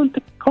grown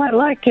to quite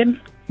like him?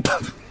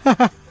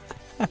 I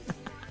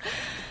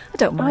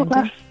don't mind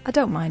him. I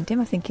don't mind him.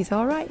 I think he's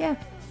all right. Yeah.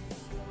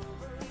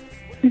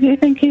 Do you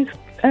think he's?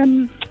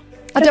 I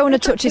don't want to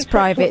touch his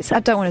privates.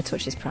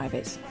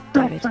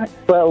 David. Right.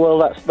 Well,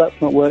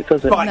 that's not worked,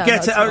 does it? Right, No,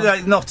 get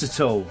it. not at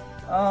all.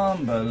 Not at all.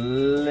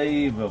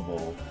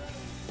 Unbelievable.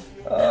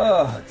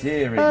 Oh,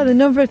 dearie. Oh, the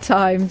number of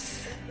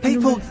times.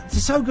 People are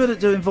so good at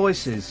doing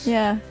voices.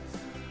 Yeah.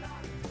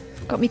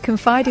 Got me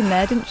confiding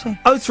there, didn't she?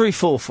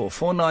 0344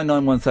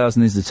 499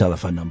 1000 is the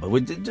telephone number. We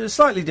did a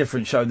slightly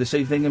different show this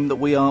evening in that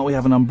we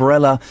have an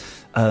umbrella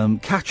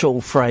catch-all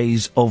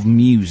phrase of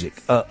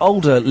music.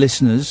 Older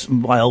listeners,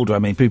 by older I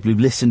mean people who've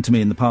listened to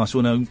me in the past,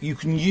 will know you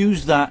can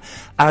use that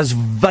as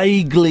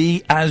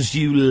vaguely as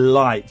you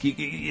like.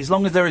 As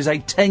long as there is a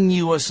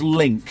tenuous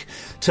link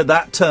to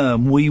that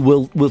term,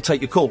 we'll take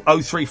your call.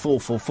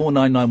 0344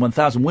 499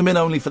 1000. Women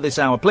only for this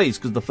hour, please,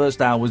 because the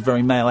first hour was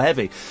very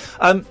male-heavy.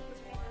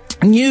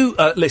 New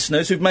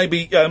listeners who've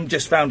maybe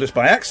just found us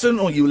by accident,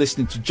 or you were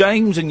listening to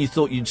James and you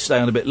thought you'd stay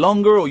on a bit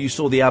longer, or you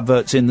saw the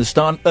adverts in the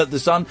Sun,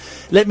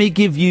 let me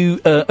give you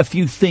a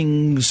few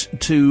things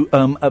to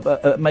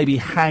maybe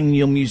hang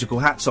your musical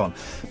hats on.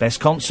 Best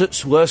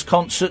concerts, worst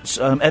concerts,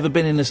 ever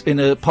been in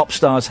a pop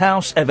star's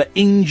house, ever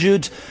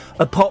injured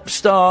a pop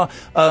star,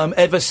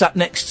 ever sat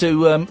next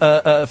to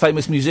a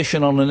famous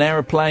musician on an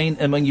aeroplane,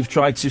 and when you've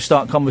tried to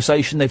start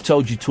conversation, they've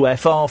told you to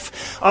F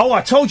off. Oh,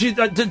 I told you,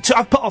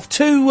 I've put off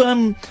two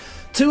of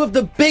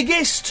the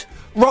biggest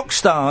rock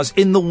stars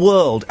in the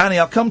world. Annie,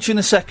 I'll come to you in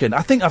a second.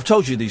 I think I've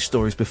told you these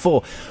stories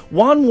before.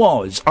 One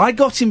was, I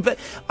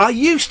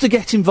used to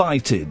get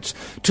invited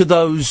to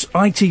those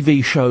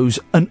ITV shows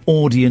An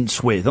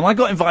Audience With, and I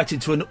got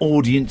invited to an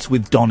audience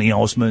with Donny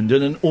Osmond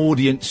and an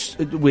audience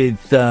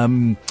with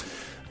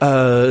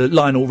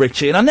Lionel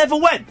Richie, and I never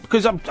went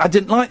because I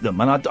didn't like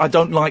them, and I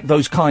don't like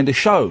those kind of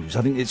shows.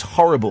 I think it's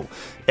horrible,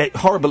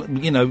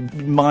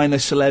 minor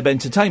celeb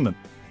entertainment.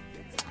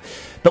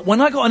 But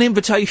when I got an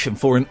invitation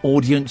for an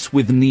audience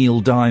with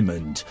Neil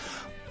Diamond,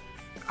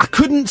 I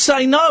couldn't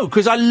say no,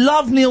 because I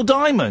love Neil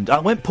Diamond. I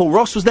went, Paul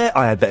Ross was there,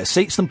 I had better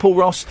seats than Paul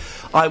Ross.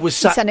 I was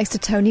sat next to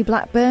Tony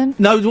Blackburn?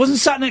 No, it wasn't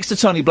sat next to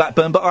Tony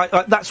Blackburn,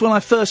 but that's when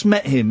I first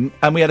met him,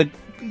 and we had a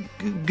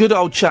good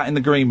old chat in the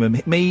green room.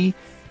 Me,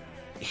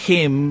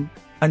 him,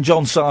 and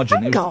John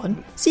Sargent. Hang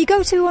on. So you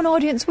go to an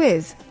audience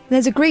with,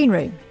 there's a green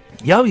room?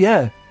 Oh,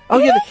 yeah. Oh,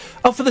 really?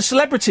 Yeah. For the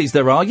celebrities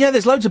there are. Yeah,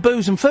 there's loads of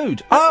booze and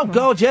food. Oh,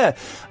 God, yeah.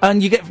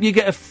 And you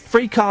get a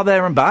free car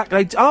there and back.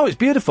 It's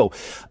beautiful.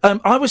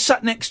 I was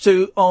sat next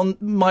to, on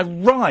my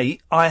right,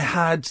 I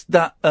had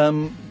that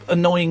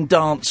annoying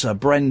dancer,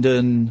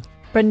 Brendan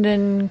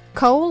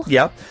Cole?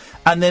 Yeah.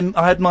 And then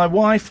I had my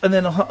wife, and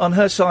then on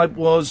her side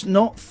was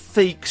not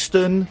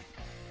Theakston,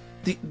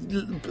 the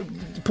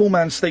poor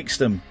man's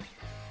Theakston.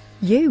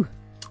 You?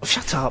 Oh,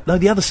 shut up. No,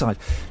 the other side.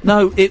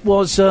 No, it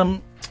was...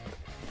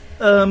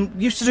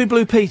 used to do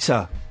Blue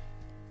Peter.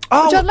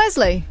 Oh, John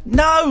Leslie?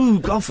 No!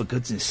 God, for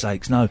goodness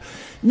sakes, no.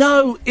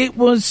 No, it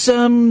was,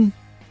 Oh,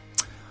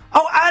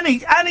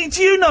 Annie,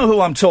 do you know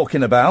who I'm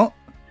talking about?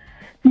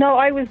 No,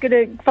 I was going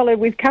to follow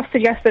with Kath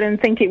suggested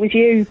and think it was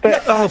you,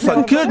 but... Oh,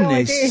 for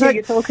goodness sake. sake. Who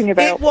you're talking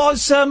about. It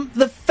was,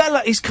 the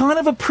fella, he's kind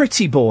of a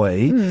pretty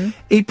boy. Mm.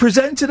 He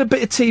presented a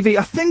bit of TV.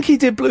 I think he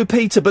did Blue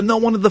Peter, but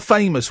not one of the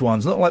famous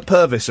ones, not like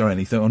Purvis or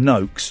anything, or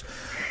Noakes.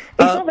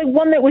 He's not the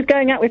one that was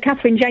going out with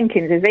Catherine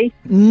Jenkins, is he?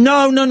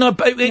 No.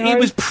 It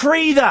was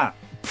pre that.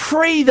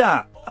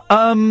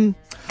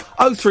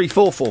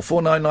 0344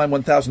 499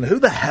 1000. Who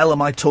the hell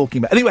am I talking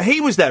about? Anyway,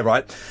 he was there,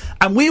 right?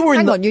 And we were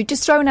Hang on, you've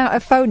just thrown out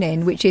a phone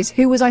in, which is,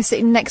 who was I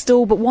sitting next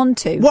door but one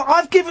to?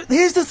 Well,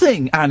 here's the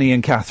thing, Annie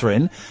and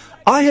Catherine.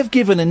 I have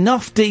given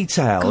enough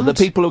detail that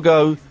people will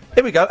go,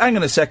 here we go, hang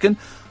on a second.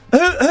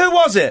 Who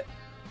was it?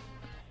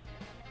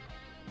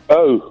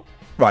 Oh.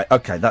 Right,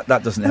 okay, that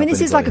doesn't help. I mean, this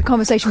is like a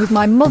conversation with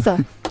my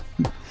mother.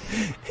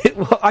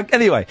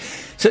 Anyway,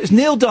 so it's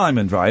Neil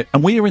Diamond, right?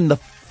 And we are in the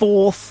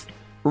fourth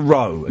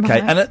row,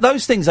 okay? Right. And at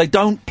those things, they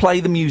don't play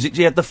the music.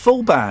 He had the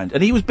full band,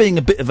 and he was being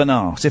a bit of an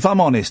arse. If I'm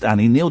honest,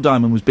 Annie, Neil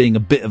Diamond was being a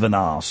bit of an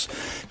arse.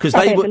 Because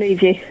I don't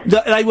believe you.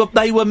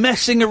 They were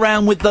messing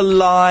around with the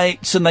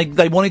lights, and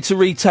they wanted to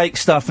retake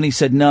stuff, and he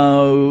said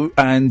no.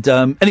 And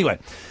anyway,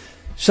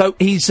 so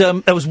he's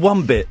there was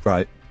one bit,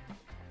 right,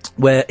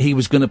 where he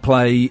was going to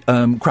play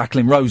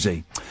Crackling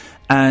Rosie.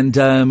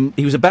 And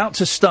he was about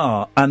to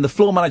start, and the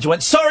floor manager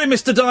went, "Sorry,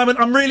 Mr. Diamond,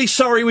 I'm really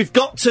sorry, we've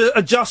got to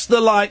adjust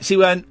the lights." He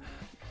went,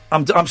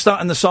 I'm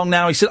starting the song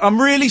now. He said,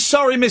 "I'm really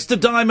sorry, Mr.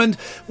 Diamond,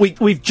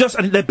 we've just..."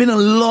 And there'd been a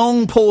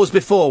long pause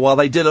before while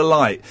they did a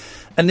light.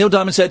 And Neil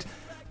Diamond said,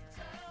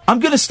 "I'm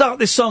going to start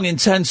this song in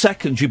 10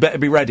 seconds, you better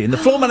be ready." And the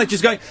floor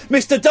manager's going,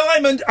 "Mr.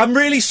 Diamond, I'm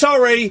really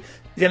sorry."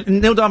 Yeah,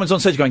 Neil Diamond's on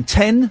stage going,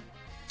 10,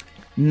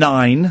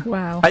 9...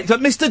 Wow. 8,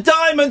 Mr.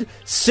 Diamond,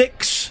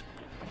 6...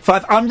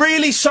 5, I'm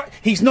really sorry.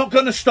 He's not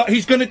going to stop.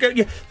 He's going to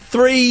go.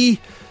 3,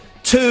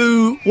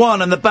 2,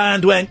 1, and the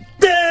band went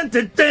dun,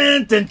 dun,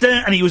 dun, dun,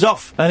 dun, and he was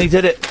off, and he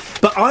did it.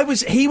 But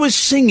he was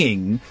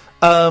singing.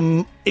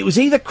 It was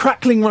either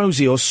Crackling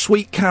Rosie or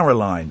Sweet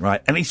Caroline,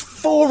 right? And he's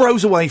 4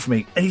 rows away from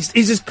me, and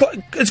he's as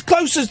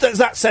close as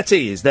that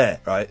settee is there,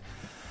 right?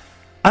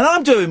 And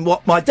I'm doing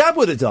what my dad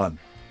would have done.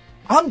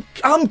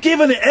 I'm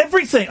giving it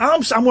everything.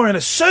 I'm wearing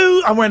a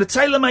suit. I'm wearing a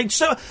tailor-made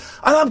suit,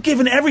 and I'm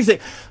giving it everything.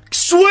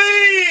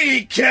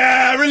 Sweet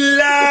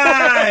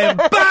Caroline!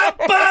 Bop,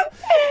 bop.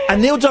 And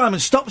Neil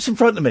Diamond stops in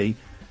front of me.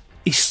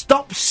 He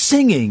stops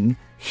singing.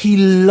 He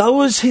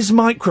lowers his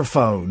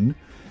microphone,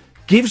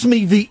 gives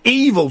me the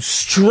evil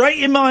straight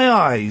in my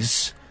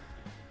eyes,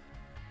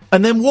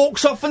 and then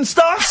walks off and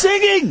starts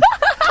singing.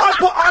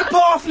 I put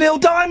off Neil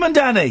Diamond,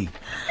 Annie.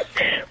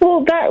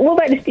 Well,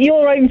 that's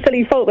your own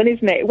silly fault then,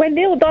 isn't it? When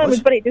Neil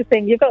Diamond's ready to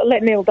sing, you've got to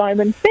let Neil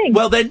Diamond sing.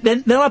 Well,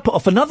 then I put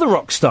off another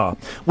rock star.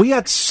 We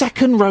had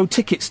second row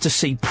tickets to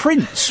see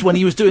Prince when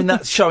he was doing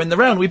that show in the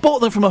round. We bought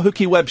them from a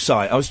hooky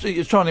website. I was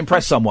trying to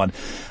impress someone.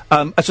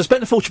 So I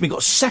spent a fortune. We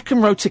got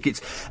second row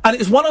tickets. And it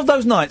was one of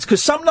those nights,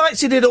 because some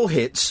nights he did all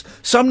hits,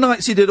 some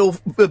nights he did all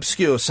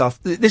obscure stuff.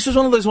 This was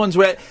one of those ones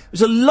where it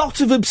was a lot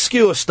of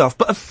obscure stuff,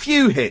 but a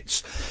few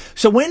hits.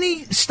 So when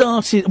he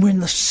started, we're in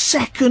the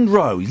second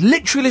row,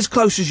 literally as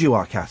close as you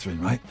are, Catherine,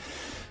 right?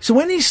 So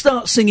when he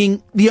starts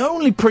singing the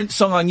only Prince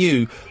song I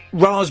knew,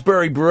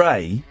 Raspberry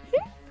Beret,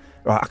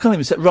 right, I can't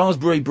even say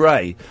Raspberry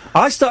Beret.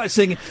 I started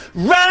singing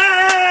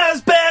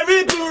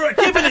Raspberry Beret,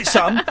 giving it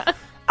some.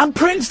 And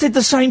Prince did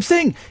the same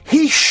thing.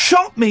 He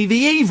shot me the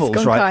evils,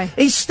 Skunk right? eye.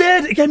 He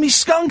stared, he gave me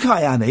skunk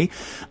eye, Annie.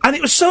 And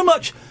it was so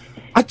much.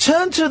 I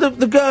turned to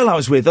the girl I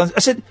was with. I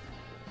said,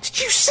 "Did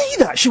you see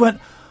that?" She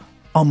went,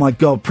 "Oh my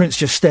God, Prince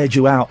just stared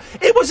you out."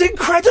 It was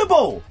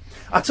incredible.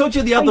 I told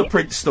you the other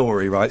Prince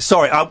story, right?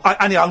 Sorry,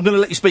 Annie, I'm going to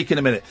let you speak in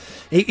a minute.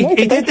 He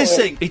did this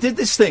thing. He did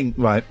this thing,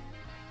 right?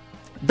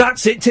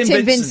 That's it, Tim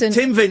Vincent.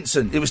 Tim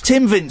Vincent. It was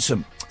Tim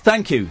Vincent.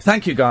 Thank you,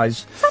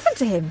 guys. What's happened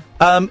to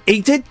him?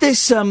 He did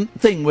this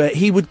thing where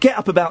he would get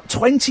up about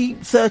 20,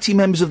 30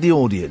 members of the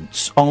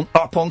audience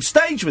up on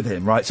stage with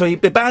him, right? So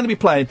the band would be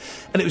playing,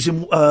 and it was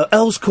in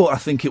Earl's Court, I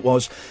think it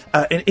was,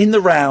 in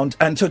the round,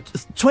 and so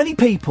 20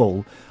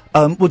 people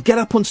would get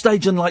up on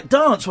stage and, like,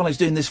 dance while he was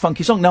doing this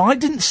funky song. Now, I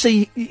didn't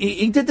see...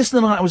 He did this the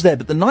night I was there,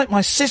 but the night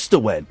my sister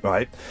went,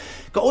 right,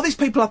 got all these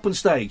people up on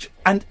stage,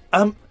 and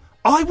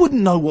I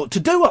wouldn't know what to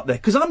do up there,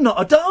 because I'm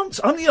not a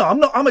dancer.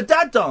 I'm a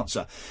dad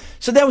dancer.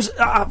 So there was...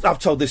 I've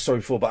told this story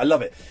before, but I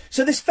love it.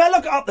 So this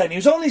fella got up there, and he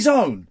was on his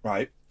own,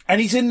 right,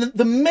 and he's in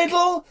the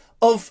middle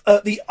of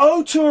the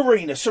O2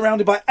 Arena,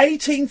 surrounded by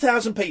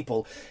 18,000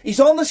 people. He's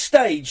on the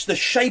stage, the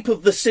shape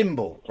of the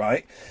symbol,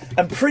 right?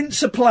 And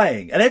Prince are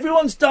playing, and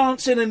everyone's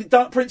dancing, and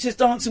Prince is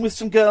dancing with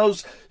some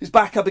girls, his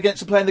back up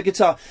against him playing the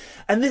guitar.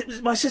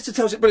 And my sister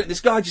tells it brilliant. This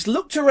guy just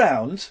looked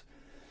around,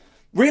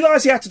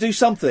 realised he had to do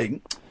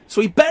something, so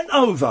he bent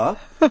over,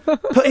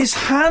 put his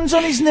hands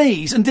on his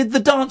knees, and did the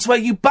dance where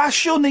you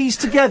bash your knees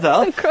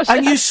together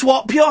and you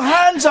swap your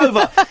hands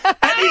over.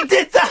 And he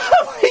did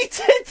that. He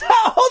did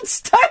that on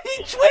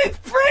stage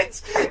with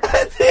Prince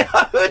at the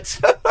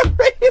O2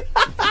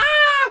 Arena.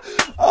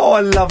 Oh, I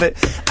love it,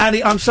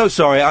 Annie. I'm so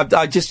sorry.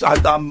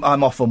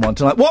 I'm off on one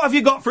tonight. What have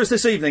you got for us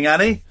this evening,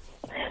 Annie?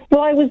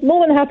 Well, I was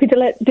more than happy to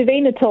let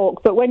Davina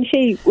talk, but when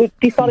she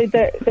decided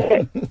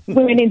that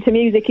women into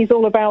music is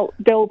all about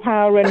girl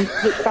power and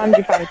which band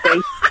you fancy,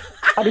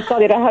 I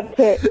decided I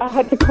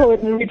had to call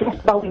it and redress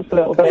the balance a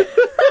little bit.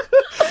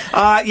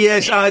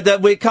 Yes,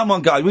 come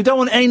on, guys. We don't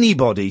want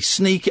anybody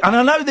sneaking. And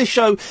I know this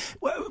show,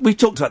 we've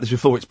talked about this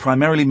before, it's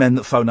primarily men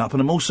that phone up, and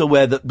I'm also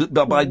aware that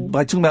by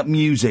talking about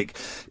music,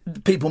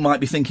 people might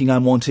be thinking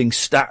I'm wanting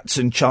stats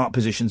and chart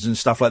positions and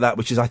stuff like that,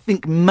 which is, I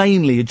think,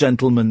 mainly a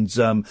gentleman's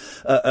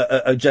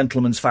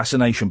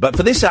fascination. But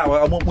for this hour,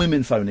 I want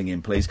women phoning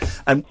in, please.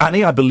 And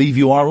Annie, I believe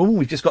you are a woman.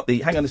 We've just got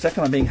hang on a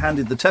second, I'm being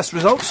handed the test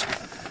results.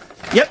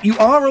 Yep, you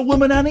are a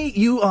woman, Annie.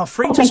 You are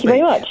free to speak. Thank you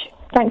very much.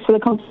 Thanks for the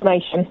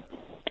confirmation.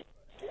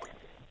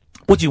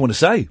 What do you want to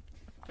say?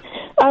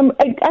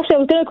 Actually, I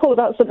was going to call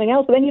about something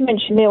else, but then you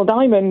mentioned Neil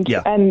Diamond,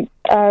 yeah. and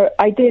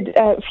I did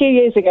a few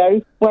years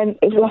ago when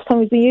it was the last time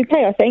I was in the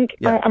UK, I think,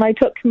 and I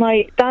took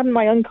my dad and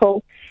my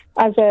uncle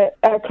as a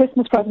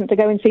Christmas present to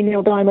go and see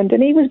Neil Diamond,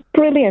 and he was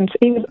brilliant.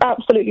 He was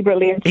absolutely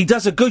brilliant. He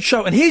does a good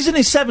show, and he's in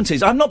his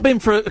 70s. I've not been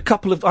for a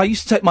couple of... I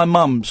used to take my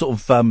mum,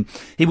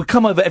 he would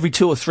come over every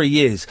 2 or 3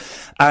 years,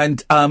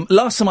 and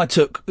last time I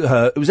took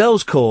her, it was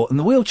Earls Court, and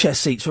the wheelchair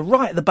seats were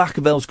right at the back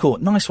of Earls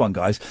Court. Nice one,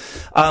 guys.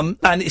 And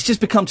it's just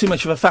become too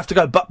much of a faff to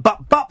go, but,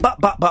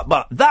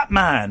 that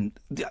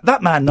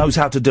man knows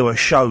how to do a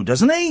show,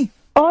 doesn't he?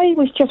 I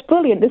was just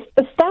brilliant.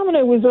 The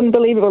stamina was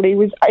unbelievable. He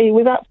was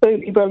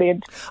absolutely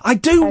brilliant. I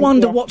do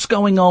wonder what's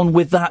going on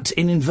with that,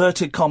 in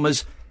inverted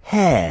commas,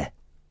 hair.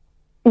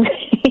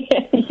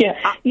 Yeah,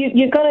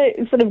 you've got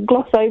to sort of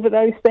gloss over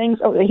those things.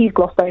 Oh, he's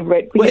glossed over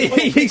it. Well,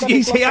 he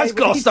has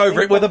glossed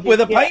over it with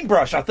a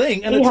paintbrush, I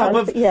think, and a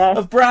tub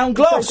of brown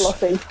gloss.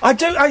 So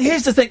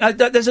here's the thing.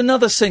 There's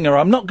another singer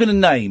I'm not going to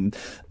name,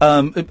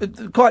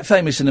 quite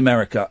famous in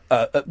America,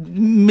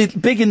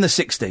 big in the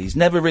 60s,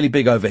 never really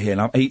big over here.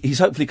 Now, he's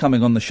hopefully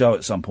coming on the show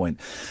at some point,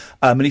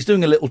 and he's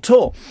doing a little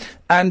tour.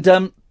 And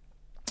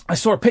I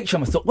saw a picture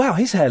and I thought, wow,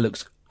 his hair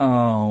looks...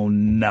 Oh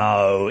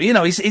no! You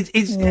know, he's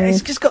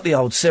just got the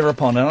old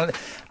syrup on,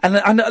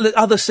 and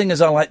other singers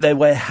are like they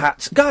wear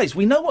hats. Guys,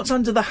 we know what's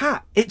under the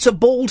hat. It's a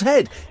bald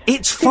head.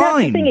 It's fine.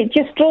 That's the thing. It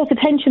just draws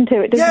attention to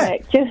it, doesn't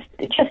it? Just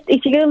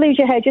if you're going to lose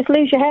your hair, just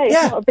lose your hair.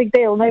 It's not a big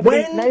deal.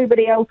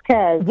 Nobody else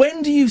cares.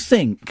 When do you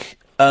think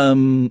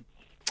Ed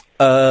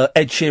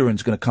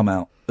Sheeran's going to come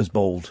out as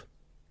bald?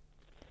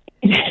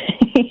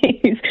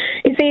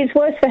 It's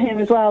worse for him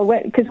as well,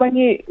 because when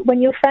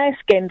you're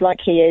fair-skinned like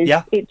he is,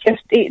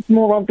 it's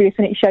more obvious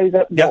and it shows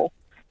up more.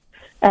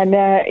 And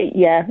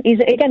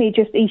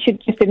he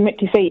should just admit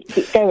defeat,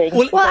 keep going.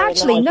 Well,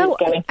 actually, no,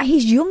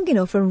 he's young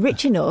enough and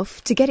rich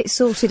enough to get it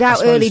sorted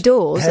out early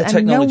doors,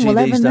 and no one will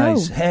ever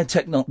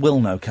know. Will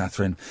know,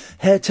 Catherine.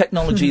 Hair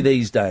technology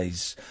these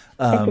days.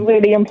 It's a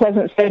really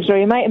unpleasant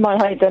surgery. A mate of mine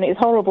had it done. It's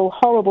horrible,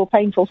 horrible,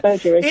 painful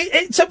surgery.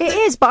 It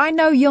is, but I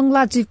know young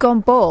lads who've gone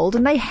bald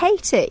and they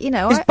hate it, you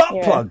know. It's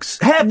butt plugs.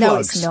 Hair plugs. No,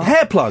 it's not.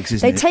 Hair plugs,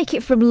 isn't it? They take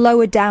it from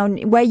lower down,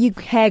 where your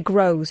hair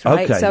grows,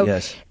 right? Okay, so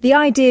the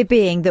idea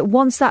being that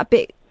once that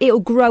bit, it'll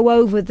grow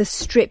over the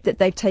strip that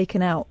they've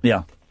taken out.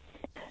 Yeah.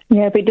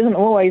 Yeah, but it doesn't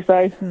always,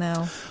 though.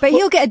 No. But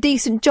he'll get a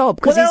decent job,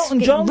 because he's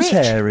Elton John's rich.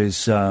 hair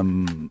is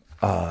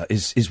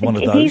one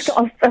of those. He's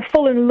got a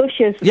full and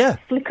luscious,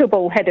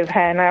 flickable head of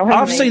hair now, hasn't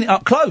he? I've seen it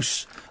up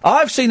close.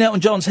 I've seen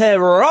Elton John's hair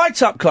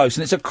right up close,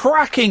 and it's a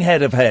cracking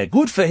head of hair.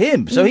 Good for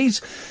him. So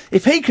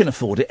if he can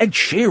afford it, Ed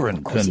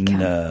Sheeran can.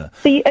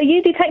 So are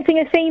you detecting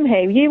a theme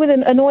here? You were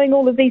annoying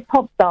all of these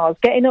pop stars,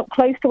 getting up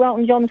close to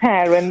Elton John's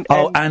hair and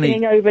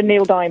singing over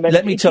Neil Diamond.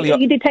 Let me tell you. Are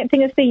you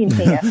detecting a theme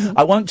here?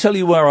 I won't tell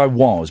you where I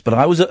was, but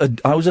I was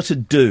at a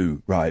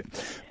do, right?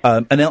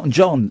 And Elton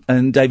John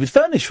and David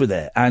Furnish were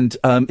there, and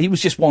he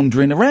was just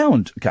wandering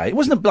around. Okay, it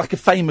wasn't like a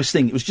famous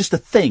thing; it was just a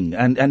thing,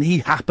 and he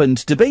happened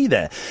to be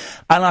there.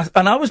 And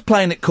I was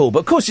playing it cool, but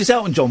of course it's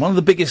Elton John, one of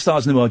the biggest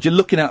stars in the world. You're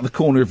looking out the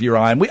corner of your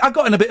eye, and I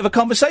got in a bit of a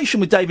conversation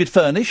with David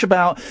Furnish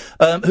about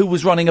who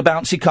was running a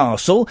bouncy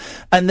castle,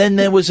 and then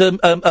there was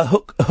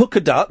a hooker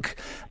duck.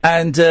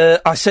 And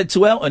I said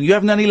to Elton, "You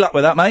having any luck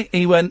with that, mate?"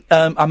 He went,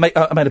 I made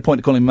a point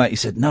of calling him mate. He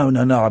said, "No.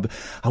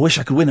 I wish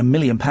I could win £1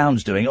 million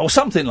doing it," or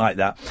something like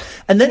that.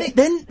 And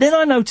then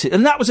I noticed,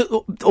 and that was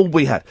all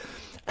we had.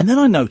 And then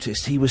I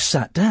noticed he was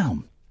sat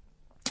down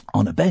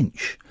on a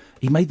bench.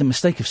 He made the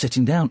mistake of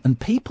sitting down, and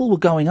people were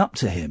going up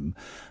to him.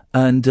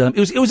 And it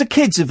was a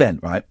kids'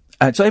 event, right?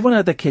 So everyone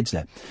had their kids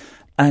there,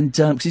 and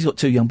 'cause he's got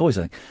 2 young boys,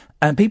 I think.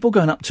 And people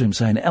going up to him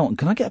saying, "Elton,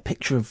 can I get a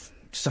picture of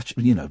such,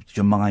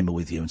 Jemima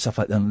with you," and stuff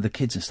like that, and the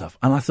kids and stuff.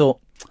 And I thought,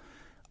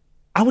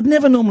 I would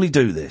never normally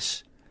do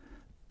this,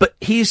 but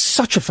he is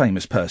such a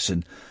famous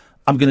person,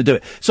 I'm going to do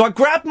it. So I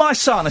grabbed my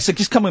son, I said,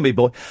 "Just come with me,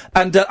 boy."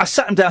 And I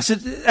sat him down, I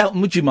said,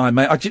 "Elton, would you mind,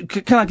 mate?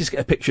 Can I just get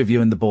a picture of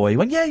you and the boy?" He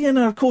went, yeah,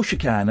 no, of course you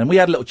can. And we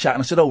had a little chat,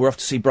 and I said, "Oh, we're off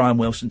to see Brian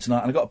Wilson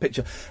tonight." And I got a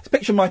picture. It's a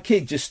picture of my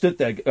kid just stood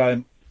there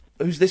going,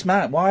 "Who's this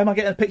man? Why am I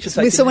getting a picture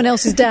taken with someone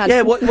else's dad?"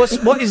 Yeah, what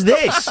is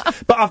this?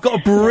 But I've got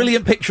a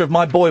brilliant picture of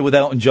my boy with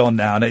Elton John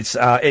now, and it's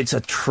a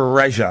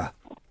treasure.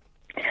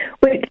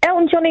 But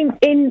Elton John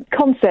in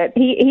concert,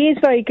 he is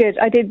very good.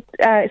 I did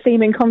see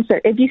him in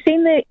concert. Have you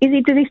seen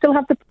does he still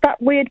have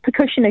that weird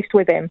percussionist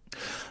with him?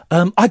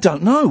 I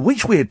don't know.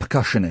 Which weird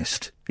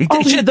percussionist?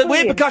 The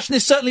weird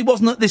percussionist certainly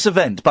wasn't at this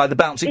event by the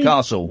bouncy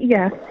castle.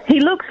 Yeah. He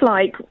looks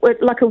like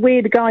a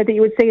weird guy that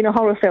you would see in a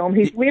horror film.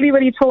 He's really,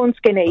 really tall and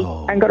skinny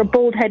and got a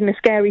bald head and a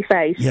scary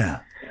face. Yeah.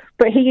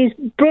 But he is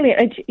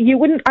brilliant.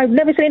 I've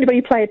never seen anybody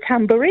play a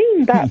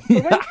tambourine that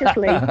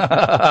ferociously.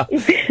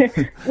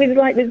 With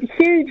like this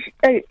huge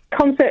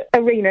concert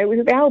arena. It was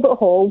at the Albert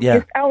Hall. Yeah.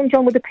 Just Elton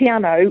John with the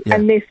piano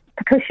and this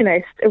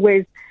percussionist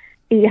with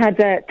he had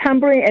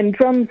tambourine and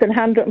drums and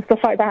hand drum and stuff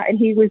like that, and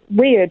he was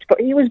weird,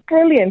 but he was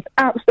brilliant,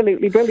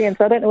 absolutely brilliant.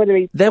 So I don't know whether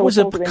he... There was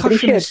a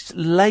percussionist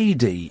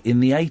lady in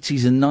the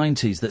 80s and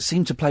 90s that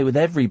seemed to play with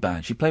every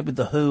band. She played with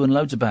The Who and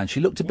loads of bands. She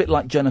looked a bit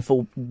like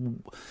Jennifer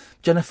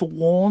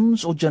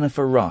Warnes or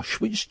Jennifer Rush?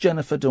 Which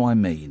Jennifer do I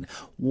mean?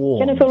 Warnes.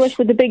 Jennifer Rush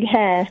with the big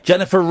hair.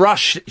 Jennifer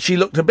Rush. She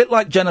looked a bit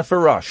like Jennifer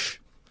Rush.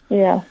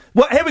 Yeah.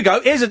 Well, here we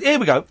go. Here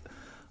we go.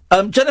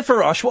 Jennifer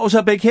Rush, what was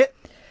her big hit?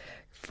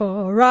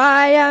 For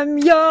I am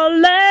your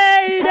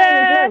lady.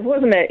 Love,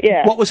 wasn't it?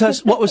 Yeah. What was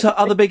her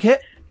other big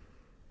hit?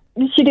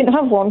 She didn't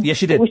have one. Yes,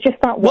 she did. It was just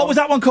that one. What was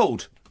that one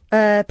called?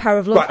 Power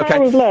of Love. Right, okay.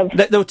 Power of Love.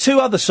 There were two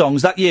other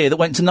songs that year that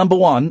went to number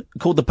one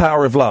called The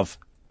Power of Love.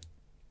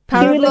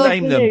 Power of Love.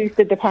 Name them.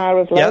 Did The Power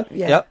of Love.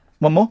 Yep.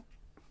 One more.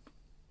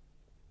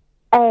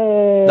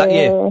 That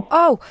year.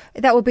 Oh,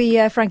 that would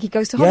be Frankie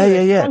Goes to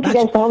Hollywood. Yeah. Frankie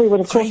Goes to Hollywood,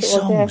 of course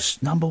it was,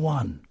 songs, number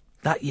one,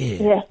 that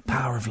year. Yeah.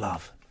 Power of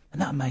Love. Isn't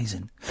that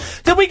amazing?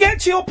 Did we get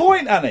to your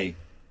point, Annie?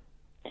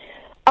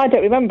 I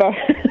don't remember.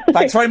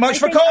 Thanks very much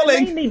for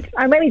calling.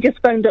 I mainly just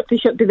phoned up to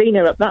shut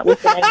Davina up. That was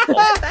the main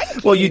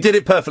thing. Well, you did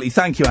it perfectly.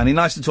 Thank you, Annie.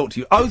 Nice to talk to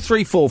you.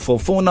 0344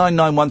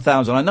 499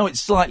 1000. I know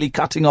it's slightly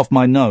cutting off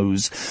my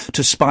nose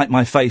to spite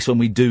my face when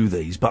we do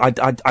these, but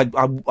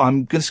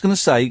I'm just going to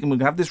say, and we're going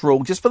to have this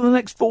rule just for the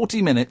next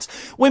 40 minutes.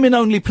 Women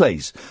only,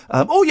 please.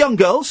 Or young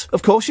girls,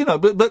 of course, you know,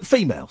 but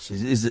females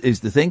is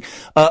the thing.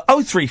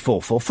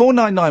 0344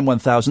 499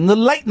 1000. The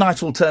late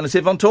night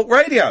alternative on Talk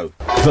Radio.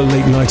 The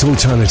late night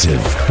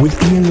alternative with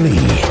Iain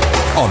Lee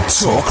on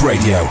Talk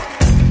Radio.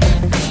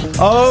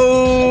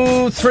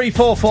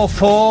 0344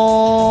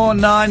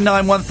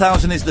 499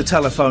 1000 is the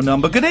telephone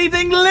number. Good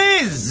evening,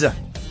 Liz.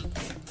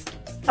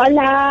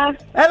 Hola.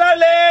 Hello,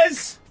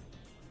 Liz.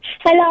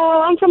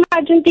 Hello, I'm from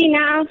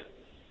Argentina.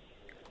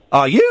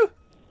 Are you?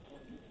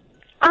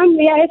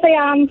 Yes, I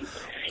am.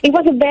 It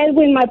was a bet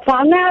with my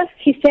partner.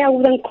 He said I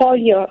wouldn't call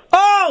you.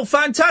 Oh,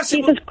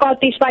 fantastic. He's a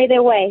Scottish, by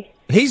the way.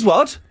 He's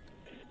what?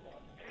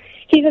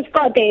 He's a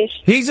Scottish.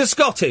 He's a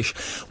Scottish.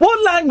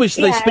 What language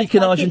do they speak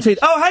in Argentina?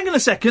 Oh, hang on a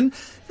second.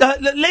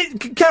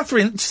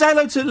 Catherine, say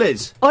hello to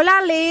Liz.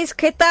 Hola, Liz.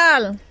 ¿Qué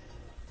tal?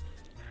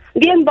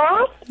 Bien,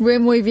 ¿vos?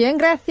 Muy bien,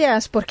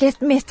 gracias. ¿Por qué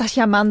me estás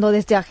llamando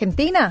desde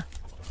Argentina?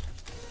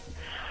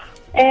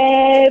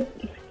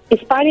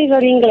 ¿Spanish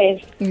o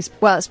inglés?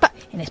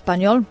 En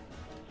español.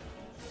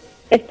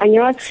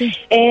 Español. Sí.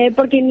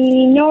 Porque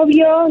mi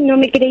novio no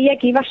me creía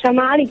que iba a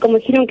llamar y como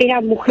dijeron que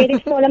eran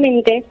mujeres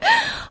solamente,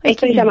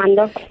 estoy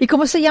llamando. ¿Y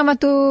cómo se llama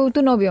tu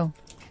novio?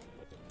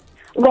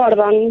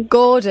 Gordon.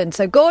 Gordon.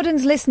 So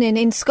Gordon's listening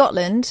in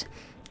Scotland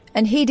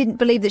and he didn't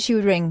believe that she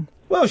would ring.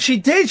 Well, she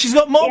did. She's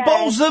got more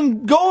balls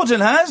than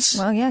Gordon has.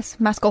 Well, yes.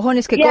 Más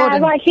cojones que Yeah,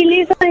 Gordon. well, he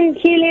listens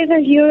to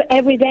you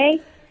every day.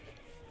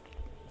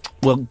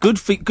 Well, good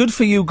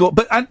for you,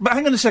 but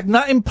hang on a second.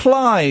 That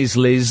implies,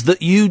 Liz,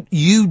 that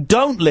you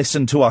don't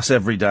listen to us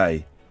every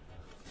day.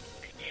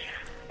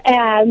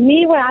 I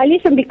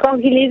listen because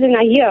he listens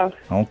a year.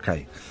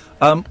 Okay.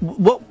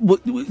 What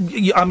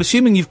I'm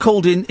assuming you've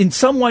called in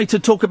some way to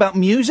talk about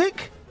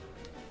music?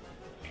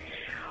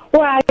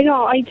 Well,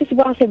 I just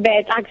was a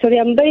bit. Actually,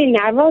 I'm very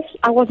nervous.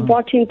 I was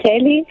watching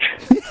telly.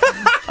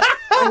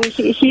 And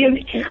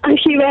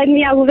he read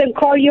me, I wouldn't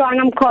call you,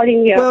 and I'm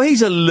calling you. Well,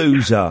 he's a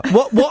loser.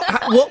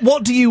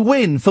 What do you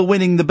win for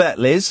winning the bet,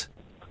 Liz?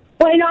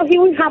 Well, no, he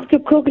will have to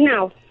cook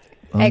now.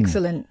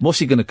 Excellent. What's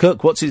he going to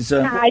cook? What's his?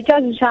 I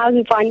just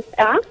having fun.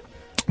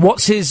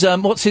 What's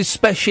his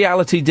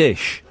speciality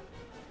dish?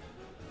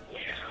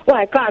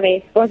 Well,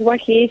 curry was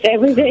what he eats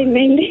every day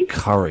mainly.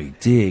 Curry,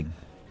 dear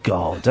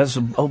God, that's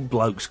some old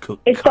blokes cook.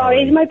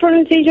 Sorry, my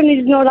pronunciation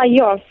is not like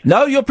yours.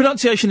 No, your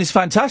pronunciation is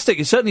fantastic.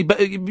 It's certainly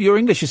your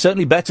English is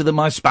certainly better than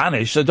my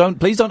Spanish. So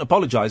please don't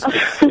apologise.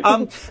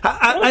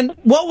 And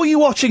what were you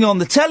watching on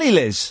the telly,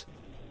 Liz?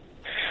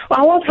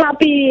 I was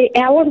happy.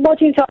 I was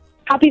watching some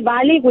Happy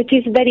Valley, which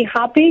is very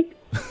happy.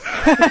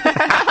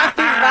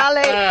 Happy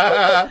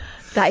Valley.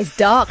 That is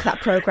dark, that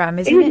programme,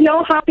 isn't it? It's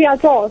not happy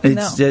at all.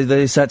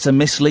 That's a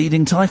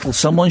misleading title.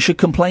 Someone should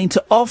complain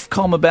to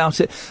Ofcom about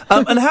it.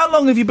 And how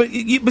long have you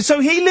been... So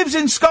he lives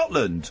in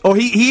Scotland? Or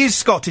he is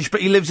Scottish,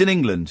 but he lives in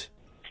England?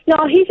 No,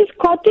 he's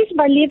Scottish,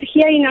 but lives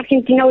here in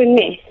Argentina with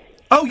me.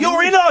 Oh,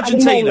 you're in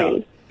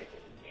Argentina?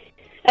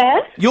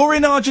 You're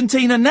in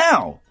Argentina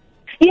now?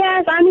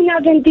 Yes, I'm in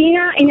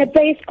Argentina, in a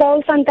place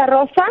called Santa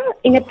Rosa,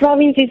 in the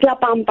province of La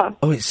Pampa.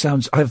 Oh, it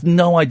sounds... I have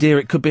no idea.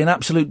 It could be an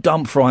absolute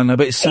dump for I know,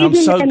 but it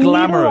sounds so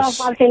glamorous. It's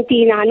in the middle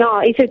of Argentina. No,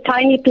 it's a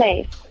tiny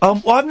place.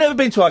 Well, I've never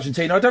been to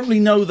Argentina. I don't really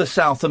know the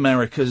South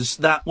Americas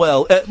that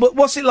well.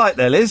 What's it like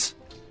there, Liz?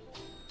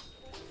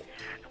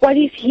 What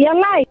is here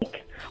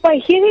like? Well,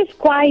 here is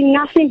quite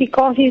nothing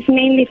because it's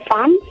mainly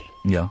farms.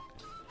 Yeah.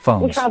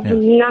 Farms, we have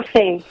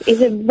nothing. It's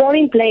a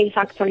boring place,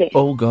 actually.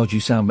 Oh, God, you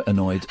sound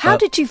annoyed. How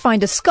did you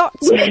find a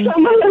Scotsman?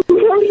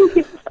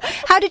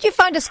 How did you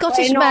find a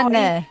Scottish man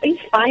there?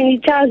 It's fine.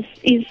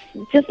 It's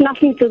just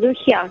nothing to do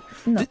here.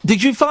 No.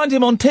 Did you find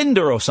him on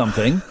Tinder or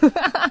something?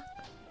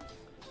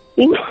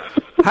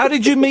 How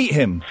did you meet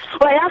him?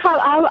 Well,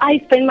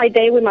 I spend my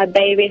day with my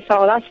baby,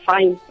 so that's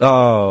fine.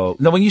 Oh.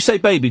 Now, when you say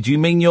baby, do you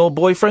mean your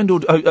boyfriend or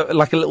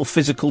like a little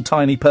physical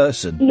tiny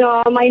person?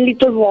 No, my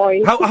little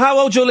boy. How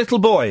old's your little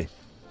boy?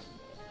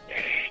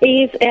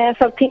 He's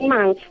 13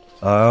 months.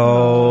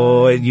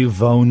 Oh,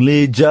 you've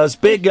only just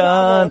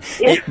begun.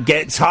 Yeah. It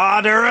gets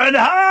harder and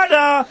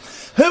harder.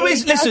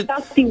 Listen.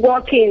 That's the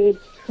walking.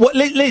 Well,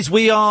 Liz,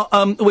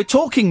 we're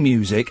talking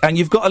music, and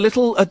you've got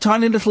a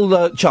tiny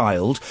little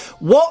child.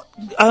 What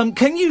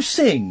can you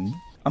sing?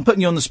 I'm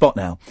putting you on the spot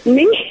now.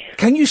 Me?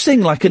 Can you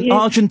sing like an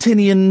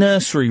Argentinian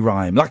nursery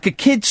rhyme, like a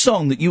kid's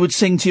song that you would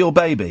sing to your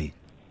baby?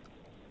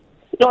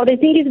 No, the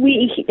thing is,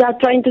 we are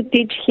trying to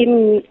teach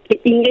him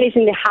English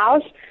in the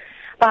house.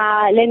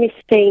 Let me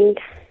sing.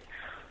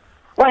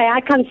 Well,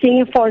 I can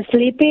sing for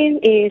sleeping.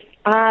 Is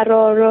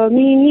arroro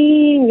mi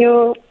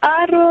niño,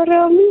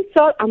 arroro mi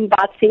sol. I'm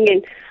bad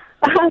singing.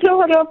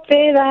 Arroro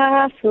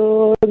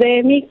pedazo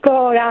de mi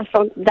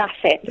corazón. That's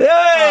it.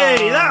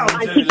 Hey,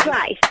 and he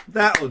cries.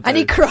 That would. And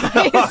he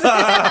cries.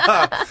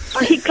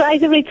 And he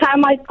cries every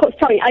time I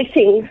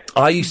sing.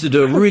 I used to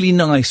do a really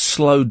nice,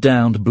 slowed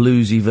down,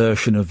 bluesy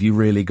version of "You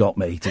Really Got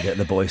Me" to get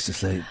the boys to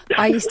sleep.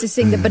 I used to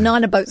sing the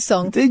Banana Boat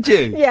song. Did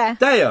you? Yeah.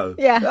 Deo?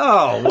 Yeah.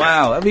 Oh,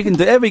 wow. We can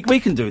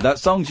do that.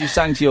 Songs you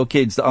sang to your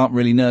kids that aren't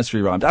really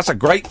nursery rhymes. That's a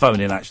great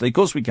phone-in, actually. Of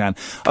course we can.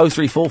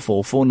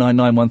 0344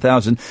 499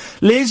 1000.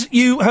 Liz,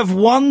 you have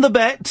won the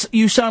bet.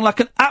 You sound like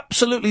an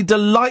absolutely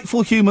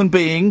delightful human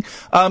being.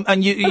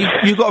 And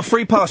you got a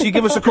free pass. You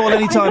give us a call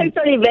anytime. I'm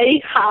actually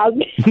very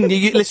hard.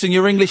 Listen,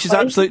 your English is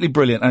absolutely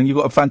brilliant and you've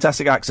got a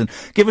fantastic accent.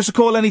 Give us a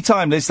call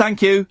anytime, Liz.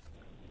 Thank you.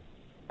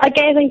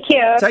 Okay, thank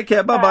you. Take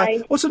care.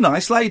 Bye-bye. What's a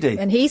nice lady?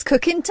 And he's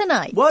cooking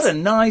tonight. What a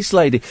nice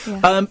lady.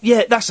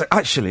 Yeah, that's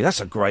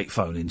a great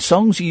phone-in.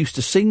 Songs you used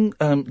to sing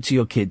to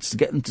your kids to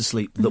get them to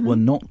sleep that were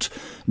not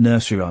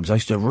nursery rhymes. I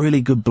used to do a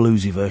really good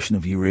bluesy version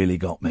of You Really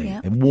Got Me.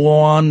 Yeah.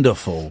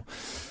 Wonderful.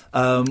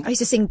 I used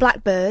to sing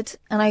Blackbird,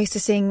 and I used to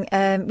sing,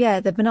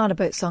 the Banana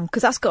Boat song,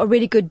 because that's got a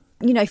really good,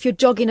 if you're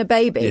jogging a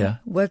baby,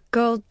 work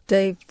all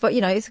day, but,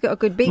 it's got a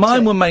good beat.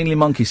 Mine were mainly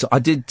monkey songs. I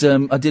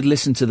did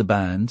listen to the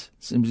band.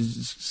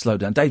 Slow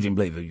down. Daydream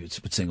Believer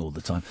would sing all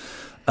the time.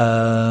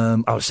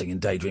 I was singing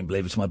Daydream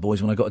Believer to my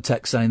boys when I got a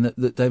text saying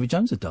that David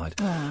Jones had died.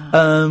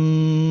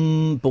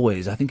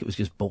 Boys, I think it was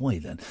just boy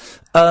then.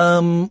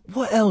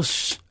 What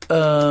else?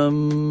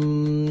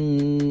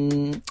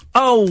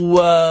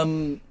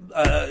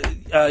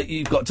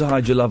 You've got to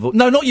hide your love.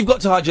 No, not You've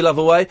Got to Hide Your Love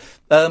Away.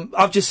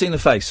 I've Just Seen a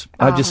Face.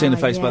 I've Just Seen a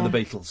Face by the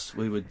Beatles.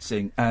 We would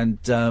sing, and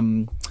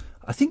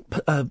I think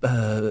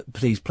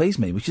Please Please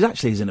Me, which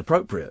is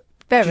inappropriate.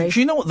 Very. Do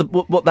you know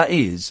what that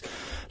is?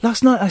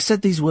 Last night I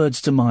said these words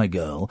to my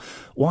girl.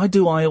 Why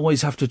do I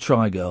always have to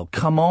try, girl?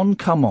 Come on,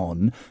 come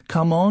on,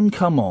 come on,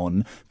 come on,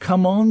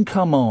 come on,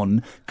 come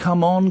on,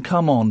 come on,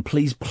 come on.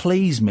 Please,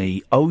 please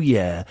me. Oh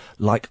yeah,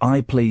 like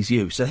I please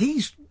you. So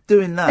he's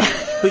doing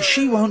that, but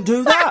she won't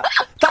do that.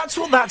 That's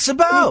what that's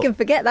about. You can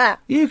forget that.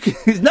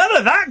 None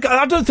of that.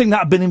 I don't think that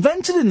had been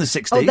invented in the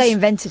 60s. Oh, they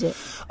invented it.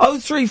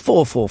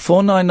 0344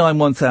 499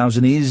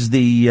 1000 is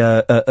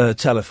the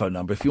telephone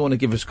number if you want to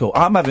give us a call.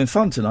 I'm having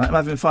fun tonight. I'm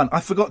having fun.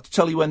 I forgot to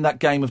tell you when that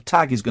game of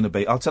tag is going to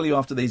be. I'll tell you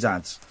after these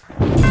ads.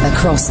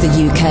 Across the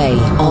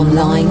UK,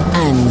 online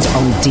and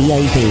on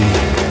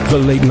DAB. The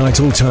Late Night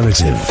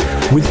Alternative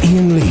with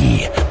Iain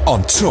Lee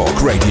on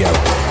Talk Radio.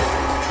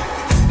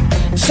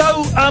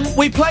 So,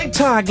 we played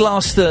tag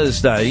last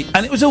Thursday,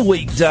 and it was a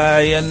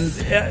weekday, and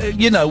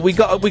we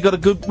got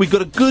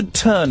a good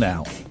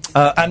turnout,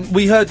 and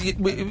we heard it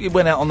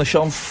went out on the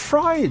show on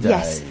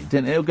Friday,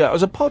 didn't it? It'll go out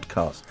as a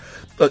podcast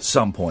at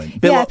some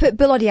point. I put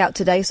Bill Oddie out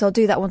today, so I'll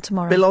do that one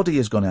tomorrow. Bill Oddie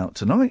has gone out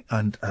tonight,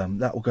 and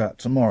that will go out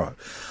tomorrow.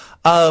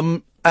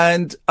 And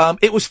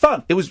it was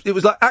fun. It was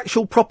like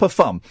actual proper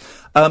fun.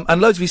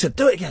 And loads of you said,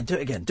 do it again,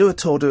 do a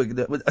tour,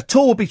 A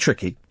tour will be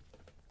tricky.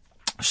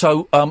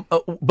 So,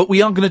 but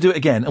we are going to do it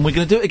again, and we're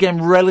going to do it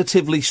again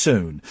relatively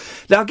soon.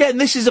 Now, again,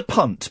 this is a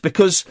punt,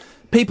 because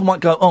people might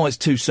go, oh, it's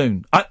too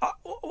soon.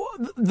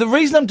 The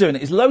reason I'm doing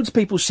it is loads of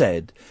people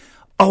said,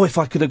 oh, if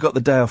I could have got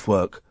the day off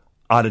work,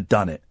 I'd have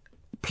done it.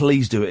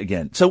 Please do it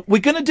again. So we're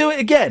going to do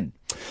it again.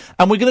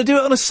 And we're going to do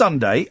it on a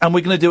Sunday, and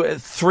we're going to do it at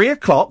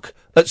 3:00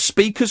 at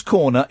Speaker's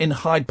Corner in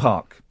Hyde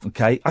Park.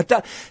 Okay?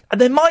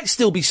 There might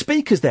still be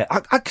speakers there.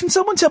 Can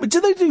someone tell me, do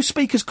they do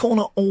Speaker's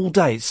Corner all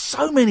day? It's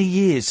so many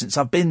years since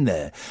I've been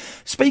there.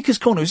 Speaker's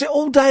Corner, is it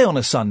all day on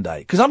a Sunday?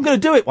 Because I'm going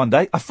to do it one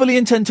day. I fully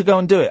intend to go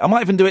and do it. I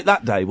might even do it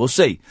that day. We'll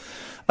see.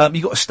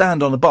 You've got to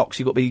stand on the box.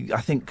 You've got to be, I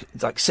think,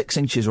 like 6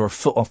 inches or a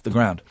foot off the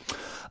ground.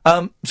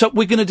 So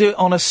we're going to do it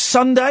on a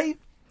Sunday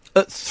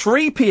at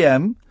 3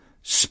 p.m,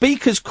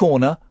 Speaker's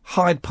Corner,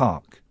 Hyde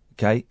Park.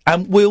 Okay,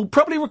 and we'll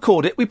probably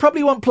record it. We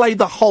probably won't play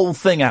the whole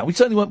thing out. We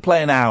certainly won't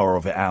play an hour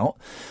of it out.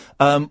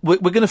 We're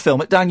going to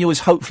film it. Daniel is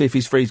hopefully, if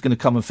he's free, he's going to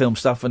come and film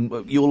stuff, and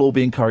you'll all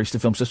be encouraged to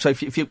film stuff. So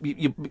if your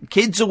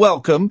kids are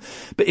welcome,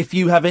 but if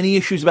you have any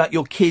issues about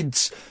your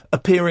kids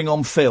appearing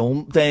on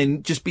film,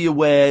 then just be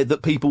aware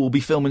that people will be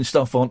filming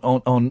stuff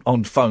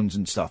on phones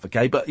and stuff,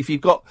 okay? But if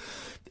you've got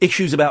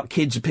issues about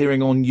kids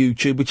appearing on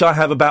YouTube, which I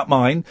have about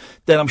mine,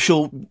 then I'm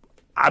sure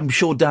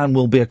Dan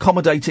will be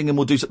accommodating and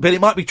will do something. But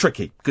it might be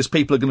tricky because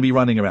people are going to be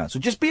running around. So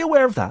just be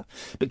aware of that.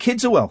 But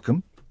kids are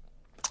welcome.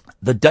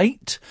 The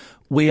date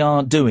we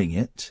are doing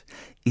it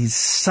is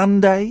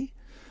Sunday,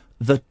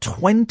 the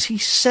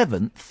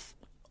 27th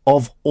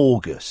of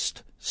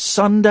August.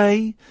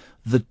 Sunday,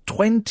 the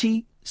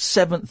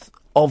 27th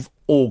of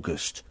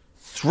August.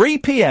 3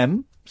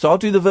 p.m. So I'll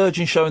do the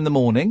Virgin show in the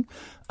morning,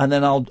 and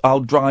then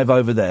I'll drive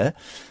over there.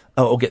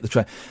 Or get the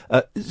train.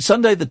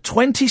 Sunday, the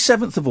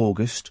 27th of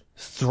August,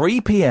 3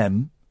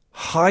 p.m,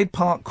 Hyde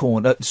Park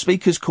Corner,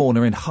 Speaker's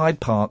Corner in Hyde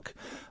Park.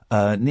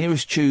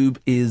 Nearest tube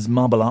is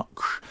Marble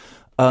Arch.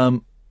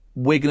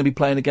 We're going to be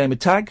playing a game of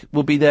tag.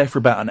 We'll be there for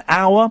about an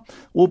hour.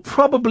 We'll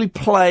probably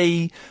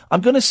play,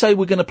 I'm going to say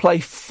we're going to play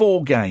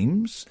 4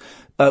 games.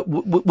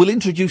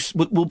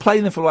 We'll play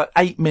them for like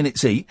 8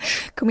 minutes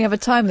each. Can we have a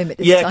time limit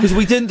this time? Yeah, because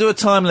we didn't do a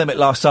time limit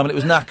last time and it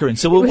was knackering.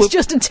 So it was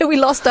just until we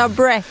lost our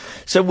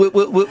breath. So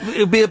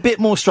it'll be a bit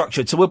more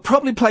structured. So we'll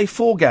probably play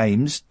 4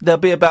 games. There'll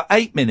be about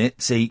 8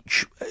 minutes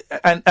each.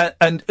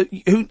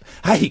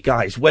 Hey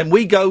guys, when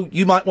we go,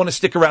 you might want to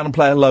stick around and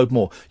play a load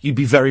more. You'd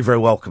be very, very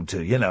welcome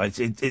to. You know,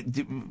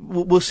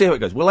 we'll see how it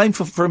goes. We'll aim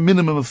for a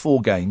minimum of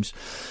 4 games,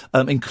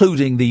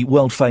 including the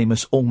world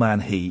famous All Man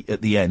He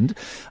at the end.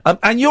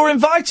 And you're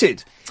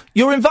invited.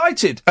 You're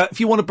invited. If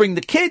you want to bring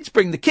the kids,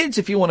 bring the kids.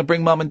 If you want to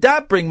bring mum and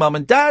dad, bring mum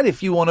and dad.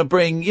 If you want to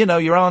bring, you know,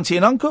 your auntie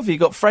and uncle, if you've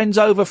got friends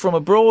over from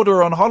abroad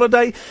or on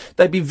holiday,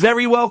 they'd be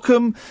very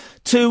welcome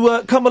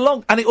to come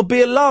along. And it'll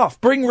be a laugh.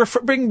 Bring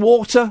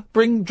water,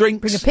 bring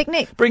drinks. Bring a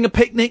picnic. Bring a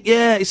picnic,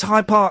 yeah. It's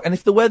Hyde Park. And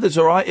if the weather's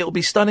all right, it'll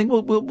be stunning.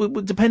 We'll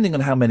depending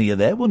on how many are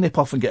there, we'll nip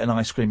off and get an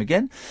ice cream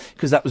again,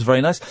 because that was very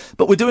nice.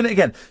 But we're doing it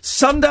again.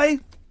 Sunday,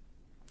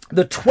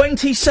 the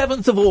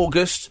 27th of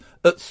August,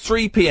 at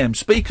 3 p.m,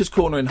 Speaker's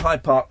Corner in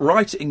Hyde Park.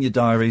 Write it in your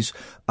diaries.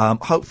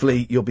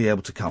 Hopefully you'll be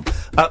able to come.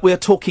 We're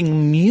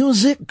talking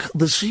music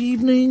this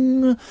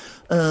evening.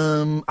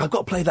 I've got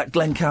to play that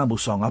Glen Campbell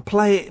song.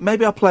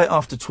 Maybe I'll play it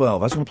after 12.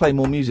 I was going to play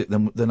more music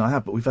than I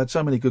have, but we've had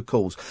so many good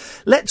calls.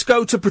 Let's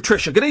go to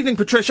Patricia. Good evening,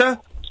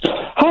 Patricia.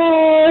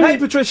 Hi. Hey,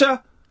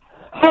 Patricia.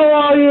 How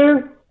are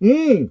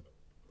you?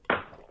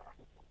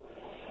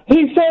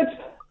 He said,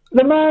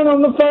 the man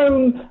on the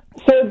phone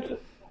said,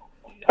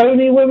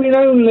 only women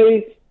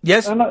only.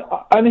 Yes. And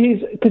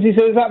because he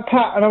said, is that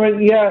Pat? And I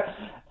went, yeah.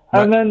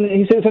 Right. And then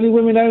he said, it's only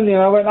women only.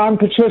 And I went, I'm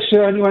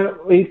Patricia. And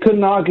he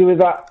couldn't argue with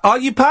that. Are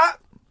you Pat?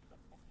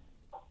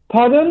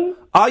 Pardon?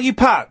 Are you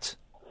Pat?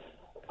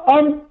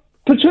 I'm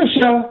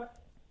Patricia.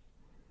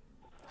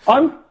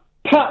 I'm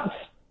Pat's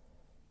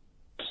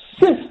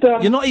sister.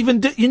 You're not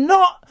even, you're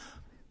not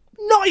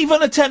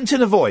even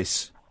attempting a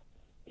voice.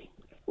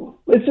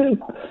 Because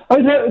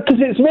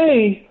it's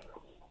me.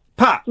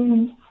 Pat.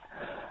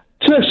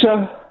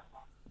 Trisha.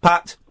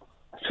 Pat.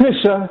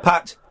 Trisha.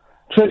 Pat.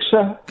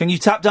 Trisha. Can you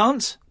tap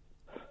dance?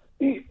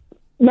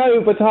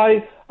 No, but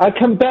I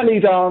can belly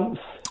dance.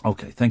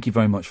 Okay, thank you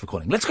very much for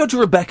calling. Let's go to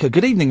Rebecca.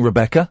 Good evening,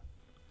 Rebecca.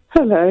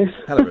 Hello.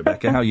 Hello,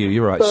 Rebecca. How are you?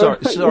 You're right.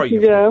 Sorry.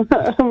 Yeah,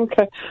 I'm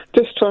okay.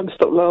 Just trying to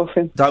stop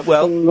laughing.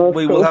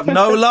 We will have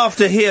no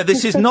laughter here.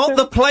 This is not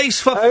the place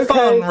for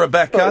fun,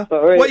 Rebecca.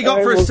 Sorry. What you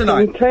got for us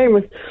tonight?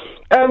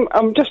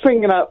 I'm just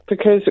bringing up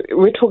because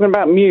we're talking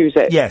about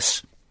music.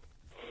 Yes.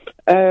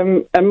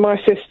 And my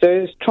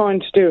sister is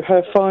trying to do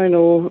her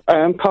final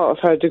part of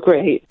her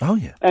degree. Oh,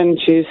 yeah. And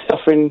she's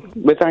suffering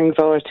with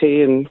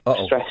anxiety and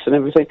stress and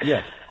everything.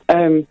 Yeah.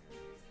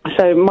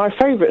 So my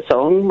favourite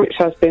song, which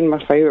has been my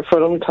favourite for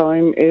a long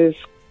time, is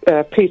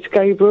Peter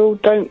Gabriel,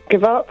 Don't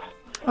Give Up.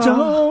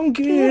 Don't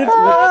give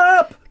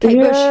up!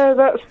 Yeah,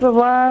 that's the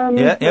one.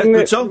 Yeah,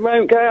 good song. It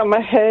won't go out of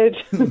my head,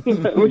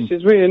 which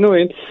is really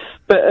annoying.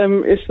 But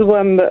it's the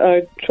one that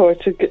I try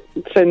to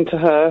send to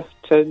her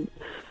to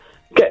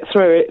get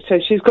through it. So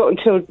she's got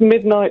until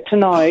midnight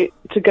tonight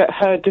to get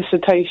her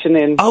dissertation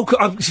in. Oh,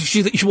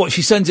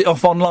 she sends it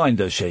off online,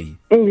 does she?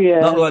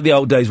 Yeah. Not like the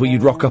old days where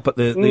you'd rock up at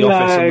the office on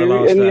the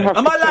last and day. You have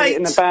Am to I put late? it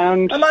in a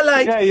bound. Am I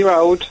late? Yeah, you're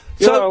old.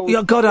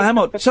 Yeah, God, I am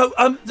old. So,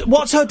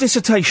 what's her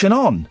dissertation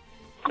on?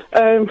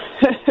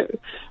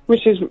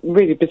 Which is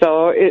really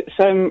bizarre. It's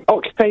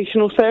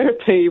occupational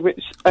therapy,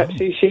 which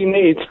actually she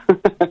needs.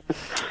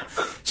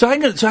 So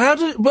hang on. So how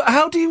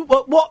do you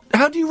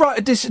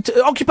write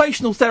a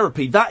occupational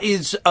therapy? That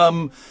is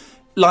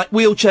like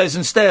wheelchairs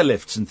and stair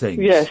lifts and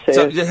things. Yes,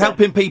 so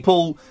helping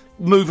people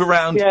move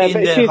around in their homes.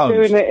 Yeah, but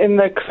she's doing it in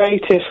the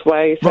creative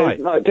way. So right.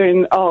 Like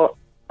doing art,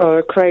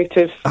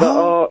 creative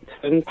art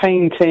and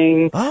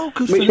painting,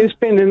 good which has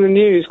been in the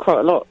news quite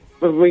a lot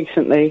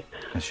recently.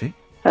 Has she?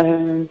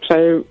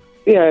 So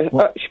Yeah,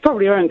 she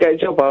probably won't get a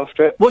job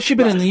after it. What's she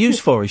been in the news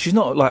for? She's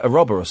not like a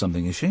robber or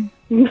something, is she?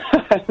 No,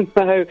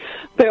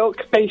 the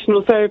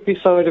occupational therapy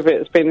side of it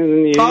has been in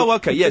the news. Oh,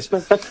 okay, yes.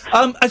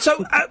 And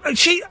so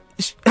she...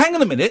 Hang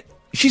on a minute.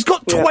 She's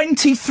got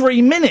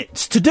 23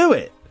 minutes to do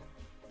it.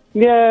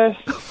 Yes.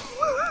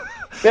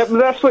 Yeah, but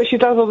that's what she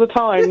does all the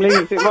time,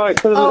 leaves it right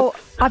to the...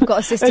 I've got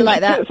a sister like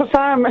that. It's a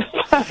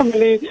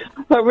family.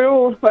 Like we're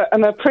all...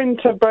 And her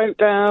printer broke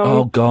down.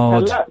 Oh,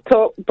 God. Her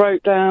laptop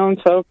broke down,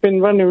 so I've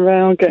been running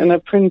around getting her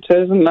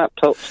printers and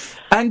laptops.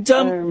 And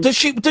does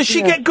she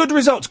get good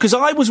results? Because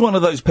I was one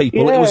of those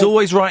people that was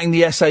always writing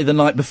the essay the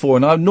night before,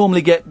 and I would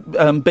normally get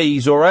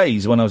B's or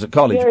A's when I was at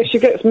college. Yeah, she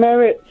gets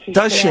merit.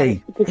 Does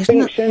she?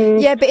 Distinction.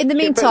 Yeah, but in the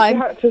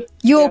meantime,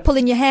 you're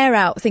pulling your hair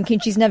out thinking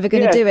she's never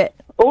going to do it.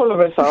 All of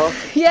us are.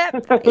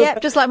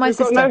 Yep, just like my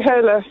sister. Got no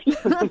hair left.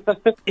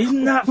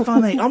 Isn't that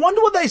funny? I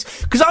wonder what that is.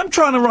 Because I'm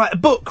trying to write a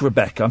book,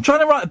 Rebecca. I'm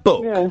trying to write a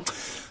book.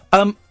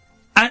 Yeah.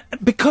 And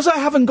because I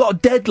haven't got a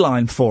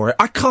deadline for it,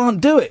 I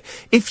can't do it.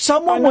 If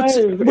someone were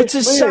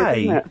to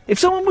say,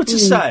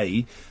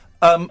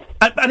 and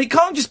it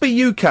can't just be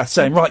you, Kath,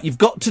 saying, right, you've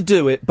got to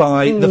do it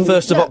by the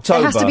 1st of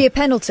October. There has to be a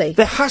penalty.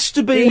 There has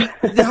to be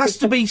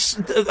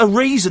a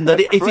reason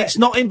that if it's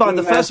not in by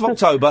the 1st of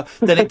October,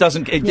 then it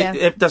doesn't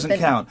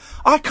count.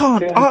 I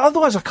can't.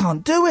 Otherwise, I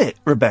can't do it,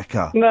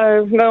 Rebecca.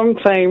 No, I'm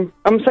same.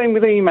 I'm same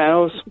with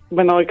emails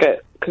when I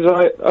get, because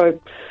I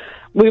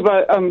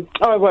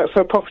work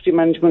for a property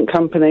management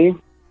company,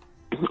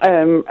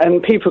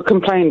 and people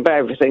complain about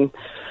everything.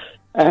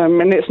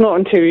 And it's not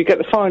until you get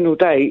the final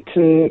date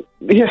and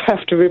you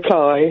have to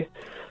reply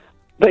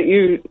that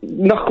you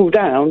knuckle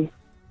down.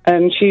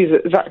 And she's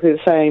exactly the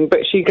same,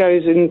 but she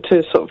goes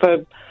into sort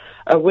of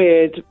a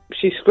weird...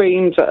 She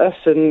screams at us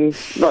and,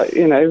 like,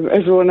 you know,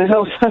 everyone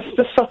else has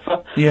to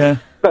suffer. Yeah.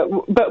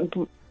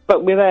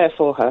 But we're there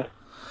for her.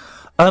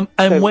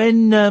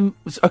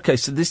 Okay,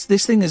 so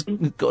this thing has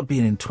got to be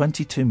in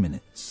 22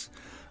 minutes.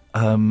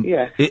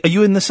 Yeah. Are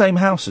you in the same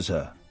house as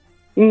her?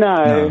 No.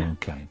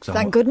 Okay.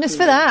 Thank goodness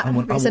for that.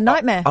 It's a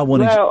nightmare. I've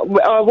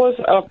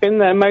been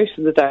there most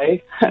of the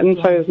day, and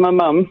so is my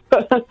mum.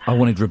 I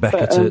wanted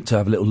Rebecca to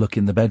have a little look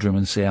in the bedroom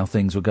and see how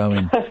things were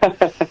going.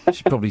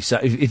 She probably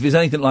sat, if there's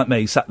anything like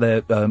me, sat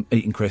there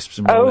eating crisps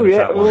and...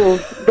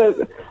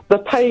 The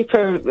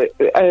paper,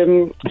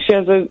 she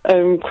has a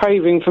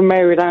craving for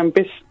Maryland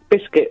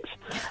biscuits,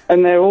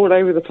 and they're all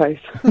over the place.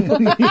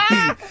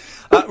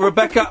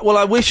 Rebecca, well,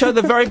 I wish her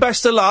the very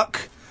best of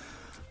luck.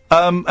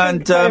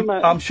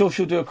 I'm sure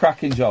she'll do a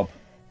cracking job.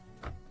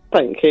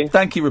 Thank you.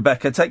 Thank you,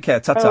 Rebecca. Take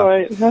care. Ta-ta. All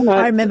right.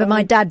 I remember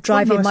my dad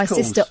driving my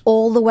sister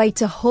all the way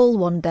to Hull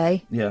one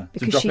day. Yeah,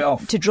 because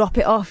to drop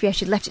it off. Yeah,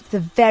 she'd left it to the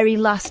very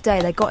last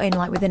day. They got in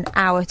like with an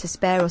hour to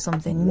spare or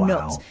something. Wow.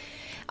 Nuts.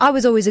 I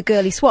was always a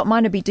girly swap.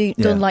 Mine would be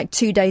done like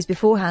 2 days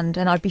beforehand,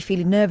 and I'd be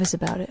feeling nervous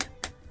about it.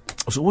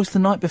 It was always the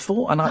night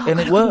before, and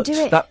it worked. Do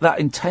it. That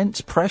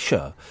intense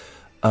pressure.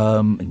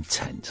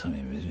 Intense. I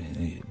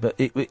mean, but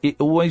it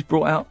always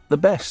brought out the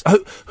best.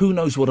 Who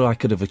knows what I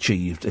could have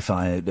achieved if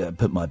I had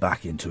put my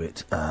back into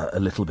it a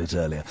little bit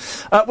earlier.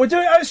 We're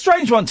doing a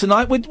strange one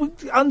tonight. We're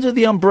under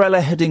the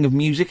umbrella heading of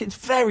music. It's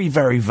very,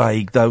 very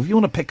vague, though. If you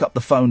want to pick up the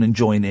phone and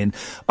join in,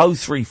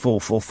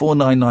 0344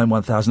 499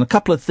 1000. A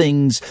couple of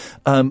things.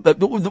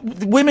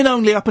 Women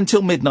only up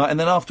until midnight, and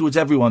then afterwards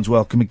everyone's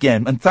welcome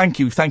again. And thank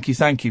you for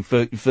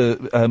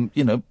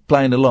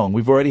playing along.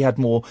 We've already had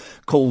more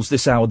calls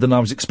this hour than I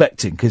was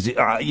expecting. Because, it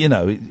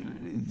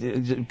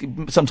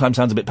sometimes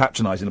sounds a bit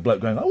patronising, a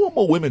bloke going, I want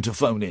more women to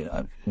phone in.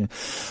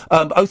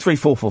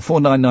 0344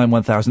 499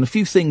 1000. A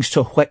few things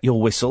to whet your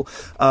whistle.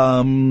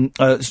 Songs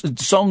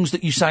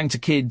that you sang to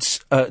kids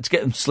to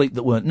get them to sleep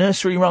that weren't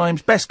nursery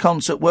rhymes. Best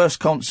concert,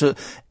 worst concert,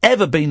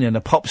 ever been in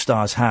a pop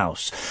star's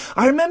house.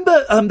 I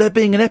remember there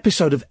being an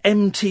episode of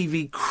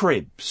MTV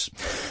Cribs,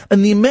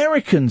 and the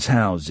Americans'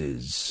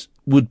 houses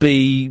would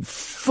be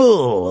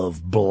full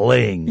of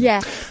bling.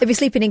 Yeah, they'd be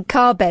sleeping in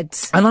car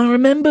beds. And I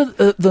remember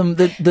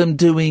them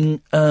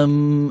doing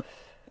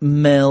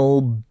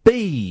Mel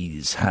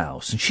B's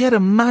house, and she had a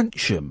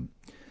mansion,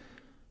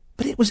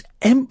 but it was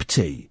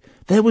empty.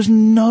 There was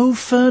no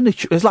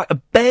furniture. It was like a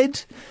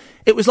bed.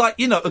 It was like,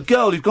 a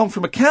girl who'd gone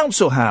from a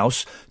council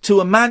house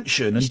to a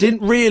mansion and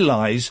didn't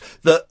realise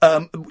that,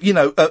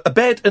 a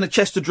bed and a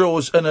chest of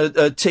drawers and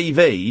a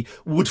TV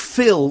would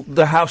fill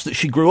the house that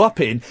she grew up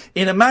in.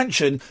 In a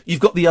mansion, you've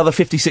got the other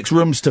 56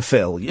 rooms to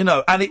fill,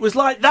 and it was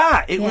like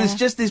that. It was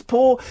just this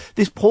poor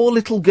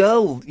little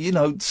girl,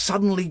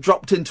 suddenly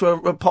dropped into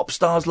a pop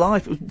star's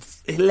life. It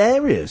was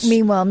hilarious.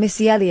 Meanwhile,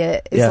 Missy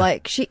Elliott is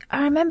I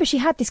remember she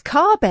had this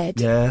car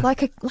bed. Yeah.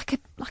 Like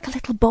a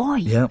little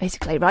boy,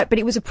 basically, right? But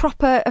it was a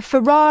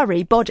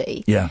Ferrari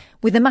body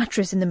with a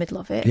mattress in the middle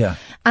of it. Yeah.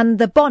 And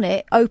the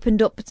bonnet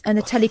opened up and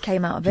the telly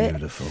came out of it.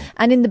 Beautiful.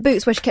 And in the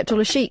boots where she kept all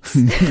her sheets.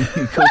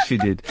 Of course she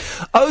did.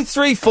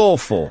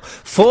 0344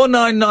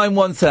 499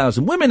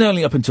 1000. Women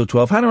only up until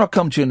 12. Hannah, I'll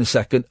come to you in a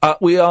second.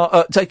 We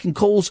are taking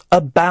calls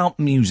about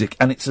music,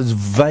 and it's as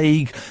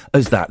vague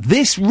as that.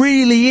 This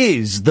really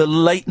is the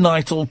late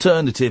night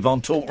alternative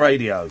on Talk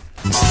Radio.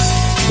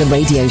 The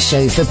radio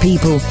show for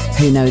people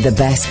who know the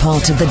best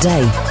part of the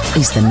day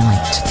is the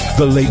night.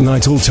 The Late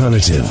Night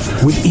Alternative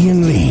with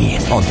Iain Lee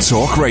on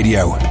Talk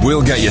Radio.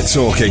 We'll get you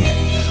talking.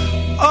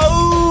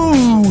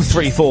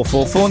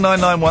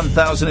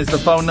 3444991,000 is the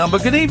phone number.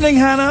 Good evening,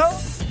 Hannah.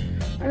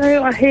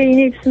 Hello, I hear you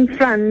need some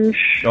flange.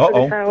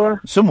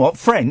 Some what?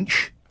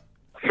 French?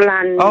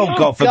 Flange. Oh,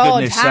 God, for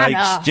goodness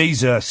Hannah. sakes.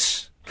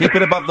 Jesus. Keep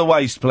it above the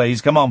waist,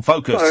 please. Come on,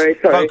 focus. Sorry.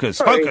 Focus.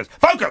 Sorry.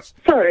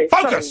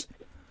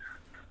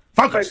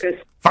 I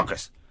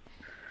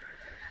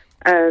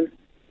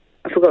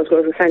forgot what I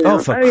was saying now.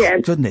 For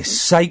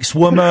goodness sakes,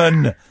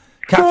 woman.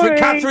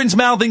 Catherine's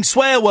mouthing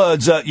swear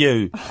words at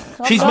you.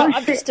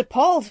 I'm just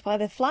appalled by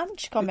the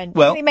flange comment.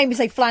 Well- He made me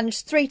say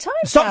flange 3 times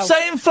Stop now.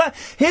 saying flange.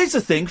 Here's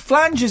the thing.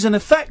 Flange is an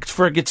effect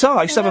for a guitar.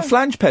 I used to have a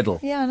flange pedal.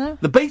 Yeah, I know.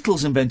 The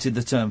Beatles invented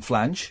the term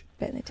flange.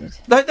 Bet they did.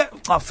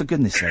 Oh, for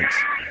goodness sakes.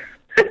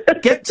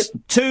 Get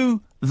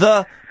to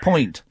the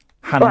point,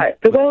 Hannah. Right,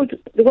 the world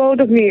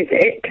of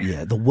music.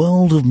 Yeah, the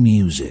world of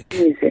music.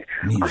 I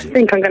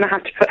think I'm going to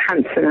have to put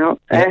Hanson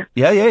out there.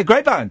 Yeah,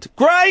 great band.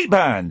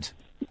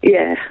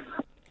 Yeah.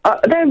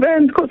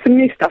 They've got some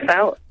new stuff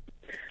out.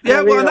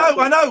 Yeah, well,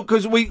 I know,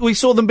 because we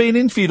saw them being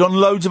interviewed on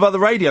loads of other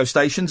radio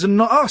stations and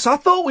not us. I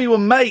thought we were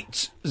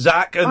mates,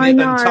 Zach and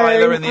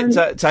Tyler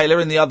and Taylor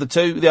and the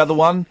other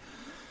one.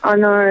 I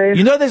know.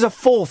 You know there's a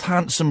fourth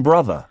handsome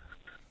brother.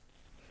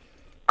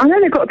 I know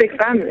they've got a big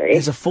family.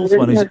 There's a fourth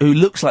one who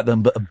looks like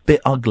them but a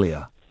bit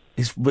uglier.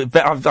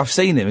 I've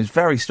seen him. It's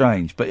very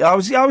strange. But I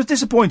was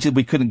disappointed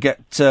we couldn't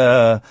get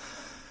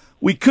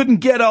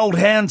old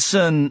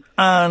Hanson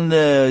on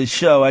the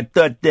show. I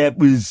thought that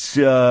was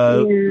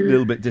a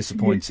little bit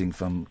disappointing,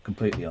 if I'm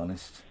completely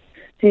honest.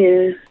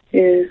 Yeah.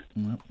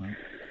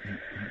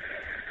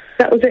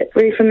 That was it,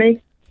 really, for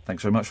me.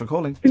 Thanks very much for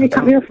calling. Can you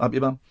cut me off? Up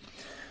your bum.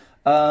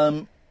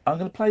 I'm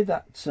going to play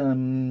that Glen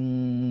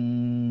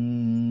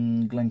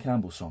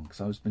Campbell song, because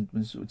I was been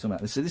talking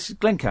about this. So this is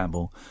Glen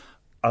Campbell.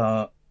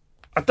 I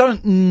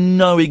don't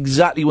know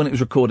exactly when it was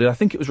recorded. I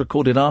think it was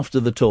recorded after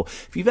the tour.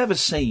 If you've ever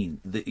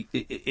seen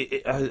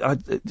I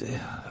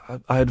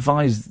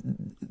advise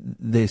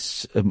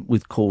this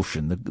with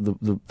caution.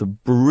 The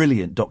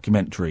brilliant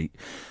documentary.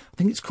 I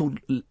think it's called.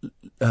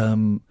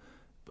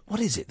 What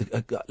is it?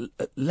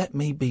 Let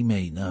Me Be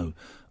Me. No,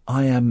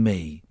 I Am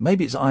Me.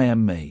 Maybe it's I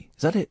Am Me.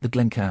 Is that it? The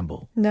Glen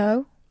Campbell.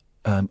 No.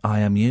 I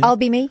Am You. I'll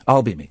Be Me.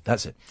 I'll Be Me.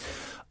 That's it.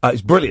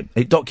 It's brilliant.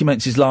 It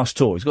documents his last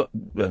tour. He's got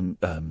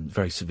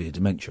very severe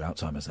dementia,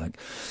 Alzheimer's, I think.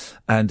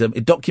 And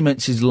it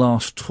documents his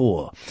last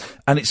tour.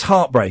 And it's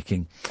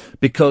heartbreaking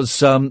because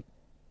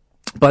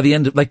by the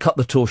end they cut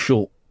the tour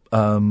short.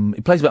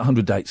 He plays about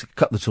 100 dates.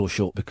 Cut the tour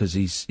short because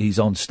he's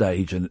on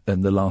stage and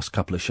the last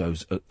couple of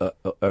shows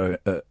are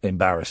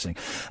embarrassing.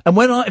 And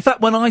when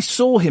I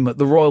saw him at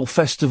the Royal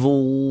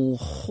Festival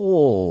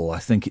Hall, I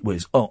think it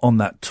was, on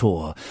that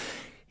tour,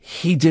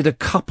 he did a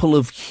couple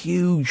of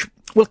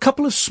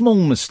small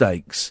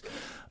mistakes.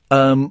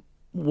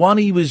 One,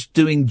 he was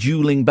doing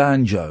dueling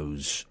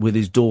banjos with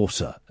his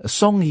daughter, a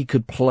song he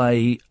could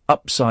play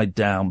upside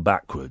down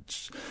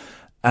backwards.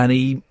 And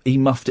he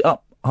muffed it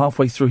up.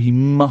 Halfway through, he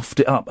muffed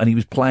it up and he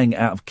was playing it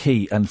out of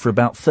key. And for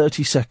about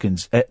 30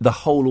 seconds, the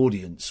whole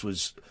audience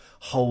was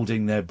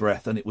holding their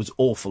breath and it was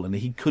awful. And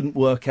he couldn't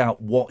work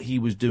out what he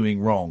was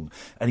doing wrong.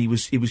 And he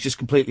was just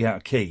completely out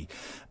of key.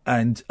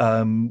 And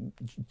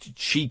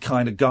she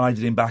kind of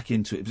guided him back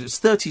into it. It's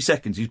 30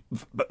 seconds. He's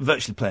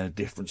virtually playing a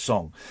different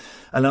song.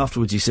 And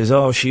afterwards he says,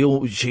 "Oh, she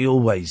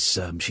always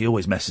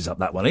messes up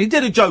that one." And he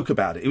did a joke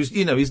about it. It was,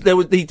 he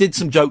did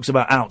some jokes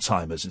about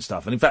Alzheimer's and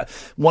stuff. And in fact,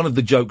 one of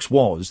the jokes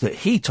was that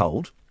he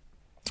told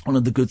one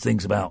of the good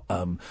things about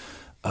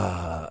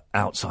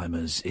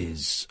Alzheimer's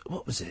is,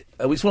 what was it?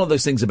 It's one of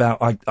those things about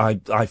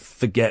I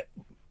forget.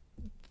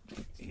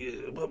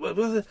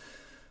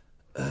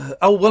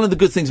 One of the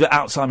good things about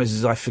Alzheimer's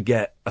is I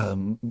forget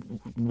someone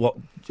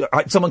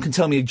can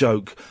tell me a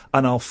joke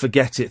and I'll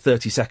forget it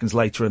 30 seconds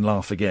later and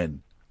laugh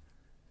again.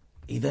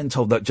 He then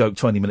told that joke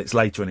 20 minutes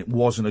later and it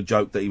wasn't a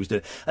joke that he was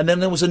doing. And then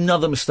there was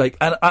another mistake.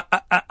 And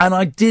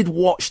I did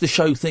watch the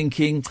show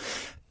thinking,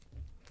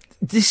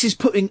 this is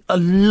putting a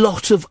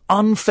lot of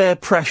unfair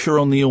pressure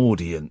on the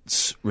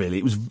audience,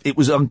 really. It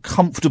was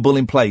uncomfortable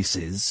in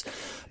places.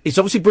 It's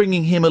obviously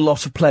bringing him a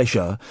lot of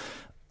pleasure.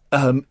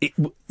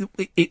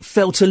 It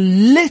felt a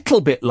little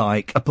bit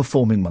like a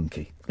performing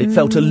monkey. It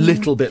felt a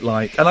little bit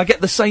like, and I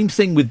get the same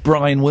thing with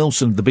Brian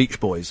Wilson of the Beach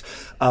Boys.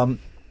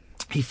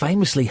 He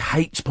famously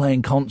hates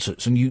playing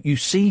concerts, and you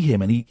see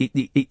him, and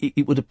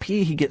it would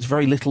appear he gets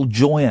very little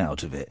joy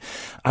out of it.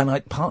 And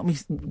part of me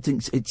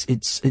thinks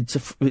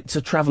it's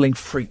a travelling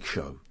freak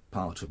show.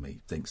 Part of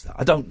me thinks that.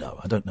 I don't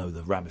know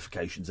the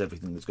ramifications,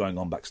 everything that's going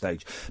on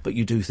backstage. But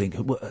you do think,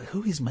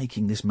 who is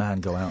making this man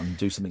go out and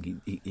do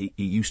something he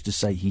used to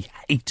say he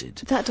hated?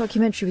 That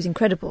documentary was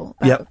incredible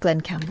about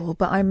Glen Campbell,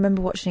 but I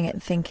remember watching it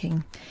and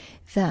thinking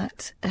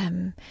that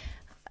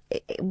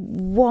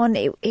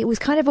it was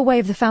kind of a way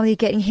of the family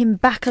getting him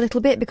back a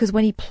little bit, because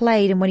when he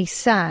played and when he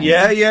sang...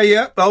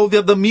 Yeah. Oh,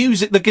 the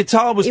music, the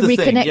guitar was the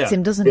thing. It reconnects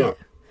him, doesn't it?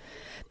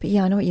 But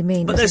yeah, I know what you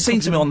mean. But there's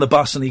scenes of him on the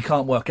bus and he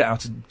can't work out how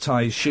to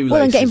tie his shoelaces.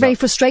 Well, and getting very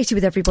frustrated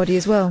with everybody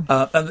as well.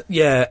 But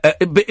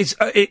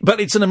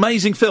it's an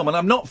amazing film, and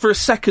I'm not for a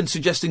second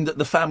suggesting that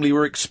the family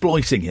were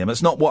exploiting him.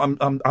 That's not what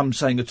I'm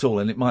saying at all,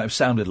 and it might have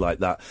sounded like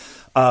that.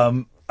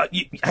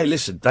 Hey,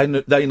 listen,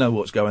 they know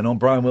what's going on.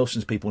 Brian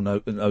Wilson's people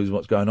knows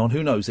what's going on.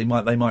 Who knows? They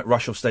might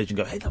rush off stage and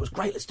go, "Hey, that was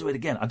great. Let's do it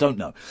again." I don't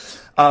know.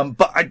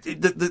 But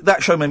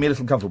that show made me a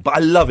little uncomfortable. But I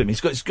love him.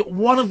 He's got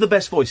one of the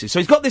best voices. So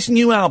he's got this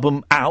new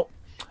album out,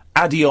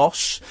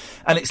 Adios,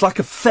 and it's like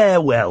a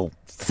farewell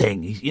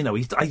thing.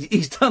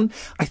 He's done.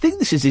 I think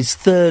this is his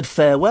third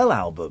farewell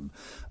album.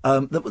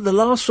 The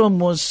last one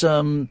was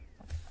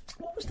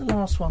what was the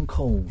last one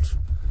called?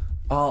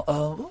 What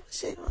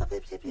was it?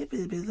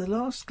 The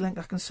last Glen,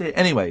 I can see it.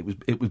 Anyway,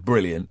 it was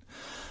brilliant.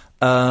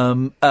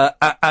 And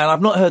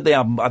I've not heard the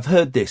album, but I've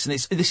heard this, and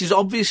this is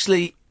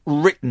obviously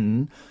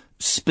written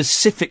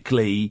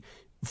specifically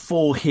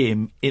for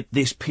him at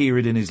this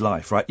period in his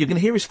life, right? You're going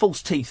to hear his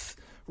false teeth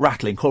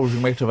rattling, causing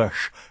a bit of a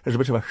sh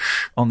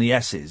on the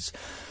S's.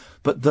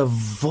 But the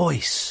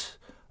voice,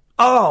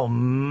 oh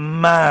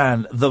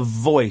man, the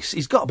voice.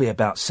 He's got to be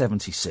about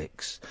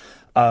 76.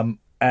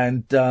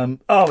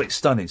 It's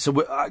stunning. So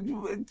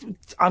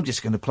I'm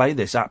just going to play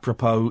this.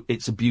 Apropos,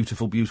 it's a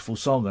beautiful, beautiful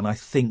song, and I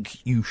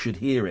think you should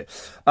hear it.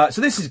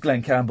 So this is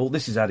Glen Campbell.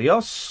 This is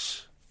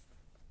Adios.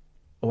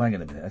 Oh, hang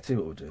on a minute. I'll tell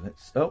you what we'll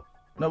do.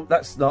 No,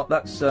 that's not.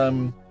 That's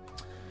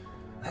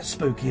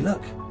spooky.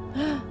 Look,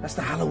 that's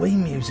the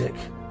Halloween music.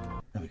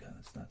 There we go.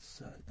 That's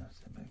hang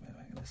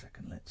on a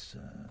second. Let's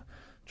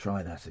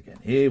try that again.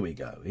 Here we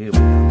go.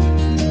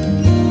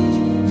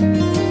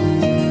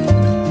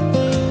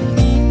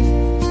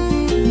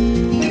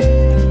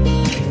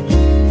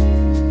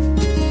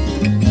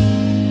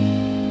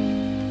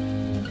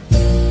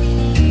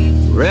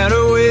 Ran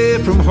away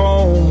from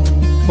home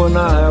when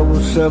I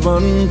was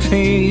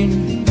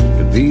 17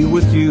 to be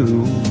with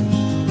you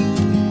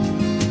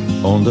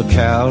on the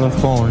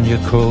California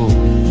coast,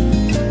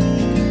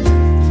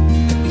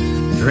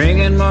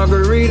 drinking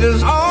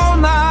margaritas all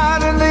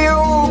night in the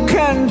old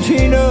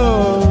cantina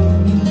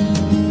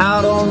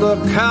out on the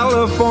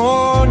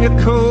California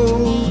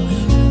coast.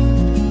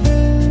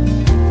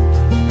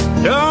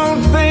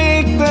 Don't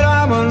think that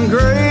I'm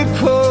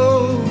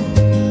ungrateful,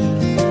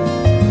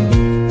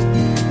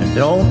 and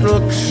don't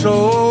look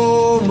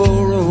so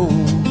morose.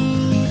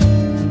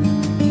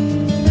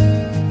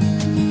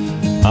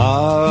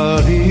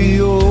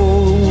 Adios.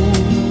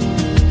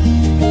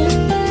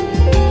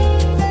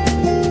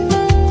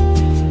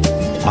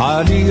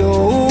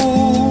 Adios.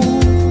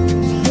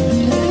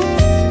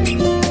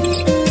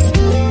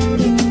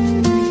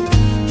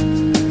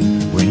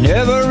 We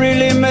never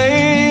really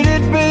made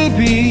it,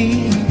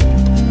 baby,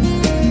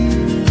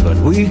 but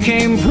we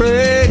came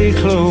pretty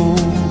close.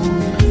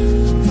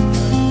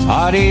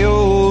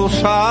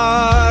 Adios,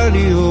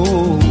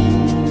 adios.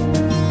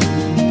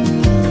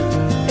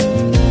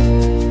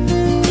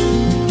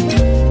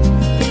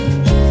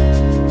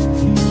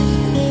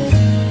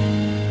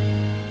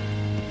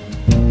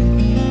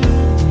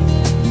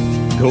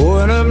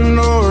 Going up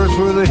north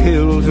where the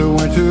hills are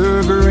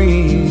winter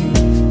green,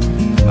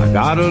 I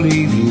gotta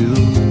leave you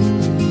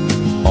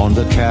on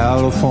the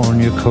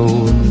California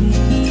coast.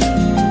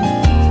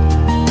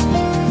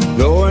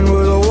 Going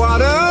where the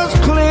water's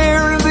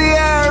clear and the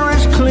air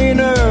is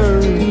cleaner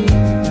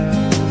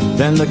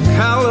than the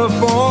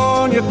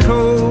California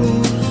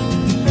coast.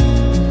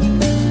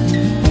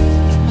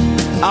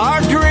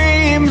 Our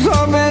dreams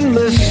of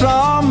endless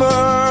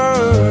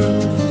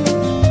summers,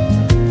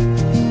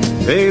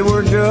 they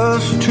were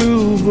just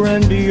too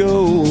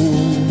grandiose.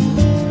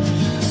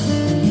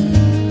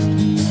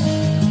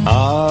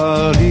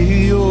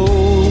 Adios.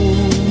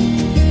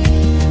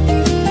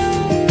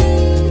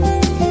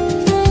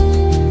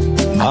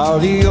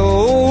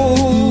 Adios.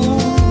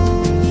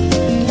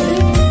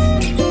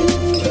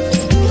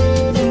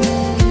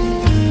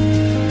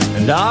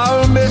 And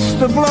I'll miss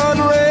the blood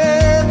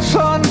red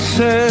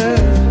sunset,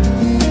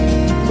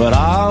 but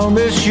I'll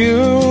miss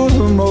you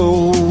the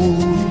most.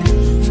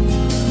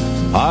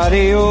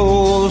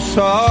 Adios,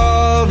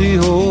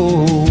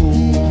 adios.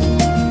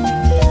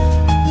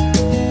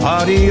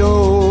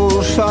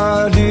 Adios,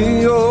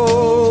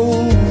 adios.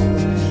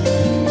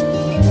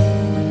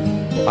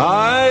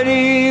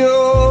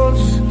 Adios,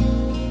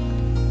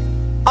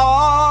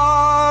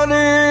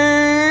 adios.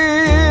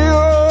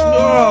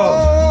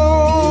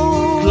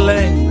 Oh,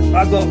 Glenn,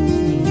 I've got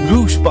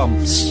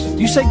goosebumps.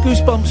 Do you say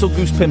goosebumps or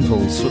goose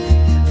pimples?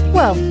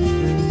 Well,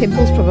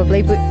 pimples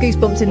probably, but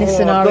goosebumps in this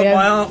scenario.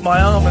 Look,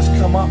 my arm has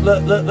come up.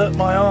 Look,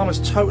 my arm has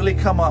totally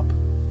come up.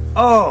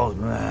 Oh,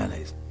 man,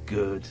 it's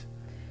good.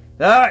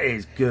 That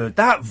is good.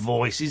 That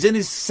voice, he's in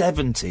his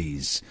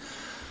 70s.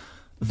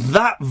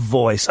 That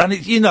voice, and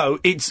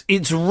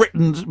it's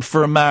written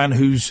for a man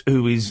who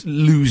is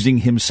losing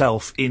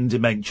himself in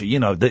dementia. You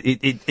know that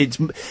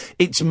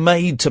it's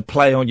made to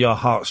play on your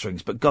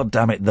heartstrings. But God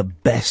damn it, the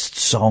best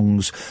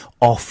songs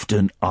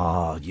often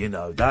are. You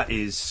know that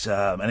is,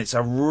 and it's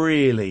a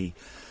really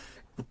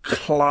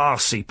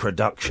classy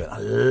production. I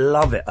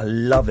love it. I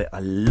love it. I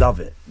love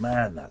it.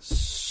 Man, that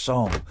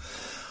song.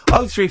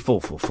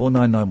 0344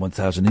 499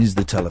 1000 is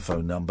the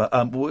telephone number.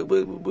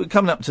 We're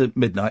coming up to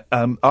midnight.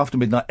 After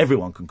midnight,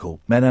 everyone can call,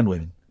 men and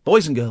women.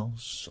 Boys and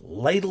girls,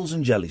 ladles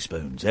and jelly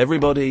spoons.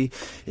 Everybody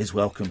is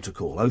welcome to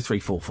call.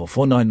 0344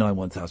 499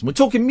 1000. We're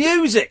talking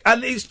music,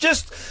 and it's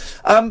just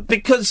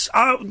because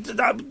I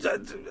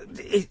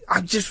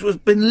just was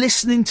been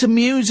listening to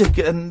music,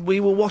 and we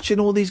were watching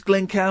all these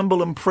Glen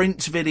Campbell and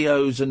Prince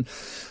videos, and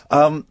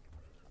I've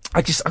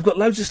got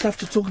loads of stuff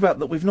to talk about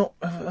that we've not.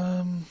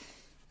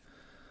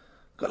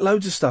 Got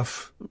loads of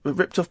stuff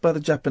ripped off by the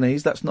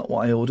Japanese. That's not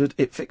what I ordered.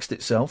 It fixed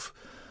itself.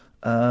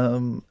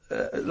 Loads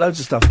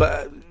of stuff,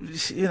 but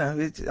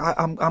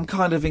I'm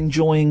kind of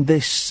enjoying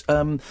this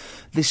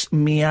this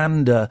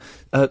meander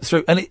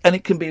through, and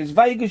it can be as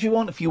vague as you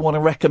want. If you want to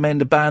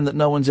recommend a band that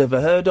no one's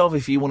ever heard of,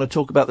 if you want to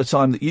talk about the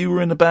time that you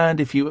were in a band,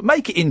 if you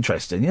make it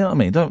interesting, you know what I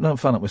mean. Don't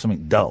fun up with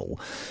something dull,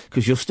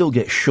 because you'll still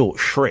get short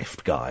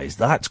shrift, guys.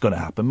 That's going to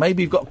happen.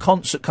 Maybe you've got a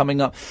concert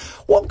coming up.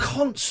 What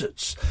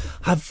concerts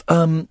have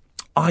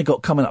I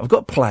got coming up? I've got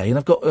a play, and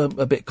I've got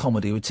a bit of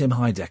comedy with Tim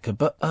Heidecker,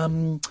 but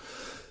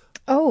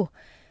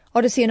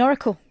Odyssey and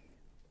Oracle.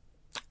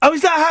 Oh,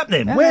 is that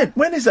happening?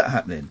 When is that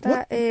happening?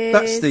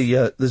 That's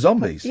the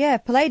zombies. Yeah,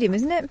 Palladium,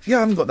 isn't it? Yeah, I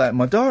haven't got that in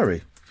my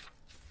diary.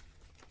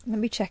 Let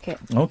me check it.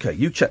 Okay,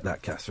 you check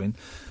that, Catherine.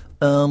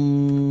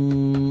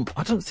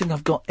 I don't think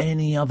I've got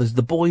any others.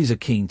 The boys are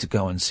keen to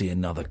go and see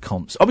another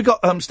concert. Oh, we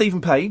got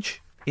Stephen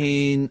Page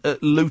in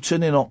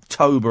Luton in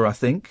October, I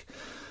think.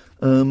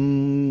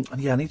 And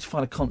yeah, I need to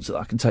find a concert that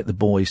I can take the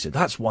boys to.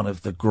 That's one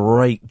of the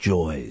great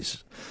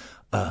joys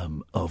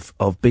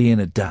of being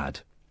a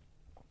dad,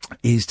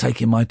 is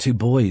taking my two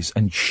boys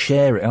and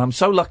share it. And I'm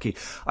so lucky.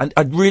 I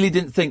really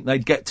didn't think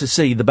they'd get to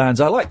see the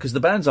bands I like, because the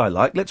bands I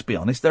like, let's be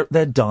honest,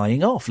 they're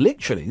dying off,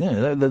 literally. You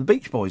know, they're the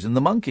Beach Boys and the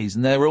Monkees,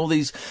 and there are all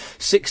these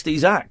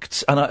 60s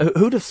acts. And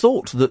who'd have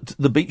thought that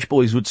the Beach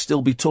Boys would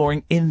still be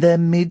touring in their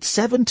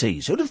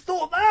mid-70s? Who'd have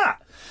thought that?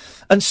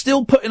 And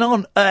still putting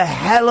on a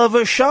hell of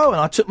a show.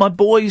 And I took my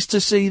boys to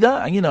see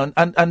that,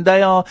 and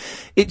they are,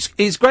 it's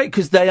great,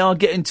 because they are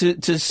getting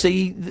to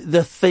see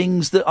the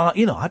things that are,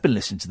 I've been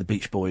listening to the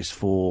Beach Boys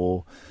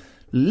for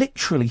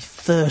literally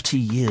 30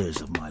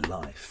 years of my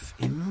life.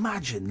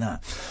 Imagine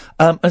that.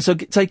 And so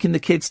taking the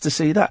kids to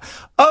see that.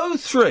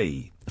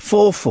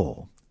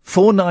 0344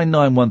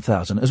 499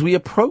 1000. As we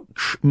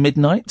approach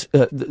midnight,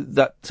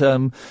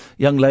 that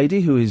young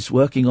lady who is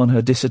working on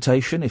her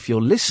dissertation, if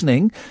you're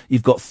listening,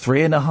 you've got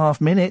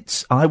 3.5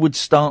 minutes. I would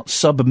start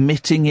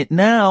submitting it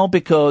now,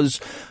 because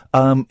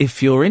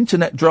if your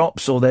internet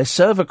drops or their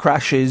server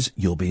crashes,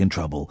 you'll be in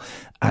trouble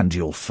and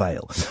you'll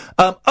fail.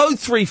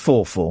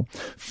 0344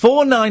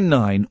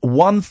 499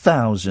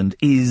 1000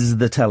 is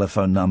the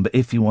telephone number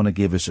if you want to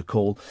give us a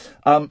call.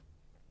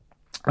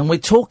 And we're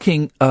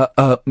talking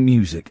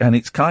music, and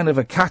it's kind of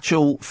a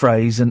catch-all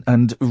phrase,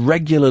 and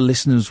regular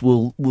listeners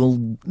will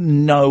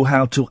know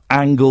how to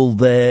angle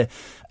their...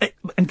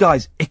 And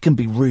guys, it can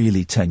be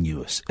really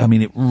tenuous. I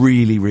mean, it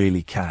really,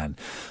 really can.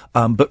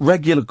 But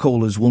regular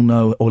callers will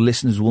know, or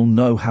listeners will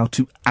know, how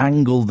to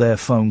angle their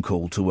phone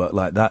call to work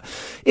like that.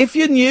 If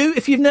you're new,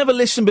 if you've never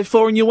listened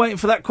before and you're waiting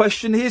for that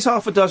question, here's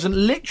half a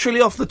dozen,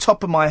 literally off the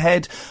top of my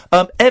head.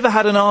 Ever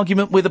had an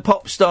argument with a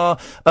pop star?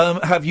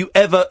 Have you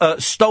ever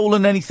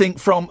stolen anything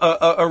from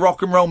a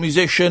rock and roll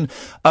musician?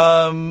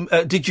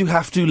 Did you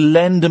have to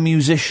lend a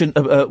musician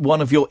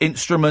one of your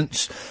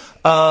instruments?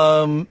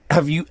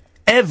 Have you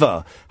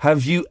ever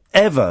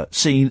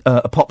seen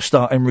a pop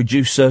star in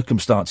reduced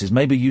circumstances?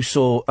 Maybe you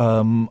saw,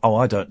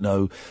 I don't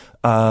know,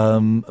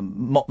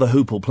 Mott the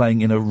Hoople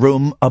playing in a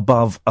room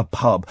above a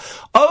pub.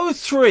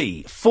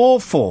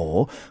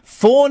 0344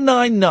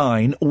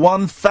 499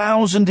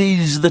 1000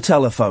 is the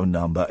telephone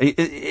number.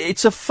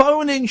 It's a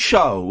phone-in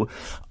show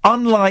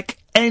unlike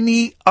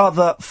any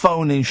other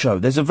phone-in show.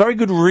 There's a very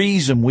good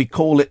reason we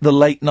call it the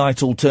late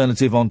night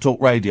alternative on Talk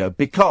Radio,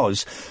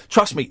 because,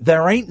 trust me,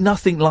 there ain't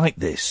nothing like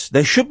this.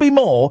 There should be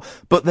more,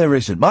 but there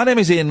isn't. My name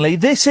is Iain Lee.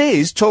 This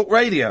is Talk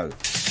Radio.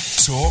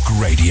 Talk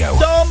Radio.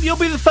 Dom, you'll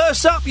be the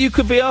first up. You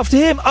could be after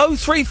him.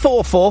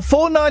 0344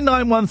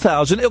 499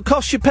 1000. It'll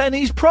cost you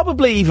pennies,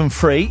 probably even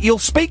free. You'll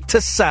speak to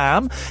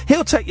Sam.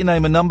 He'll take your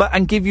name and number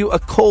and give you a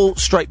call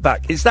straight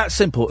back. It's that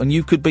simple, and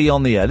you could be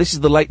on the air. This is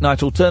the Late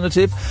Night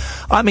Alternative.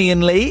 I'm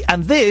Iain Lee,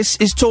 and this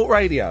is Talk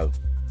Radio.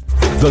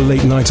 The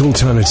Late Night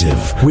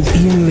Alternative with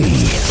Iain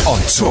Lee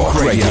on Talk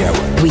Radio.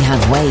 We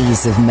have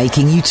ways of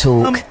making you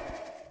talk.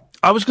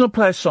 I was going to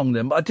play a song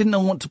then, but I didn't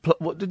know what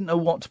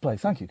to play.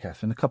 Thank you,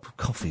 Catherine. A cup of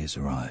coffee has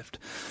arrived.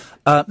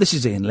 This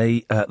is Iain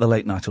Lee, the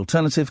Late Night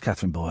Alternative.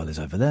 Catherine Boyle is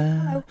over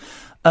there.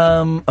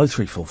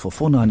 0344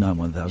 499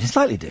 1000.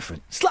 Slightly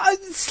different.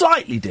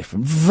 Slightly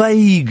different.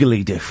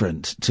 Vaguely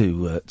different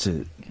to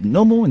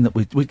normal, in that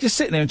we're just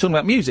sitting there and talking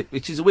about music,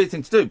 which is a weird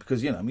thing to do,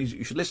 because, music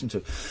you should listen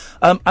to.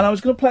 And I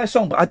was going to play a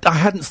song, but I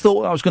hadn't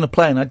thought I was going to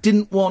play, and I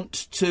didn't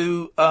want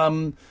to...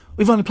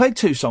 We've only played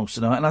 2 songs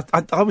tonight,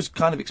 and I was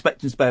kind of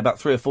expecting to play about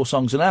 3 or 4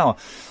 songs an hour.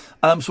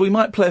 So we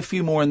might play a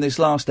few more in this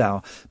last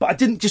hour. But I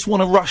didn't just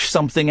want to rush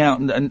something out.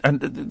 And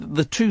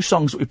the two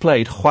songs that we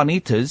played,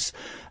 Juanita's,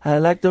 I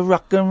like the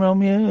rock and roll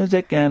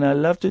music and I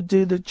love to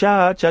do the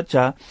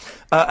cha-cha-cha.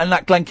 And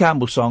that Glen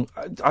Campbell song,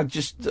 I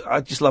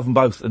just love them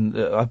both. And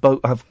I've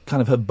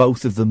kind of heard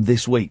both of them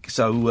this week.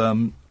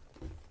 So,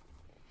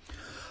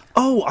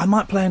 I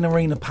might play an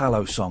Arena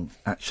Palo song,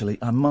 actually.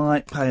 I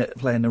might play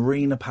an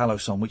Arena Palo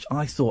song, which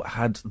I thought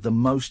had the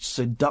most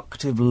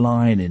seductive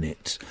line in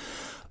it.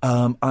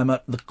 I'm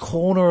at the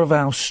corner of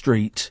our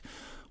street.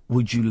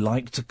 Would you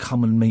like to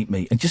come and meet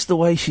me? And just the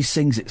way she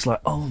sings it, it's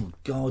like, oh,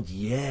 God,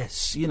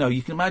 yes. You know,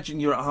 you can imagine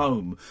you're at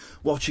home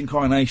watching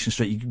Coronation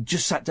Street. You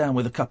just sat down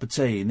with a cup of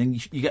tea and then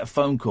you get a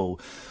phone call.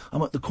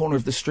 I'm at the corner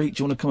of the street.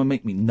 Do you want to come and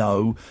meet me?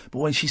 No. But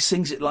when she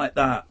sings it like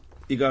that,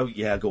 you go,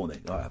 yeah, go on then.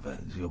 All right,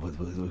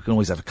 we can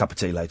always have a cup of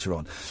tea later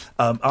on.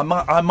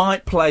 I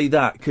might play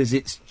that because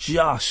it's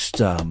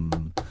just...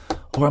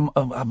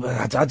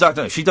 I don't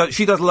know. She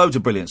does loads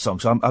of brilliant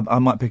songs, so I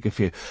might pick a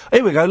few.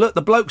 Here we go. Look,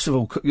 the blokes have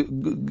all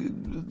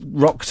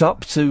rocked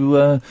up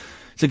to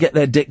get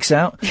their dicks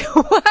out.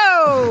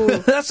 Whoa!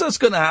 That's what's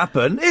going to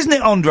happen, isn't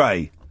it,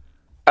 Andre?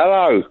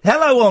 Hello.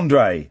 Hello,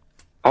 Andre.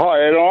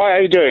 Hi, Eli. How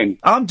you doing?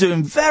 I'm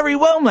doing very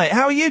well, mate.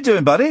 How are you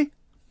doing, buddy?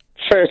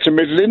 Fair to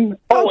middling.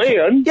 Oh,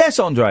 Ian? Yes,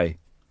 Andre.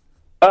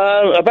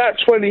 About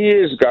 20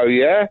 years ago,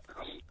 yeah,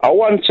 I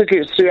won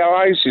tickets to the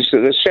Oasis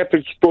at the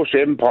Shepherd's Bush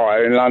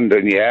Empire in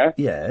London, yeah?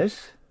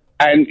 Yes.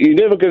 And you're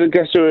never going to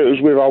guess who it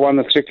was with I won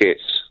the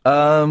tickets.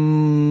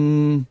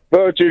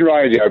 Virgin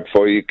Radio,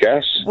 before you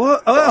guess.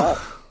 What? I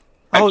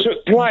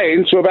took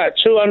playing to about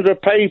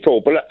 200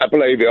 people,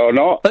 believe it or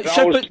not.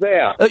 I was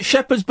there. At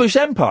Shepherd's Bush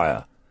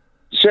Empire?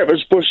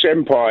 Shepherd's Bush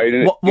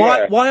Empire.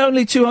 Why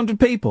only 200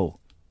 people?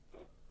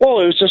 Well,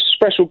 it was just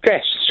special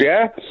guests,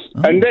 yeah?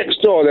 Oh. And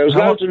next door, there was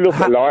loads of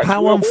lookalikes.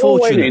 How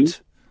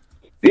unfortunate.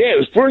 Yeah, it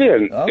was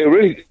brilliant. It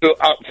really,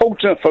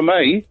 fortunate for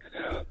me.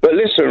 But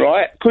listen,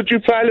 right, could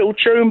you play a little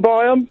tune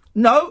by them?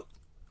 No.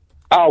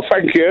 Oh,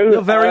 thank you.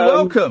 You're very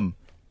welcome.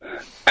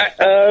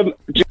 Do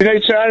you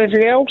need to know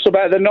anything else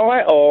about the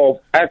night,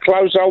 or how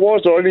close I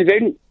was, or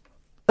anything?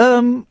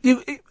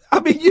 You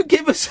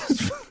give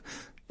us...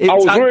 I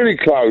was really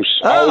close.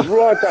 I was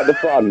right at the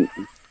front.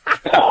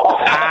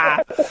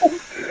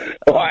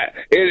 Right,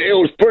 it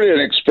was a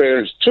brilliant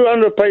experience.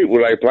 200 people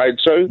they played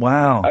to.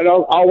 Wow. And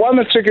I won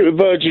the ticket with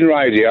Virgin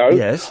Radio.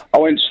 Yes. I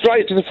went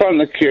straight to the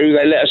front of the queue.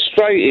 They let us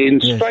straight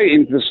into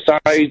the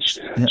stage,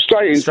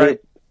 straight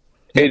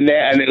in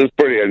there, and it was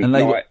brilliant. And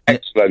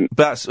excellent.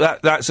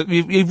 That's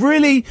you've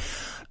really...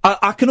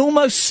 I can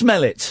almost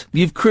smell it.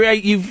 You've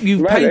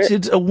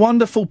painted a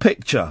wonderful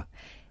picture.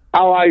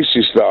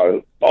 Oasis,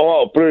 though. Oh,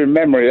 what a brilliant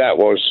memory that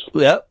was.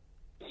 Yep.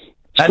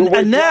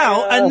 And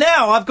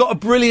now I've got a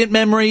brilliant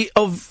memory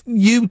of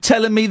you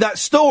telling me that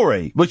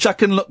story, which I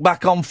can look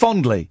back on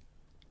fondly.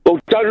 Well,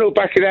 don't look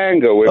back in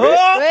anger with it.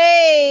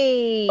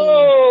 Hey!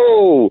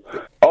 Oh!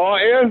 All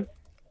right, Ian?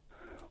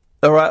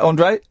 All right,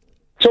 Andre?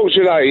 Talk to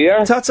you later,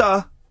 yeah?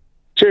 Ta-ta.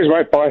 Cheers,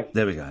 mate. Bye.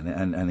 There we go.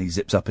 And he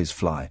zips up his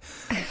fly.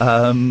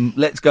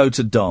 Let's go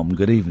to Dom.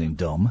 Good evening,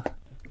 Dom.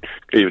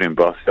 Good evening,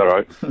 boss. You all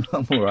right?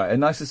 I'm all right. And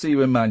nice to see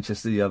you in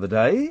Manchester the other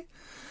day.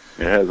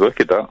 Yeah, it was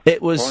wicked, that.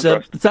 It was,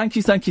 thank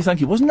you.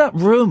 Wasn't that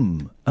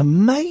room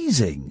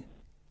amazing?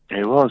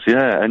 It was,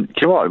 yeah. And do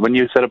you know what? When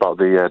you said about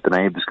the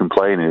neighbours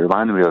complaining, it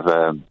reminded me of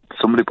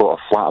somebody bought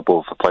a flat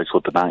above a place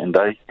called the Night and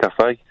Day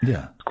Cafe.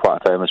 Yeah. It's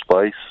quite a famous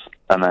place.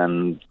 And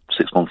then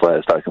 6 months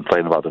later, started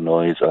complaining about the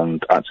noise,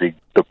 and actually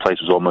the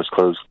place was almost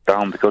closed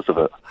down because of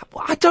it.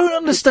 I don't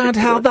understand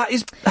how that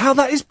is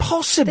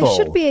possible. There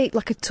should be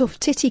like a tough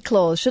titty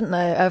clause, shouldn't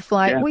there? Of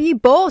like, well, you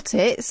bought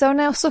it, so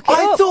now suck it up.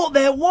 I thought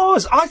there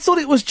was. I thought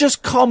it was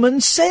just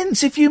common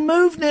sense. If you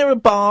move near a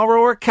bar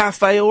or a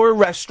cafe or a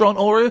restaurant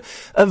or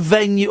a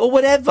venue or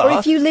whatever, or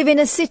if you live in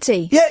a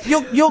city,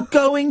 you're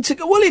going to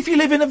go. Well, if you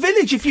live in a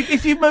village,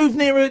 if you move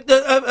near a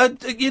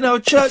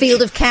church, a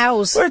field of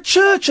cows, or a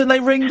church, and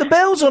they ring the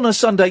bells on a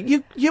Sunday,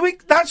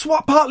 that's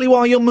partly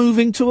why you're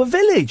moving to a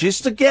village, is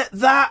to get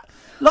that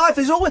life.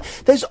 There's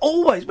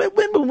always.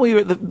 Remember when we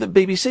were at the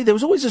BBC, there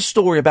was always a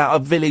story about a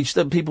village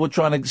that people were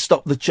trying to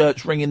stop the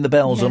church ringing the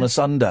bells on a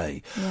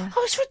Sunday. Yeah.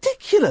 Oh, it's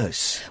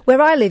ridiculous. Where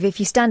I live,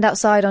 if you stand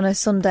outside on a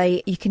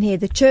Sunday, you can hear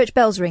the church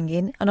bells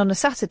ringing, and on a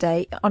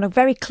Saturday, on a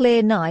very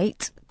clear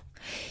night,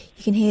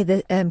 you can hear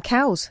the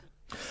cows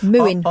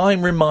mooing.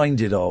 I'm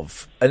reminded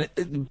of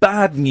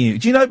bad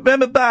news. Do you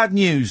remember Bad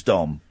News,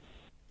 Dom?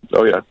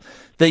 Oh yeah.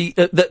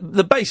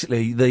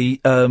 Basically the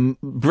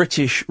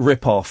British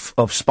rip-off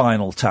of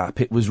Spinal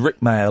Tap. It was Rick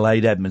Mayall,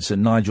 Aid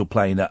Edmondson, Nigel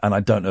Planer, and I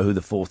don't know who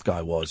the fourth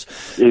guy was.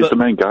 He's the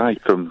main guy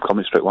from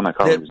Comic Strip One. I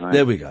can't remember his name.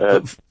 There we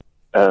go.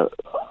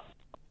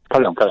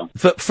 Carry on.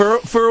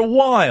 For a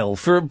while,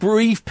 for a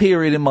brief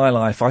period in my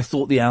life, I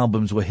thought the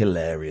albums were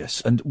hilarious.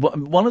 And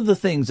one of the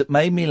things that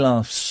made me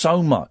laugh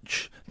so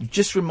much,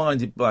 just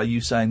reminded by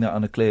you saying that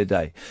on a clear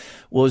day,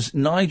 was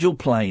Nigel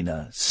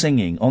Planer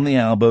singing on the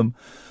album,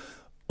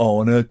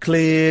 "On a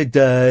clear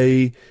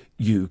day,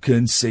 you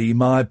can see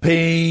my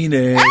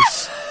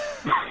penis."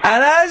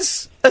 And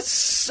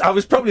I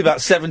was probably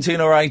about 17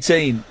 or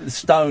 18,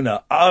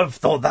 stoner. I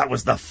thought that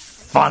was the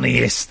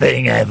funniest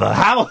thing ever.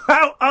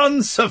 How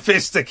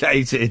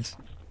unsophisticated.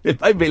 It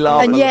made me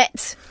laugh. And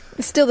yet,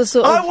 it's still the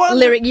sort of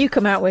lyric you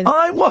come out with.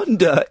 I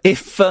wonder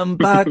if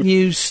Bad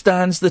News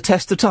stands the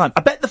test of time.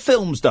 I bet the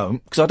films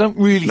don't, because I don't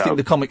really think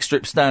the comic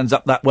strip stands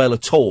up that well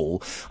at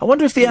all. I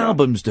wonder if the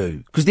albums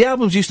do, because the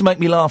albums used to make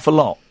me laugh a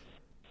lot.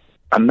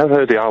 I never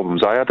heard the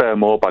albums. I had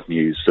More Bad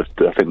News, I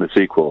think the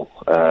sequel.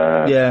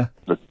 Yeah.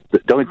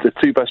 The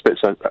two best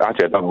bits,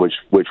 actually I don't know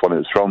which one it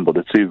was from, but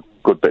the two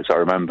good bits I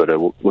remember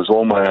was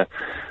one where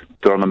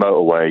they're on the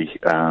motorway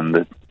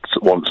and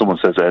someone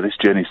says, this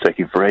journey's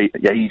taking for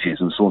ages,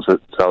 and someone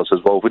says,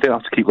 well, we don't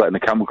have to keep letting the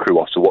camera crew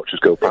off to watch us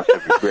go past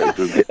every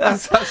bridge.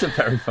 That's a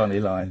very funny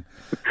line.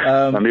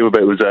 And the other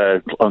bit was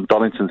on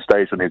Donington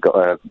Station, they've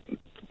got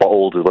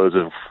loads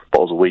of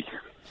bottles a week.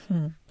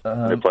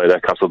 They play their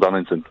Castle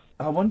Donington.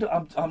 I wonder,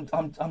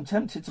 I'm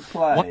tempted to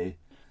play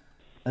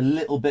a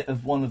little bit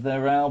of one of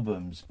their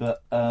albums,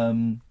 but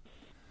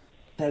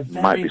they're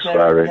very,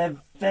 they're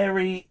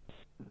very,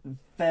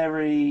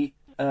 very.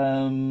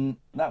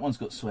 That one's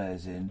got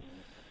swears in.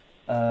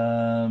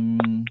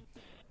 Hang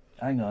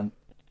on.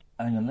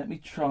 Let me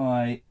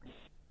try.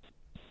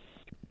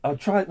 We'll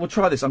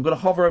try this. I'm going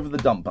to hover over the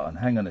dump button.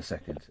 Hang on a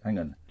second. Hang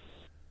on.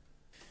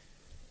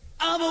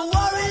 I'm a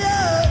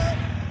warrior.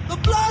 The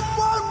blood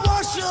won't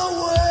wash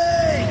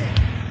away.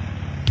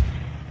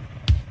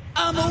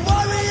 I'm a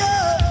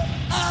warrior.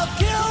 I'll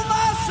kill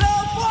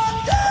myself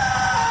one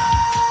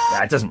day.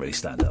 Nah, it doesn't really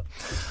stand up.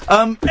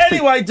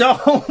 Anyway, Dom,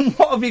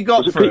 what have you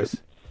got for us?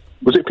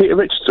 Was it Peter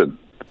Richardson?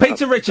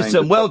 Peter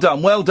Richardson, well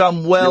done. Well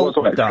done,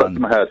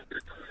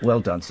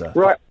 sir.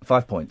 Right.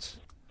 5 points.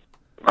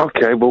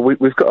 Okay, well,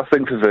 we've got a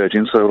thing for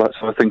Virgin, so let's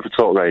have a thing for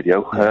Talk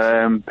Radio.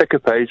 Yes. Pick a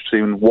page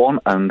between 1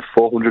 and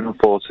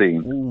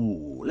 414.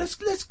 Ooh, let's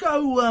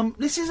go,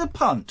 this is a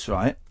punt,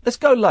 right? Let's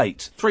go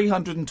late,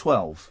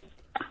 312.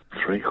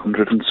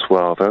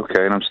 312,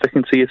 okay, and I'm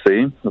sticking to your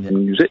theme of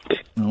music.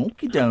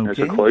 Okie dokie. There's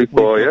a clue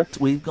for you.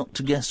 We've got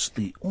to guess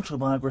the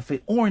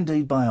autobiography, or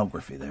indeed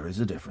biography. There is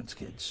a difference,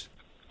 kids.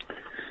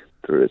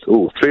 There is.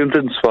 Ooh,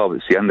 312,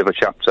 it's the end of a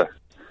chapter.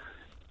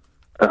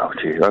 Oh,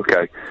 gee,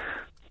 okay.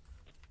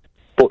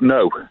 But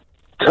no,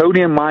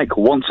 Tony and Mike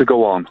want to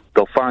go on.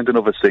 They'll find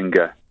another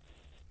singer.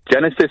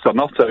 Genesis are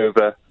not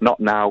over, not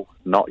now,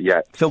 not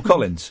yet. Phil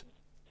Collins?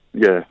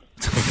 Yeah.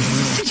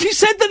 You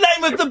said the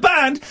name of the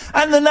band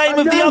and the name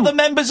of the other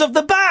members of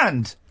the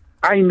band.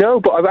 I know,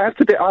 but I have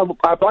to.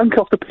 I blank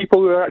off the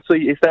people who are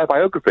actually it's their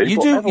biography. You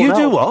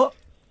do what?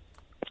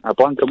 I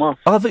blank them off.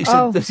 Oh, I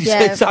thought you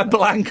said I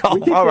blank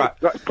off. All right.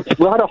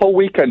 We had a whole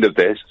weekend of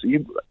this.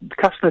 You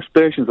casting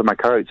aspersions on my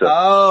character.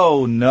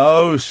 Oh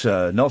no,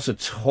 sir, not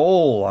at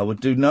all. I would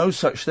do no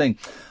such thing.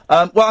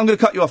 Well, I'm going to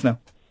cut you off now.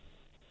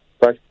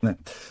 Bye. No.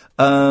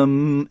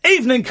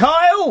 Evening,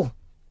 Kyle.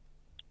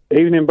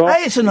 Evening, Bob.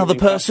 Hey, it's another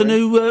person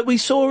who we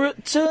saw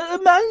at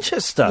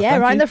Manchester. Yeah,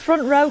 right in the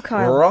front row,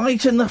 Kyle.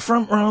 Right in the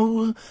front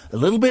row. A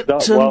little bit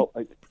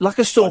like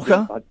a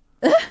stalker.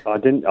 I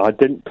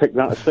didn't pick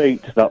that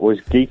seat. That was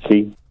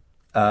geeky.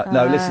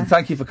 No, listen,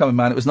 thank you for coming,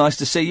 man. It was nice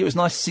to see you. It was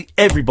nice to see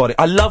everybody.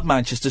 I love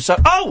Manchester. So,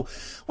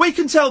 we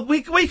can tell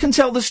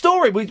the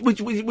story,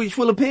 which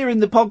will appear in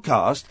the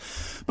podcast.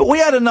 But we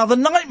had another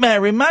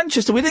nightmare in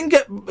Manchester. We didn't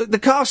get the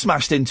car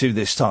smashed into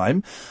this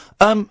time.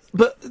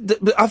 But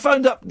I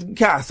phoned up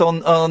Kath on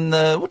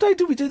what day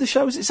did we do the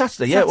show? Was it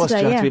Saturday? Yeah, it was. She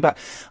had to be back.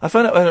 I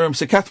phoned up her and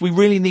said, Kath, we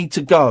really need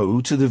to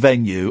go to the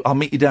venue. I'll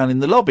meet you down in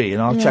the lobby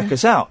and I'll check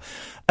us out.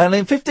 And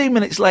then 15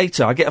 minutes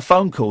later, I get a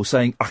phone call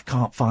saying, I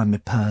can't find my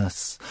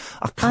purse.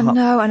 I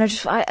know,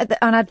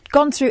 and I'd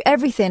gone through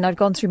everything. I'd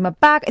gone through my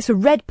bag. It's a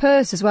red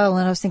purse as well,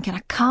 and I was thinking,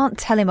 I can't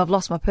tell him I've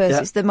lost my purse. Yeah.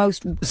 It's the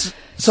most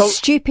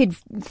stupid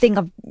thing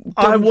I've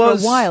done for a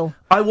while.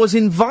 I was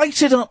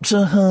invited up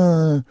to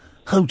her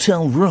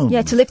hotel room.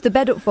 Yeah, to lift the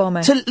bed up for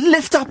me. To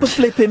lift up a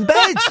flipping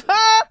bed.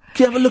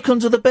 Can you have a look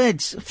under the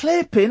beds?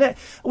 Flipping it.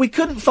 We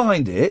couldn't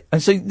find it.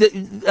 And so,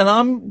 and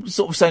I'm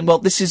sort of saying, well,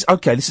 this is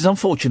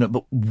unfortunate,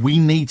 but we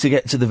need to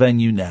get to the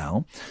venue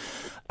now.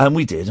 And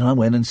we did. And I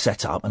went and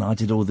set up and I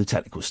did all the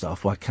technical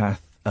stuff while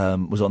Kath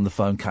was on the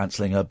phone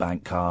cancelling her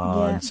bank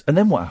cards. Yeah. And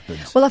then what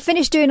happens? Well, I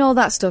finished doing all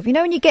that stuff. You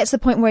know, when you get to the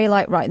point where you're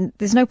like, right,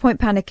 there's no point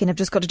panicking. I've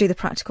just got to do the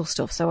practical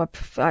stuff. So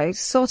I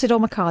sorted all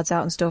my cards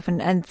out and stuff.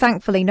 And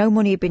thankfully, no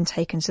money had been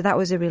taken. So that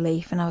was a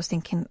relief. And I was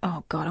thinking,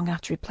 oh, God, I'm going to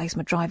have to replace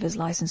my driver's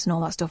licence and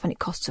all that stuff. And it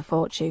costs a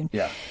fortune.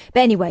 Yeah.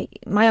 But anyway,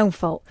 my own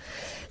fault.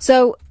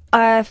 So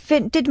I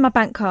did my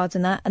bank cards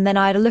and that, and then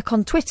I had a look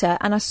on Twitter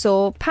and I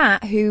saw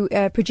Pat, who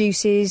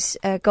produces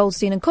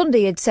Goldstein and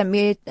Cundy, had sent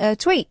me a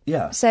tweet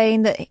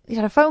saying that he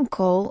had a phone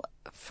call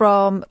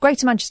from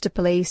Greater Manchester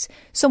Police.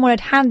 Someone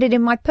had handed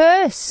in my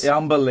purse. Yeah,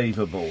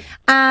 unbelievable.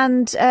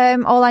 And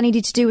all I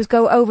needed to do was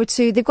go over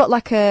to, they've got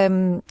like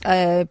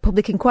a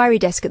public inquiry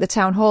desk at the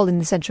town hall in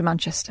the centre of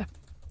Manchester.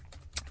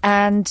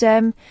 And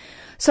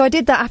so I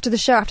did that after the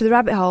show, after the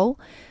rabbit hole.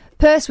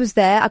 Purse was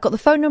there. I got the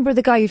phone number of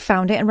the guy who'd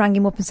found it and rang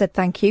him up and said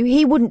thank you.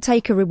 He wouldn't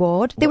take a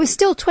reward. There was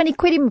still 20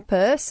 quid in my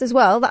purse as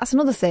well. That's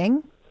another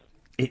thing.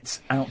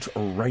 It's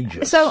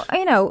outrageous. So,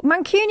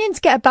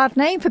 Mancunians get a bad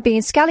name for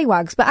being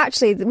scallywags, but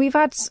actually we've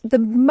had the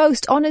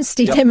most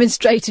honesty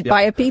demonstrated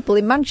by our people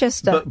in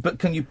Manchester. But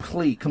can we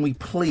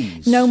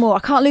please? No more. I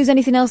can't lose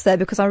anything else there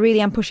because I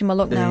really am pushing my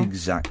luck now.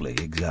 Exactly.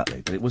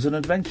 But it was an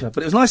adventure.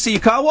 But it was nice to see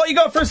you, Carl. What you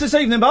got for us this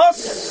evening,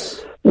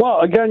 boss?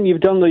 Well, again,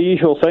 you've done the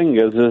usual thing.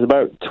 There's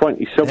about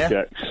 20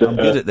 subjects. Yeah, I'm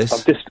good at this.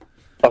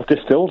 I've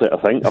distilled it, I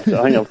think. I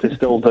think I've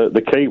distilled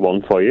the key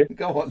one for you.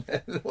 Go on,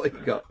 what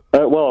have you got?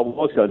 Well, I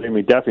was going to do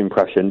my Dev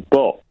impression,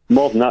 but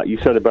more than that, you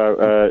said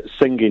about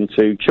singing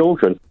to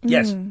children.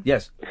 Yes.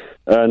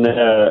 And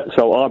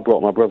so I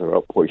brought my brother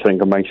up, which I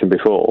think I mentioned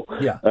before.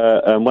 Yeah.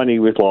 And when he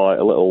was like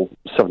a little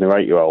 7 or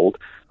 8 year old,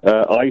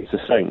 I used to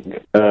sing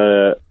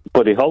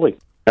Buddy Holly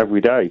every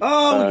day.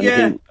 Oh,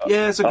 and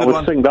it's a good one. I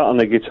would sing that on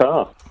the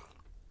guitar.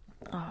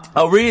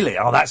 Oh, really?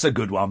 Oh, that's a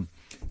good one.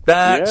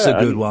 That's a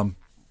good one.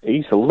 He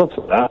used to love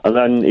that, and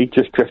then he'd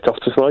just drift off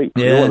to sleep.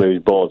 Yeah. Whether he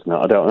was bored or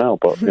not, I don't know,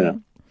 but,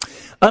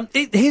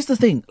 Here's the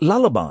thing: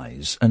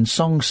 lullabies and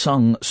songs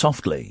sung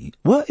softly.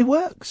 Well, it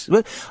works.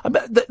 Well, I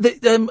bet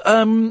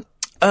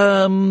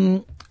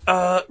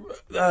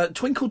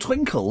Twinkle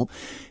Twinkle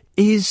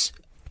is.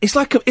 It's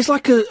like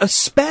a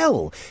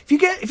spell. If you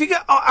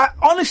get,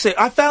 honestly,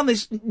 I found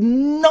this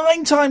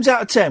 9 times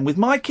out of 10 with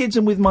my kids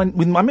and with my, I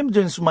remember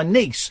doing this with my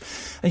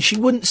niece, and she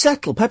wouldn't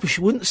settle. Pepper, she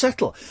wouldn't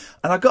settle,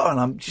 and I got her, and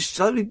I'm just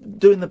slowly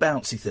doing the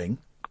bouncy thing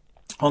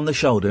on the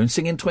shoulder and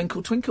singing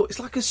Twinkle Twinkle. It's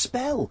like a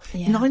spell.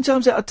 Yeah. 9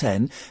 times out of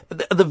 10,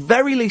 at the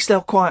very least they'll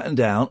quieten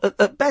down.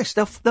 At best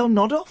they'll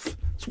nod off.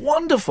 It's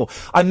wonderful.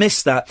 I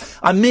miss that.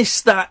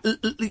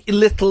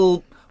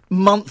 Little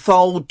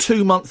month-old,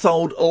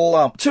 2-month-old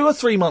lump, 2 or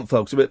 3 month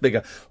olds, a bit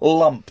bigger,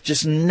 lump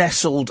just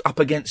nestled up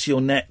against your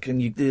neck, and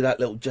you do that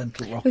little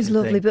gentle rocking. It was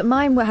lovely, thing. but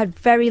mine had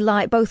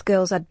both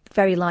girls had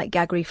very light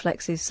gag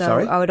reflexes, so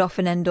Sorry? I would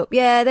often end up,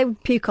 they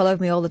would puke all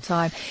over me all the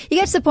time. You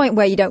get to the point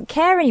where you don't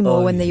care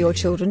anymore when they're your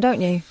children,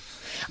 don't you?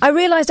 I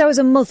realised I was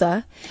a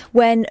mother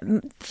when,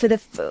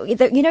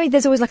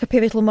 there's always like a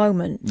pivotal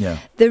moment. Yeah.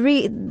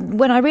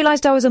 When I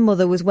realised I was a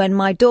mother was when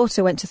my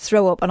daughter went to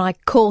throw up and I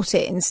caught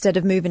it instead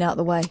of moving out of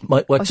the way.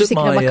 I was just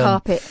thinking of my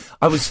carpet.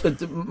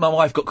 My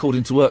wife got called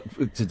into work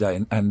today,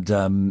 and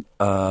so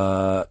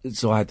I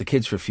had the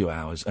kids for a few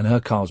hours, and her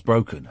car's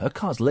broken. Her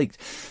car's leaked.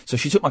 So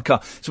she took my car.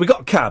 So we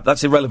got a cab.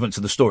 That's irrelevant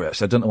to the story,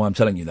 actually. I don't know why I'm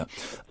telling you that.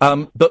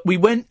 But we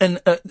went and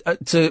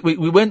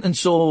we went and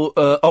saw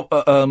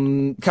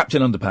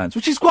Captain Underpants,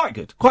 which is quite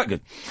good.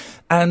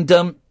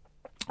 And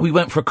we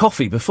went for a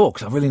coffee before,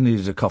 because I really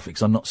needed a coffee,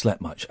 because I'm not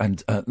slept much.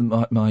 And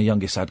my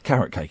youngest had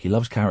carrot cake. He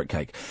loves carrot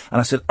cake. And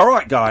I said, all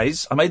right,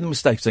 guys, I made the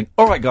mistake of saying,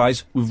 all right,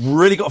 guys, we've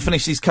really got to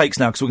finish these cakes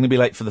now, because we're going to be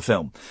late for the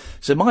film.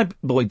 So my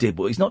boy did,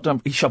 but he's not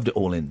done. He shoved it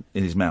all in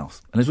his mouth.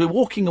 And as we were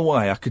walking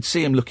away, I could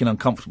see him looking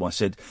uncomfortable. I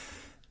said,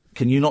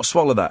 can you not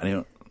swallow that? And he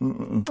went,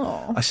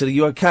 I said, are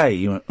you okay?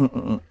 He went,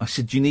 I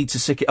said, do you need to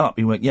sick it up?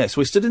 He went, yeah. So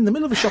we stood in the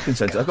middle of a shopping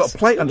centre. I've got a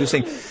plate under his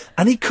thing,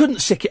 and he couldn't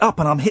sick it up,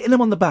 and I'm hitting him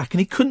on the back,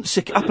 and he couldn't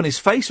sick it up, and his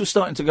face was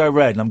starting to go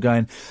red, and I'm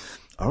going,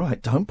 all right,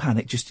 don't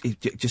panic,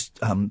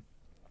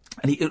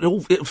 and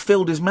it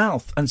filled his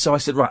mouth. And so I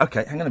said, right,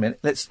 okay, hang on a minute.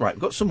 We've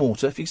got some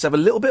water. If you just have a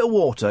little bit of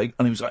water. And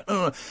he was like,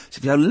 so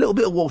if you have a little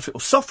bit of water, it'll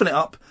soften it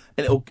up,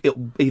 and it'll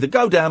either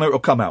go down or it'll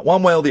come out,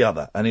 one way or the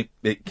other. And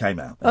it came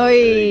out.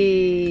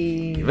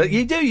 Oy. But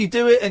you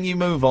do it and you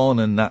move on,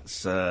 and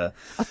that's... I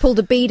pulled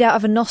a bead out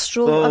of a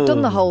nostril. I've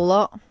done the whole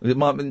lot. It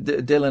might have been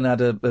Dylan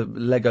had a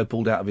Lego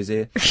pulled out of his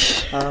ear.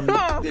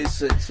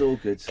 It's all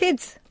good.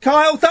 Kids.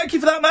 Kyle, thank you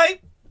for that, mate.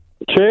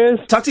 Cheers.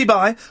 Tutty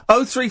bye.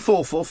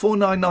 0344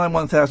 499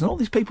 1000. All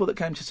these people that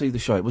came to see the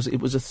show. It was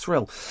a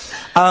thrill.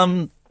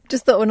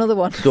 Just thought of another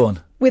one. Go on.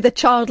 With a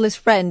childless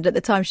friend at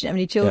the time. She didn't have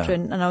any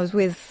children, and I was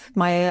with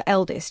my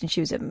eldest, and she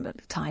was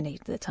tiny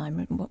at the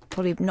time,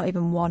 probably not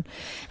even 1.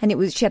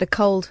 And she had a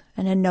cold,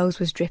 and her nose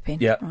was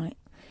dripping. Yeah. Right.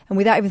 And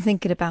without even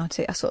thinking about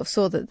it, I sort of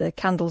saw that the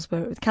candle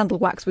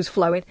wax was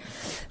flowing.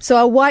 So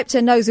I wiped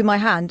her nose with my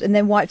hand and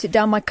then wiped it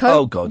down my coat.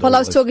 Oh, God. While I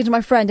was talking to my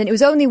friend. And it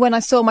was only when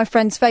I saw my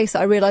friend's face that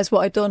I realised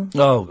what I'd done.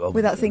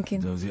 Without thinking.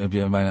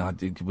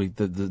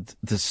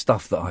 The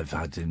stuff that I've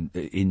had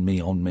in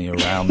me, on me,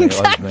 around me,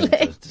 over me,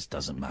 it just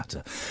doesn't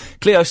matter.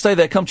 Cleo, stay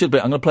there. Come to you a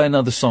bit. I'm going to play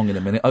another song in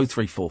a minute.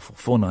 0344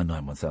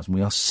 499 1000.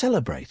 We are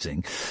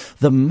celebrating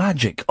the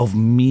magic of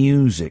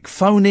music.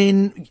 Phone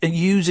in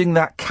using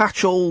that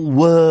catch-all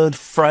word,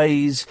 phrase,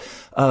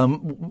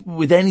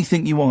 with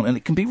anything you want, and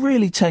it can be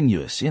really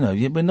tenuous.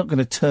 We're not going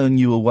to turn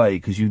you away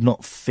because you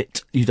don't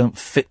fit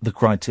the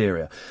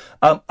criteria.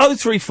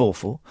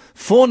 0344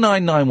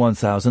 499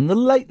 1000, the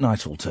late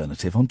night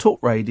alternative on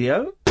Talk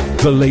Radio.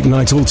 The late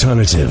night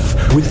alternative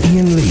with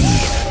Iain Lee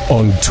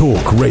on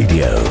Talk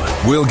Radio.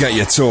 We'll get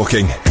you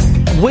talking.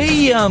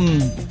 We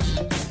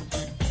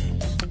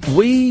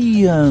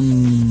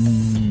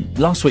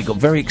last week got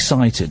very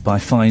excited by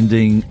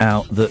finding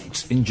out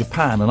that in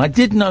Japan, and I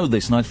did know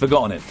this and I'd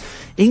forgotten it,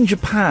 in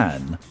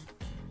Japan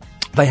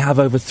they have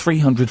over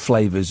 300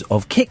 flavours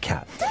of Kit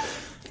Kat.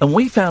 And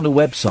we found a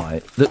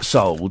website that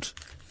sold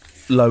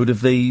a load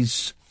of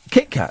these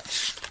Kit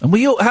Kats. And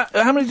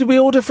how many did we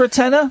order for a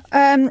tenner?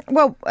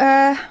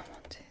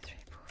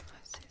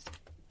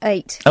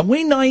 8. And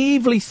we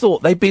naively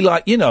thought they'd be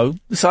like, the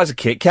size of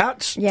Kit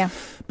Kats. Yeah.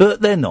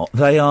 But they're not.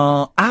 They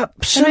are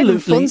absolutely... They're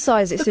not even fun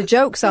size, it's a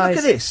joke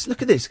size.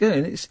 Look at this. Go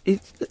on, it's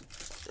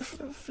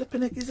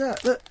flipping heck is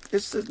that? Look,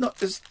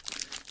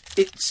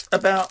 it's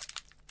about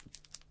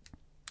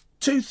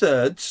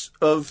 2/3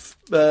 of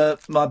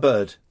my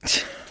bird.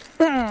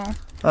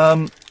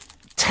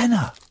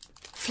 Tenner.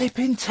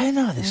 Flipping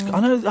tenner. This I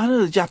know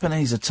the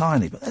Japanese are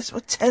tiny, but that's a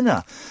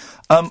tenner.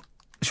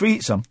 Should we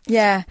eat some?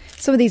 Yeah.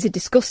 Some of these are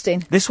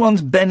disgusting. This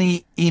one's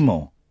Beni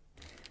Imo.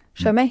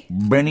 Show me.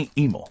 Beni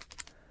Imo.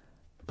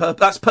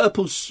 That's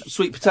purple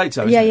sweet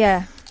potato, isn't Yeah, it?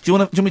 yeah. Do you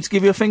want me to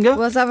give you a finger? Well,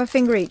 let's have a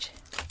finger each.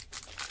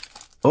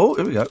 Oh,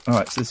 here we go. All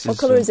right, so this What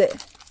colour is it?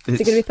 Is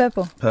it going to be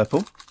purple?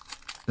 Purple.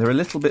 They're a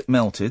little bit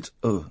melted.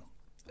 Oh,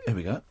 here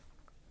we go.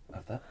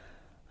 Have that.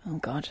 Oh,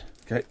 God.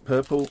 Okay,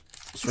 purple.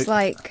 Sweet. It's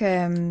like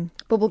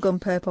bubblegum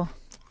purple.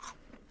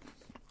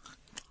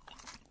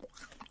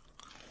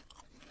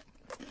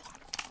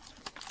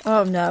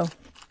 Oh, no.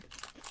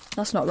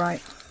 That's not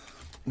right.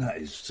 That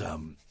is,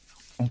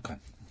 okay.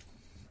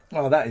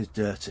 Oh, that is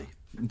dirty.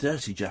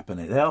 Dirty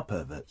Japanese. They are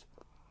perverts.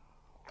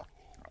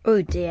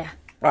 Oh, dear.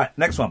 Right,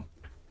 next one.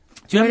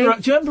 Do you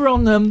remember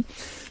on...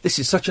 this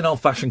is such an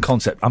old-fashioned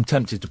concept. I'm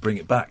tempted to bring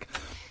it back.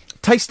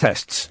 Taste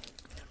tests.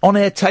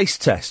 On-air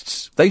taste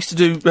tests. They used to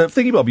do...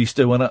 Thingy Bob used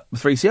to do one at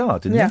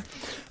 3CR, didn't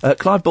he?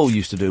 Clive Ball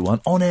used to do one.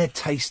 On-air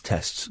taste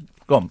tests.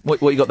 Go on,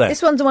 what you got there?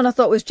 This one's the one I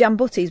thought was jam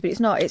butties, but it's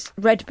not. It's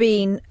red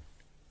bean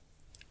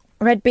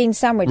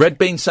sandwich. Red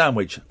bean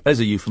sandwich. There's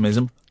a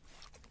euphemism.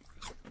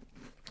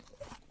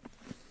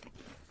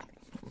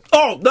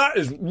 Oh, that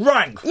is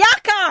rank.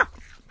 Yucca!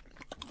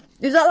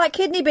 Is that like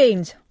kidney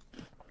beans?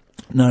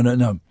 No.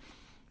 No,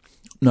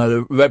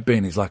 the red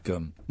bean is like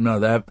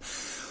no.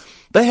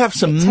 They have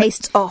some. It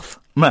tastes off.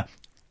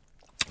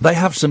 They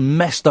have some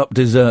messed up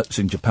desserts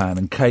in Japan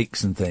and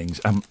cakes and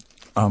things.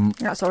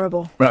 That's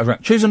horrible.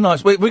 Right. Choose a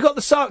nice. We got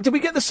the sake. Did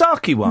we get the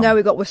sake one? No,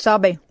 we got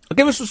wasabi.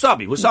 Give us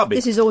wasabi. Wasabi.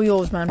 This is all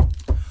yours, man.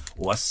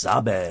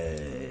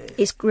 Wasabi.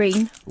 It's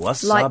green.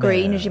 Wasabi. Light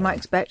green, as you might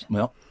expect.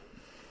 Well,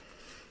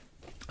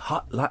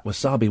 hot like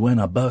wasabi when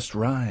I burst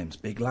rhymes.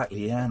 Big like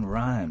Iain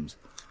rhymes.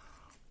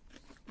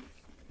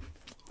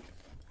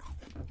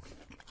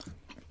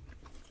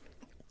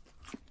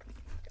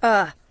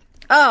 Oh,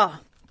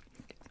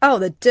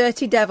 the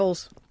dirty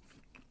devils.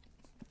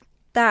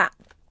 That.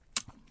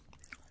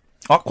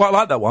 I quite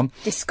like that one.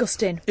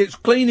 Disgusting. It's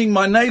cleaning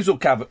my nasal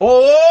cavity.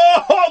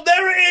 Oh,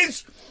 there it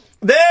is!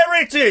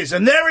 There it is!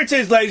 And there it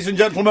is, ladies and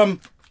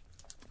gentlemen.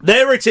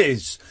 There it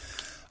is.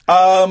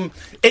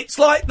 It's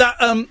like that,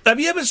 have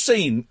you ever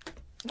seen...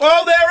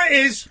 Oh, there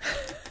it is!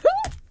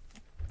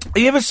 Have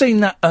you ever seen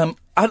that,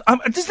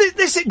 does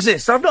this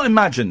exist? I've not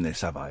imagined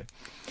this, have I?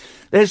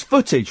 There's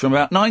footage from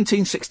about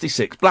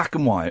 1966, black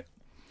and white,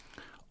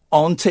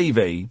 on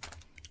TV,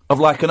 of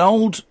like an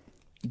old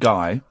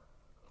guy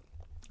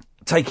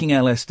taking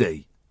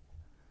LSD.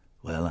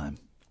 Well, I'm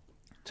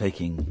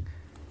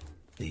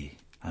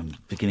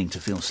beginning to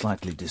feel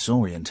slightly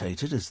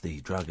disorientated as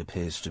the drug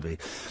appears to be.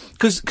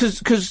 Because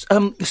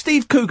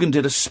Steve Coogan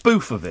did a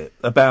spoof of it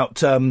about,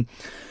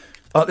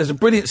 there's a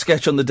brilliant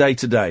sketch on the Day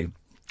Today.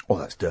 Oh,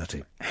 that's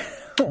dirty.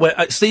 Where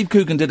Steve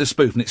Coogan did a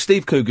spoof, and it's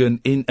Steve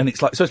Coogan and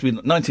it's like supposed to be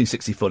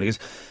 1964. And he goes,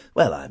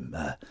 "Well, I'm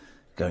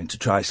going to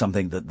try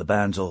something that the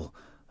bands all,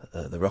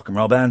 the rock and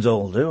roll bands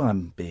all do.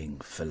 I'm being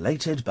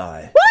filleted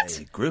by a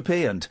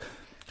groupie, and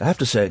I have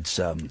to say it's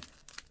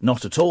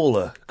not at all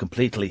a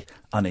completely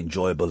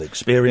unenjoyable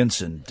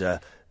experience. And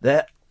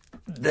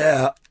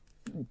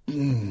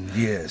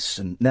yes,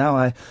 and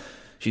now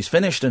she's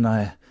finished, and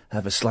I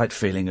have a slight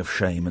feeling of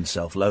shame and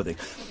self-loathing.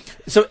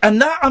 So,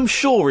 and that I'm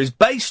sure is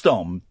based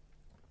on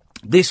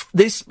this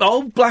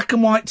old black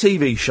and white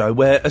TV show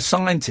where a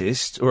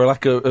scientist or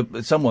like a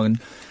boffin.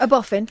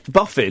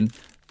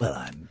 Well,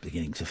 I'm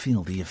beginning to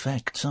feel the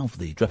effects of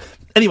the drug.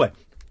 Anyway,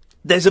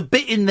 there's a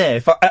bit in there.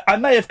 If I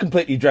may have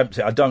completely dreamt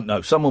it. I don't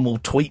know. Someone will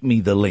tweet me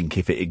the link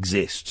if it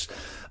exists.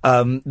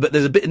 But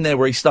there's a bit in there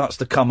where he starts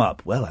to come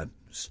up. Well, I'm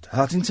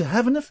starting to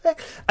have an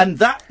effect, and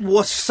that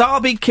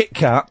wasabi Kit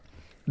Kat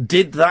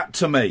did that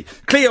to me.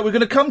 Cleo, we're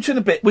going to come to you in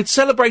a bit. We're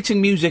celebrating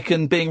music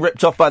and being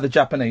ripped off by the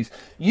Japanese.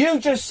 You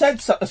just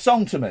said a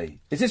song to me.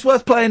 Is this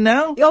worth playing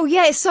now? Oh,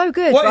 yeah, it's so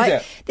good. What right?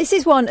 is it? This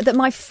is one that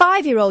my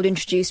 5-year-old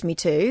introduced me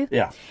to.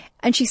 Yeah.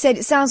 And she said,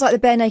 it sounds like the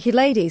Bare Naked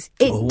Ladies.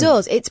 It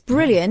does. It's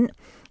brilliant.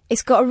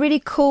 It's got a really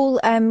cool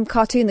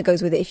cartoon that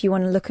goes with it if you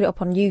want to look it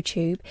up on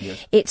YouTube.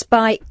 Yes. It's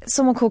by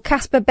someone called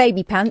Casper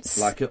Baby Pants.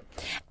 Like it.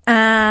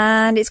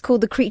 And it's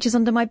called The Creatures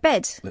Under My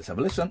Bed. Let's have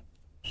a listen.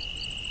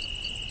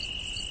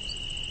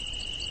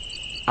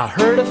 I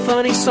heard a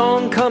funny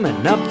song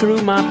coming up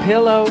through my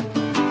pillow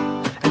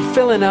and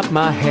filling up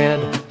my head.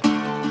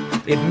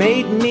 It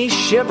made me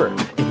shiver,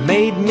 it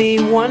made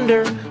me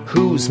wonder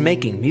who's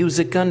making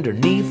music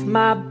underneath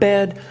my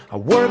bed. I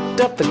worked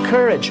up the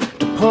courage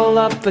to pull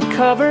up the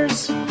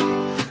covers.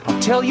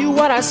 I'll tell you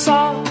what I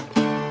saw.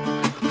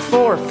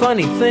 4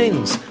 funny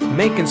things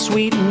making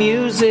sweet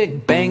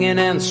music, banging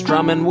and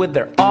strumming with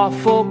their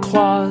awful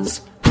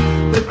claws.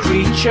 The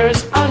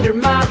creatures under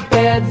my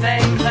bed, they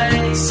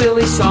play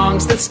silly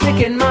songs that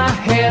stick in my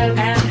head.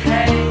 And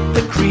hey,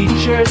 the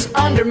creatures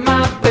under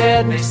my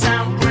bed, they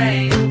sound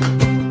great.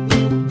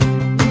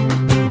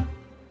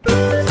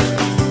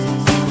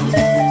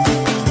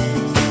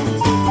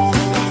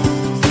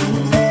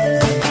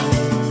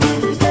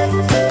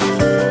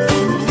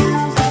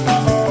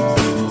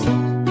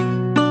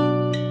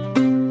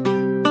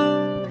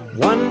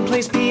 One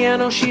plays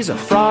piano, she's a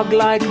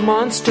frog-like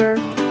monster,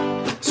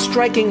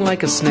 striking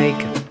like a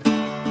snake.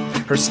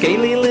 Her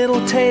scaly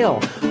little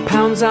tail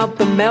pounds out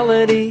the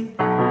melody.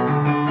 A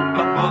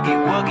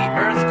boogie-woogie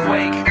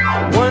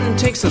earthquake. One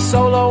takes a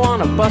solo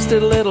on a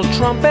busted little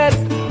trumpet.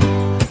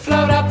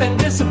 Float up and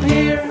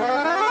disappear.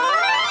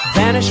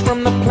 Vanish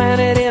from the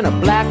planet in a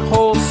black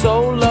hole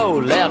solo.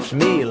 Left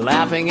me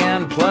laughing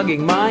and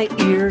plugging my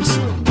ears.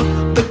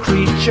 The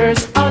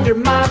creatures under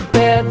my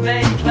bed,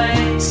 they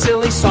play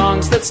silly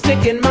songs that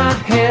stick in my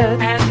head.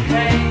 And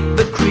hey,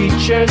 the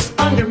creatures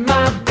under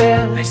my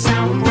bed, they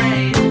sound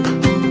great.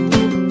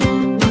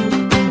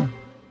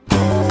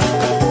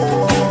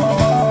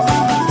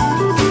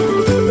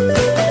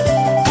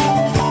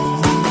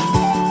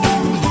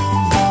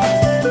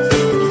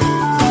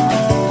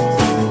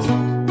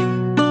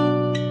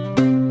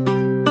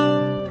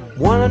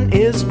 One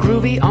is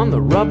groovy on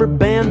the rubber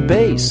band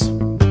bass.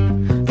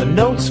 The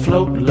notes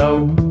float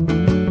low.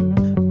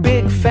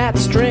 Big fat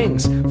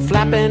strings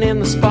flapping in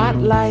the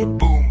spotlight.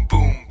 Boom,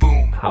 boom,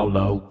 boom. How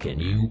low can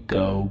you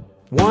go?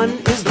 One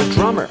is the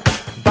drummer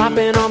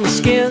bopping on the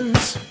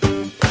skins,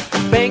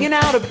 banging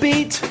out a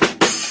beat.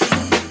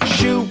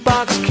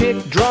 Shoebox kick,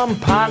 drum,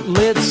 pot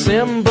lid,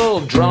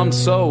 cymbal, drum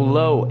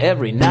solo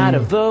every night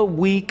of the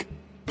week.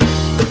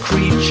 The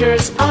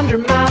creatures under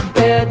my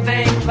bed,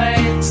 they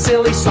play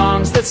silly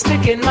songs that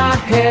stick in my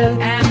head.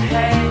 And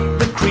hey,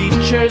 the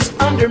creatures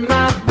under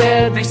my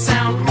bed, they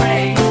sound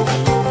great.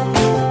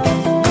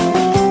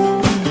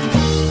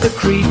 The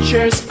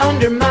creatures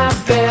under my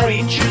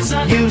bed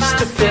used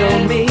to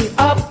fill me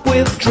up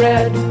with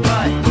dread,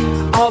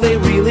 but all they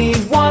really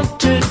want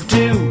to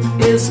do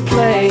is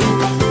play.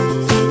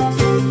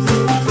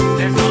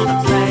 They're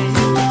gonna play.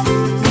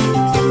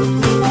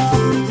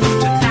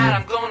 Tonight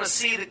I'm gonna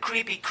see the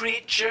creepy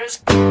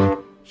creatures.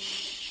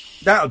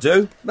 That'll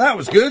do. That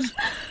was good.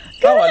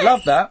 Oh, I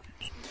love that.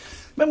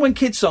 Remember when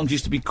kids' songs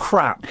used to be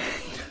crap?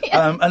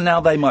 And now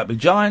they might be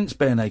giants,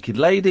 bare naked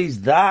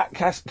ladies, that,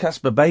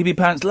 Casper Baby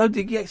Pants.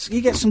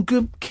 You get some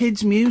good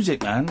kids'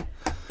 music, man.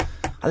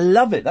 I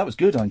love it. That was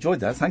good. I enjoyed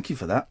that. Thank you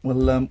for that.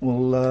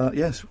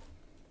 Yes.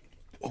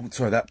 Oh,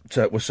 sorry, that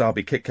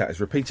wasabi Kit Kat is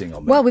repeating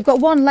on me. Well, we've got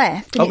one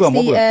left, and go on,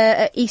 it's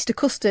the Easter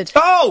custard.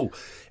 Oh!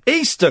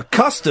 Easter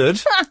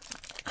custard?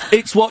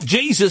 It's what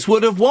Jesus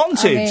would have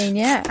wanted. I mean,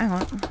 yeah, hang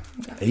on.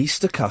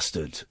 Easter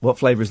custard. What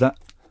flavour is that?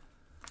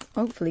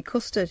 Hopefully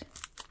custard.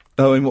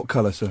 Oh, in what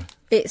colour, sir?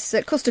 It's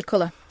custard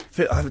colour.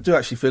 I do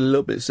actually feel a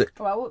little bit sick.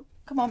 Well,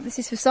 come on, this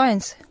is for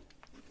science.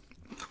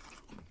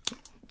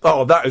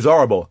 Oh, that is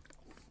horrible.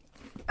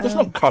 That's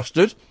not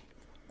custard.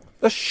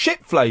 That's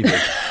shit flavoured.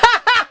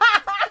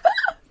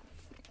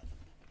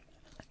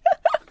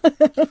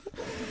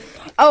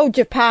 Oh,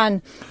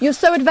 Japan. You're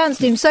so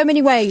advanced in so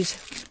many ways,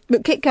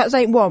 but Kit Kats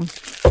ain't one.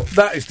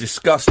 That is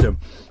disgusting.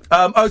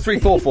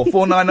 0344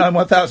 499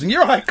 1000.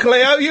 You're right,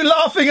 Cleo. You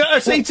laughing at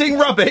us eating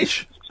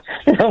rubbish?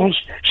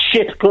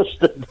 Shit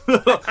custard.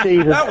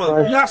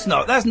 That's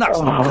not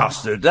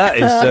custard. That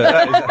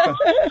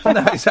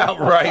is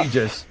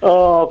outrageous.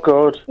 Oh,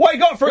 God. What you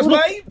got for us,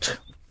 mate?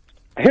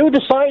 Who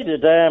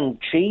decided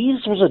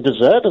cheese was a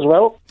dessert as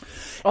well?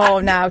 Oh,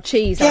 now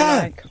cheese.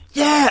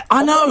 Yeah,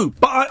 I know,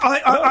 but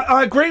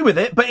I agree with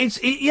it. But it's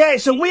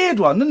a weird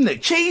one, isn't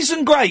it? Cheese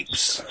and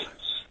grapes.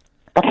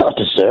 That's not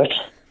a dessert.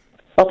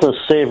 That's a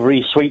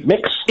savoury sweet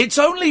mix. It's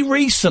only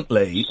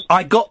recently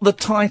I got the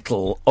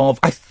title of,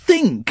 I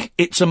think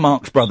it's a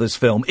Marx Brothers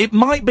film. It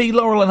might be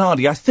Laurel and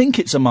Hardy. I think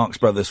it's a Marx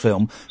Brothers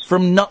film.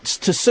 From nuts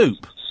to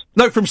soup.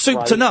 No, from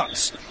soup to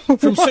nuts.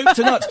 From soup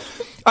to nuts.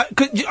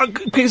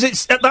 Because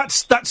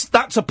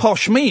that's a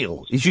posh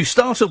meal. Is you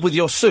start off with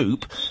your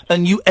soup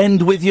and you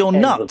end with your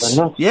nuts.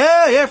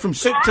 Yeah, from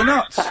soup to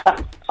nuts.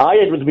 I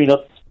end with me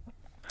nuts.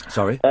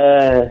 Sorry?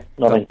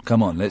 Nothing.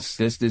 Come on, it's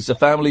a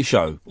family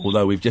show.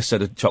 Although we've just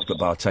said a chocolate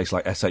bar tastes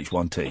like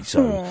SH1T,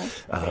 so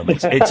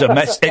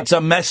it's a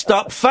messed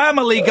up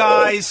family,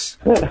 guys.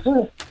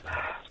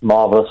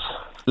 Marvellous.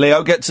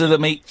 Leo, get to the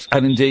meat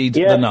and indeed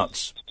the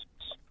nuts.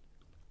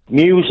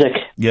 Music.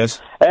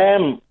 Yes.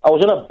 I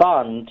was in a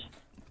band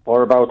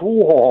for about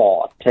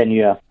 10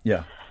 years.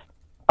 Yeah.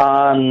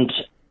 And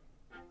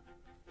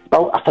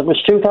I think it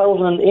was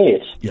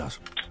 2008. Yes.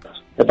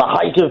 At the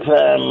height of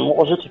what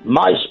was it?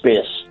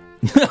 MySpace.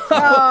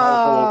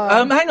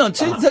 Hang on,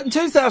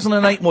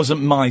 2008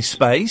 wasn't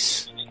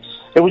MySpace.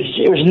 It was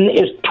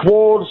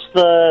towards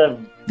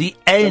the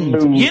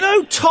end. You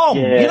know Tom?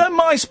 Yeah. You know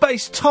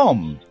MySpace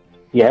Tom?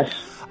 Yes.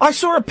 I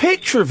saw a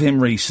picture of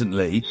him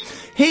recently.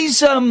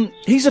 He's a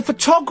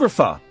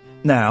photographer.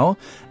 now,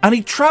 and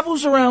he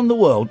travels around the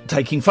world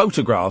taking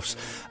photographs,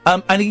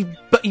 but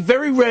he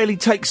very rarely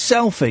takes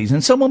selfies.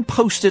 And someone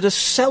posted a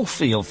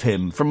selfie of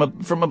him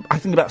from I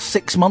think about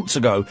 6 months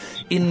ago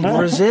in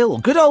Brazil.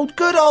 Good old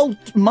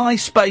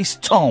MySpace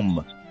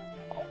Tom.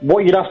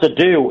 What you'd have to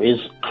do is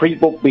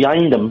creep up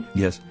behind him.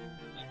 Yes.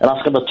 And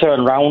ask him to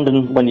turn round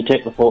and when you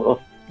take the photo.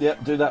 Yeah,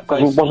 do that face.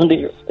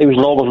 He was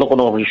always looking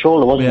over his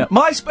shoulder, wasn't he?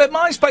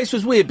 MySpace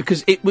was weird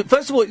because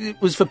first of all, it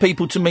was for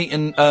people to meet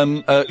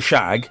and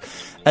shag,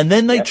 and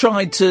then they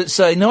tried to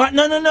say, no,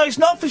 it's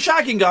not for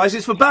shagging, guys.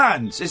 It's for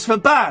bands. It's for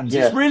bands.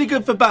 Yeah. It's really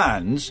good for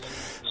bands.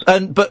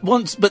 But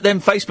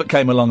then Facebook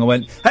came along and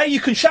went, hey,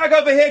 you can shag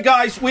over here,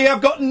 guys. We have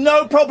got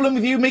no problem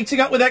with you meeting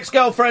up with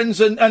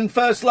ex-girlfriends and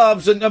first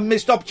loves and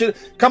missed opportunity.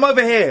 Come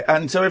over here.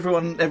 And so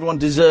everyone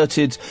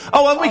deserted.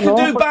 Oh, and we can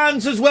do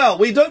bands as well.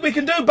 We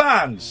can do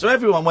bands. So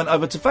everyone went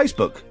over to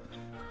Facebook.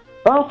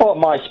 I thought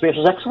MySpace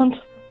was excellent.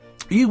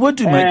 You would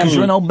do, mate, because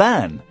you're an old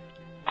man.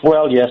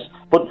 Well, yes.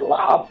 But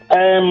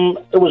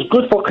it was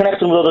good for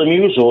connecting with other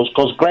musos,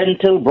 because Glen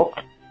Campbell,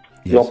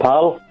 your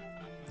pal,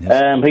 he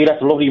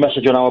left a lovely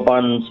message on our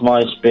band's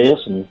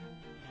MySpace and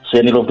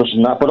saying he loved us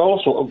and that. But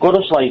also, it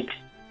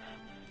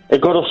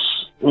got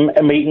us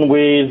a meeting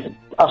with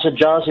Acid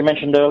Jazz, you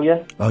mentioned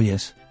earlier. Oh,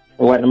 yes.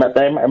 We went and met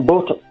them. And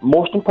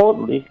most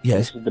importantly,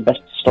 yes, this is the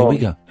best story.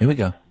 Here we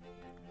go.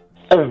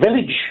 A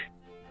village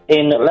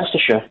in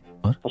Leicestershire,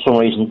 for some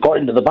reason, got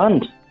into the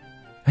band.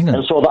 Hang on.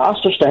 And so they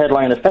asked us to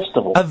headline a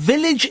festival. A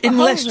village in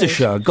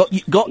Leicestershire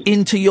got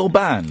into your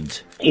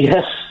band?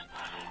 Yes.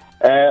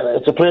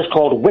 It's a place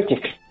called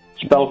Whittick,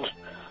 spelt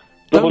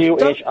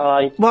Whittick.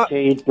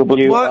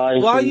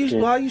 Why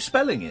are you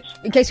spelling it?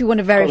 In case we want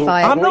to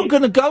verify. I'm not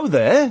going to go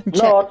there.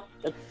 No,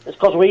 it's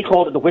because we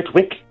called it the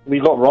Whitwick. We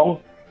got wrong.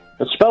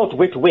 It's spelt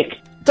Whitwick.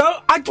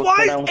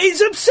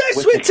 He's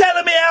obsessed with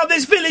telling me how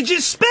this village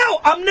is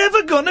spelt. I'm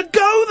never going to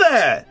go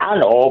there. I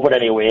know, but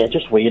anyway, it's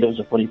just weird. It was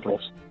a funny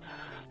place.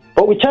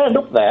 But we turned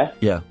up there.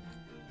 Yeah.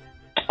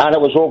 And it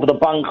was over the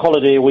bank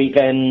holiday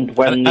weekend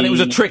when... And it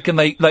was a trick and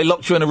they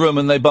locked you in a room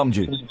and they bummed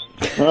you?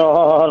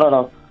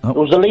 No. Oh. It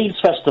was the Leeds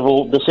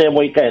Festival the same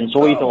weekend,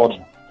 so we thought,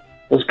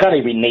 there's going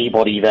to be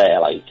nobody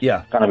there,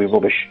 Yeah. It's going to be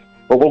rubbish.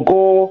 But we'll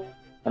go,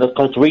 and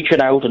it's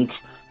reaching out, and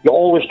you're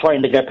always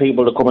trying to get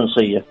people to come and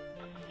see you.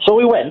 So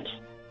we went,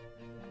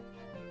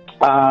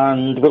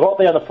 and we got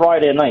there on a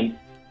Friday night,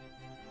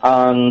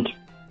 and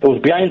it was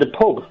behind the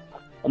pub.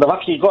 And they've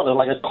actually got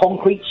a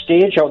concrete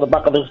stage out the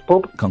back of this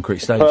pub. Concrete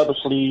stage.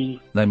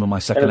 Purposely. Name of my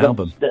second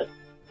album. It's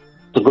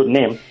a good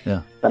name.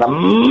 Yeah. And a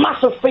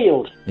massive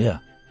field. Yeah.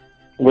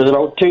 With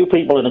about 2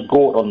 people in a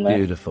goat on there.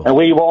 Beautiful. And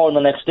we were on the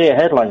next day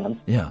headlining.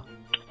 Yeah.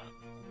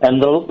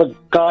 And the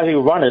guy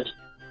who ran it,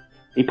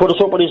 he put us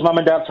up at his mum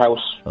and dad's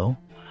house. Oh.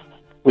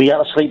 We had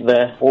to sleep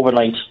there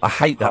overnight. I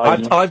hate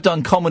that. I've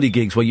done comedy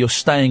gigs where you're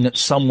staying at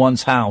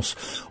someone's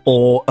house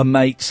or a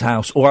mate's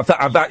house, or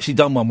I've actually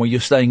done one where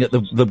you're staying at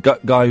the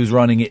guy who's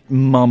running it,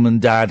 mum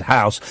and dad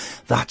house.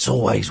 That's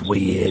always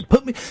weird.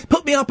 Put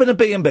me up in a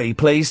B&B,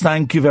 please.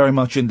 Thank you very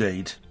much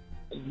indeed.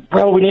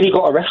 Well, we nearly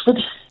got arrested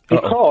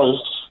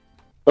because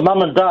the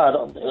mum and dad,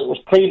 it was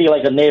clearly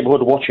like a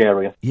neighbourhood watch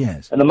area.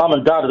 Yes. And the mum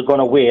and dad had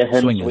gone away,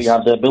 hence Swingers. we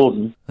had their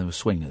building. They were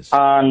swingers.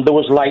 And there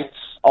was lights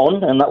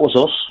on, and that was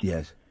us.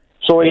 Yes.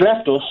 So he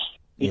left us.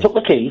 He took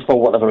the key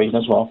for whatever reason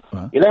as well.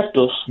 Right. He left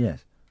us.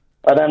 Yes.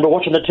 And then we're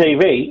watching the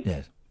TV.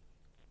 Yes.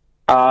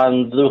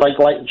 And there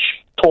was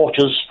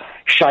torches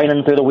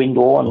shining through the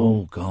window. And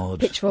oh,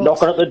 God. Pitchforks.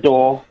 Knocking at the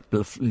door.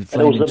 And it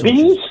was the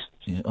bees.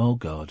 Yeah. Oh,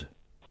 God.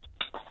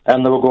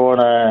 And they were going,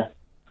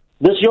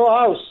 this your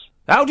house?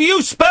 How do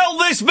you spell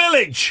this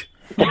village?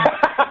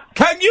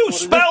 Can you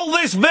spell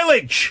this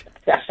village?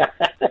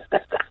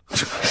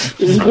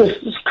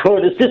 It's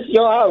good. Is this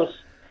your house?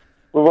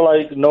 We were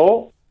like,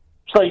 no.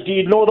 It's like, do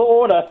you know the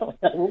owner?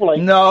 We were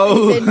like,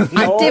 no.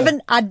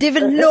 I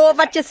didn't know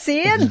what you're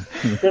saying.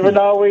 Didn't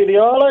know where they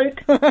are,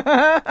 like.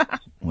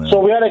 So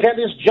we had to get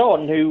this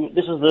John,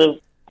 this is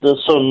the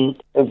son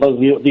of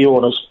the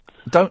owners.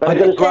 I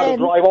get this lad to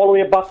drive all the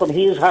way back from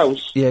his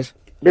house. Yes.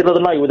 Middle of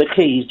the night with the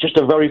keys, just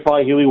to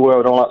verify who we were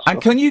and all that stuff.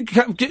 And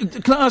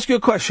can I ask you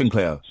a question,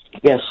 Cleo?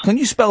 Yes. Can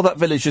you spell that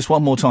village just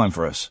one more time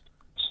for us?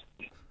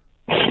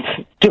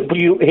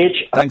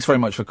 W-H... Thanks very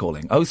much for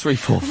calling.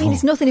 0344... I mean,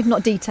 it's nothing if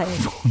not detailed.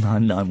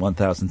 499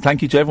 1000.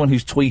 Thank you to everyone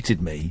who's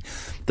tweeted me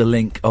the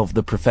link of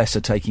the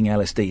professor taking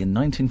LSD in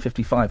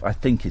 1955, I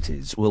think it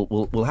is.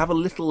 We'll have a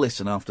little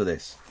listen after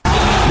this.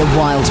 The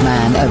wild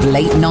man of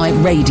late night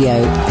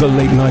radio. The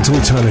Late Night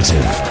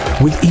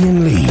Alternative with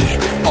Iain Lee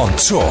on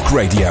Talk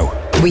Radio.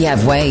 We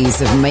have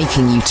ways of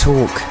making you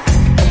talk.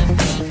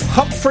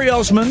 Humphrey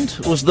Osmond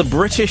was the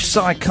British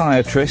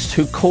psychiatrist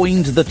who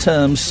coined the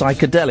term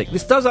psychedelic.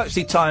 This does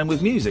actually tie in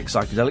with music,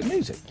 psychedelic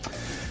music.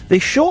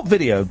 This short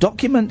video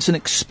documents an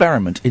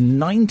experiment in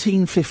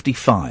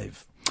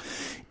 1955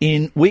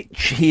 in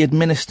which he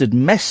administered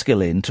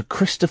mescaline to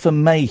Christopher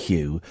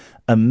Mayhew,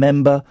 a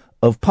member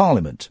of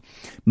Parliament.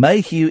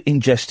 Mayhew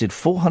ingested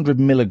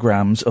 400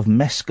 milligrams of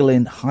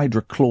mescaline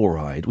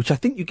hydrochloride, which I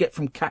think you get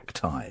from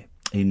cacti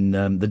in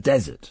the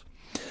desert.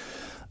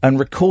 and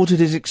recorded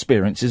his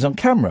experiences on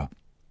camera.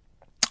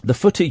 The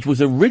footage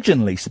was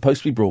originally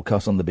supposed to be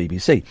broadcast on the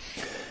BBC.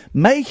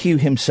 Mayhew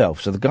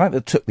himself, so the guy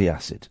that took the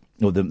acid,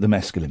 or the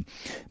mescaline,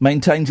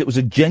 maintains it was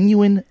a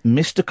genuine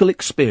mystical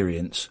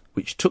experience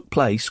which took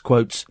place,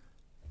 quotes,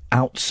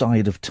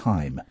 outside of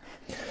time,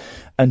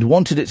 and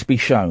wanted it to be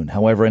shown.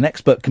 However, an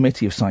expert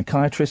committee of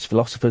psychiatrists,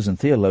 philosophers and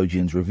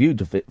theologians reviewed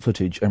the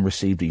footage and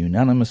received a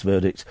unanimous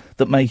verdict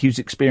that Mayhew's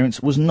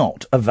experience was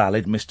not a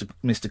valid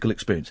mystical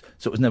experience.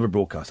 So it was never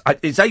broadcast.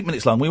 It's 8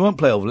 minutes long. We won't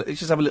play over it. Let's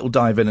just have a little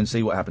dive in and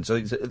see what happens. So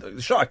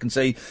the shot I can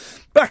see,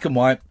 black and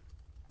white,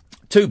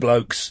 two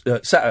blokes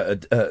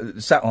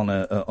sat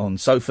on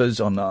sofas,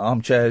 on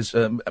armchairs.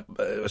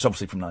 It's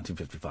obviously from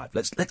 1955.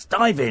 Let's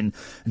dive in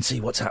and see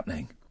what's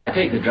happening. I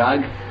take the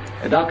drug.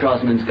 Dr.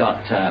 Osmond's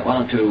got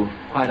one or two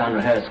quite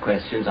unrehearsed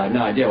questions. I've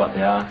no idea what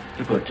they are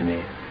to put to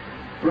me.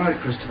 Right,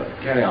 Christopher.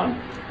 Carry on.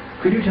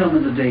 Could you tell me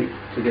the date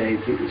today,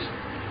 please?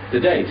 The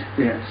date?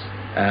 Yes.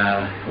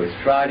 It was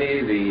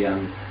Friday, the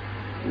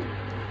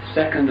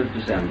 2nd of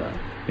December.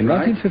 In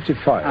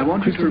 1955, I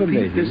want you to Christopher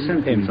repeat this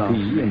Mayhew, sentence after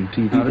MP me. and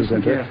TV Now,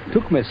 listen presenter, carefully.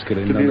 took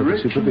mescaline To be under the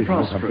rich and supervision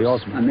of Humphrey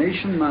prosperous, Osmond. a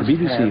nation must The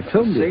BBC have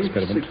filmed a the safe,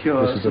 experiment.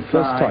 secure This is the first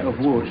supply time of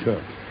it's been wood.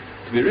 shown.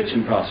 To be rich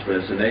and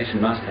prosperous, a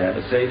nation must have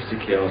a safe,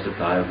 secure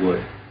supply of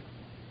wood.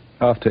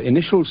 After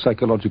initial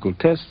psychological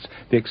tests,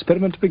 the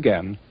experiment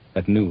began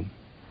at noon.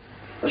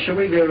 Well, shall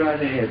we go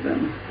right ahead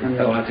then?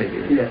 I'll take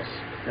it. Yes,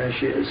 there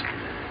she is.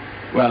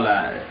 Well,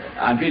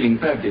 I'm feeling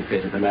perfectly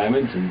fit at the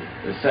moment and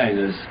as sane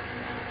as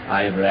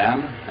I ever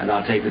am, and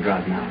I'll take the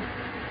drug now.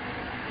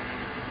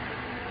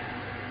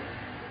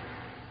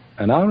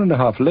 An hour and a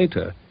half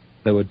later,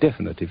 there were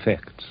definite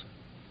effects.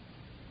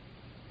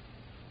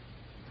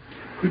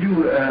 Could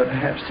you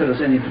perhaps tell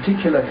us any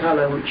particular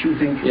colour which you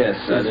think... Yes,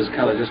 there's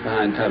colour just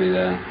behind Tubby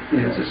there.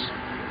 Yes. It's this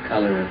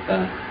colour of...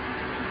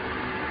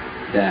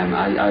 damn,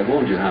 I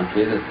warned you,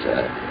 Humphrey,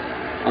 that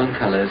on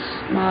colours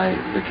my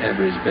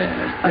vocabulary is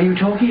bad. Are you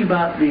talking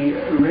about the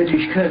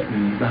reddish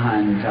curtain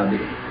behind Tubby?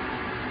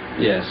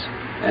 Yes,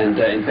 and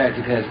in fact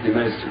it has the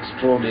most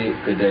extraordinary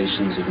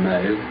gradations of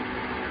mauve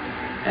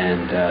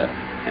and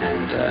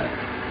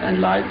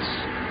lights.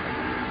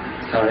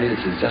 Sorry,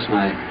 this is just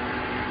my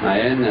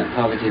own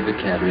poverty of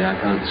vocabulary. I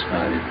can't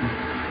describe it.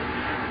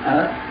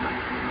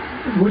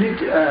 Would it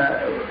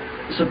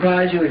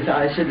surprise you if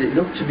I said it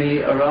looked to be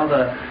a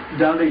rather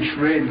dullish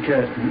red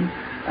curtain,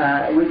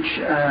 which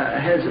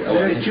has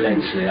very few...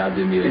 Intellectually, I'd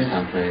be amused,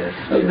 Humphrey. Yes.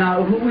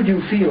 Now, who would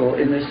you feel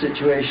in this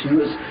situation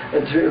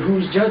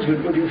whose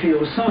judgment would you feel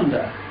was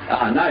sounder?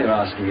 Now you're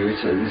asking me,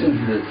 this is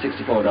the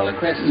 $64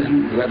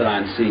 question, whether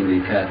I'm seeing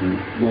the curtain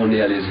more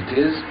nearly as it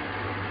is,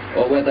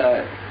 or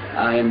whether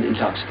I am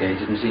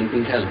intoxicated and seeing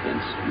pink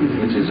elephants,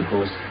 which is, of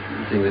course,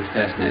 the thing that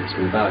fascinates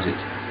me about it.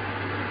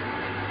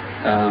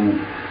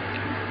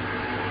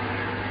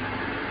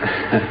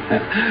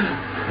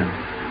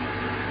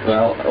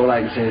 Well, all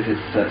I can say is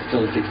it's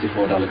still a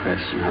 $64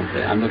 question,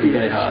 Humphrey. I'm looking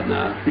very hard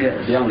now.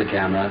 Yes. Beyond the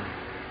camera.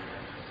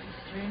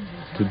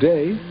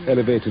 Today,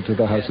 elevated to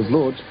the House of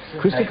Lords,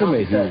 Christopher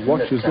Mayhew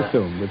watches the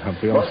film with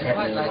Humphrey Osmond. I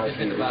quite like the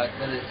bit about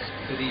whether it's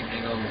good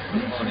evening or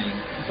good morning.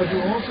 But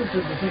you also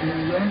did the thing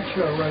in the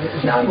intro where it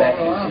was... Now I'm back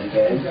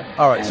again.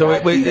 All right, so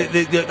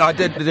I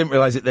didn't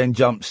realise it then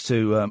jumps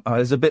to...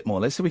 there's a bit more.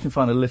 Let's see if we can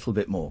find a little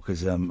bit more,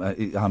 because I'm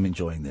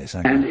enjoying this.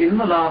 And in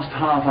the last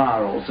half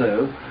hour or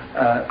so,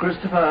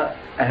 Christopher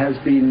has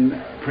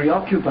been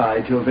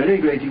preoccupied to a very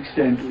great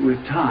extent with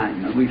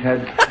time. And we've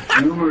had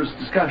numerous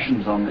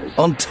discussions on this.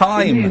 On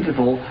time? In the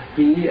interval,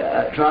 he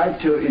tried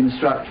to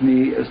instruct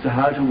me as to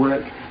how to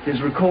work his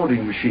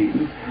recording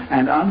machine,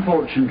 and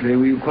unfortunately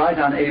we were quite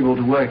unable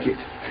to work it.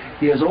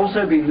 He has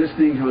also been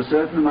listening to a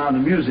certain amount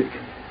of music.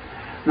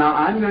 Now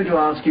I'm going to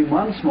ask him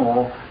once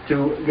more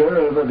to go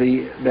over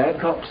the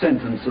Babcock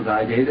sentence that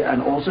I did,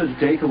 and also to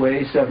take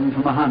away 7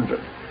 from 100.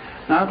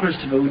 Now,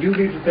 Christopher, would you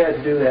be prepared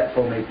to do that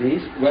for me,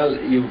 please? Well,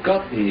 you've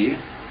got me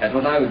at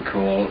what I would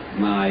call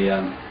my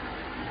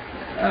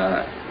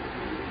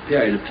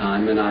period of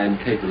time when I am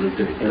capable of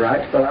doing it.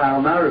 Right, but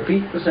I'll now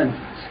repeat the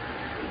sentence.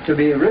 To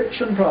be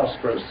rich and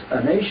prosperous, a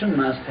nation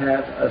must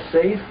have a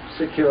safe,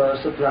 secure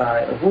supply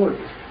of wood.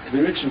 To be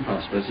rich and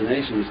prosperous, a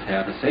nation must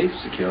have a safe,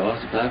 secure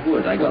supply of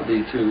wood. I got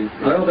the two...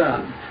 Well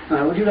done.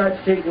 Now, would you like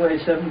to take away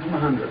 7 from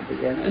 100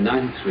 again?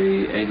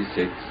 93,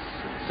 86,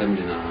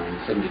 79,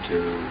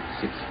 72,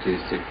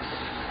 66, 60,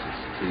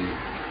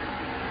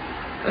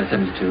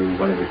 72,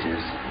 whatever it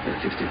is,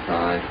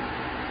 65,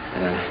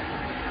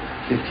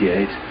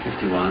 58,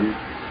 51,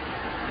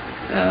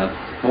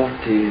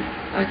 40,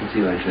 I can see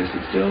you're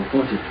interested still,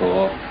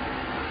 44,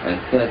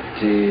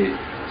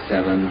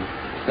 37,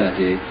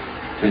 30,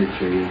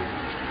 23,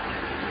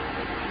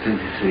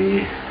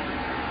 23.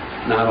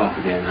 Now I'm off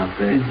again,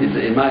 Humphrey.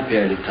 In my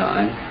period of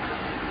time,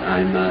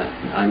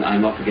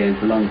 I'm off again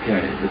for a long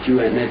period, but you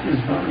won't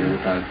notice from you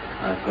that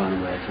I've gone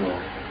away at all.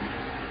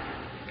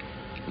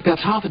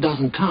 Perhaps half a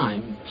dozen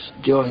times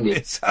during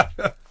the...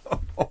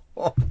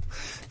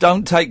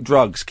 Don't take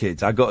drugs,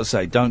 kids. I've got to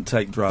say, don't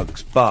take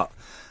drugs. But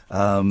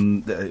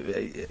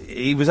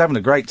he was having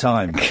a great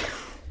time.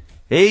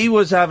 He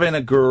was having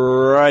a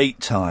great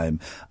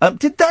time.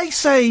 Did they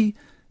say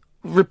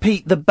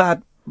repeat the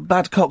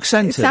Babcock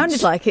sentence? It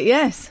sounded like it,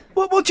 yes.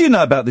 What do you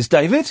know about this,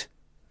 David?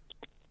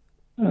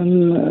 I've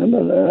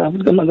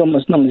not got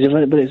much knowledge of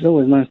it, but it's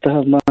always nice to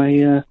have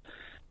my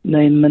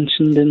name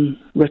mentioned in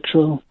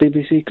retro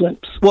BBC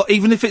clips. What,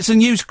 even if it's a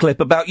news clip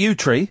about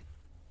U-Tree?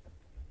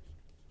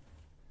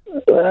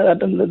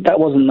 That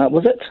wasn't that,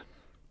 was it?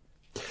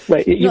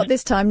 Wait, Not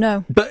this time,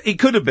 no. But it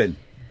could have been.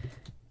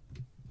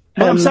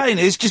 What I'm saying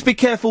is, just be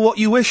careful what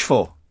you wish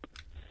for.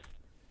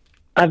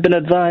 I've been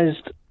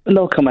advised,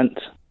 no comment.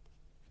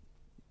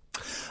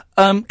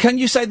 Can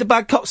you say the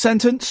Babcock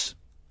sentence?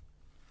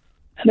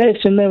 A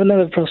nation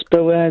never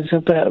prosper where it's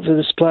about for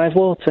the supply of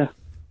water.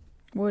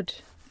 Would.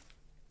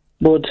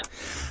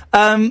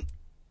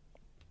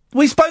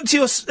 We spoke to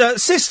your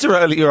sister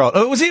earlier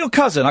on. Was it your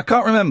cousin? I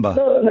can't remember.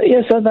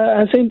 Yes,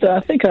 I think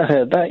I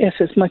heard that. Yes,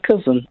 it's my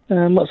cousin.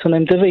 What's her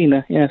name?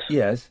 Davina. Yes.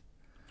 Yes.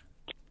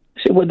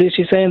 Did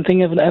she say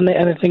anything of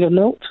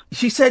note?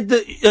 She said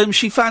that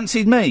she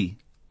fancied me.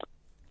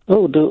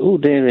 Oh,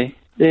 dearie.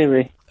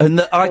 And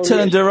that I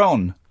turned her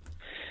on.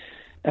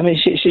 I mean,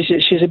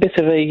 she's a bit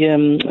of a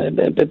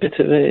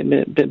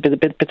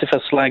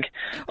slag.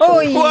 Oh,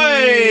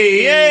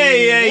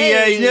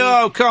 yeah.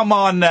 No, come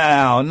on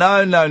now.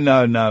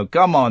 No.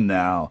 Come on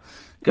now.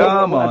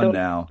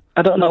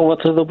 I don't know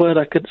what other word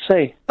I could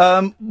say.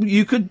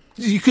 You could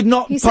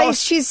not. You say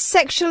she's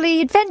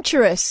sexually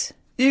adventurous.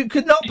 You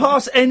could not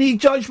pass any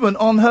judgment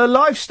on her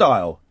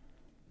lifestyle.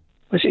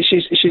 Well,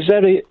 she's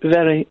very,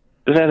 very,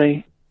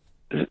 very,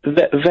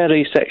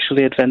 very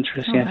sexually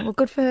adventurous. Oh, yes. Well,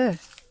 good for her.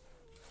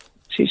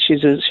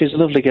 She's a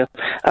lovely girl.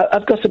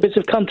 I've got a bit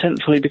of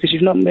content for you because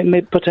you've not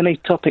put any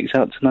topics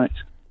out tonight.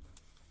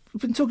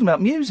 We've been talking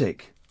about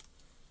music.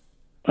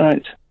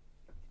 Right.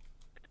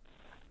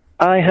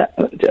 I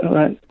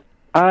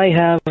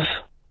have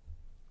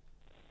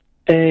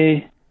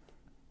a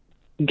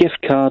gift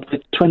card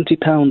with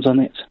 £20 on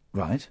it.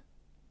 Right.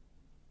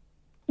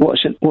 What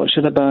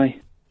should I buy?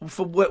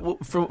 For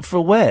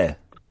where?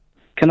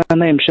 Can I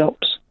name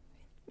shops?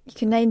 You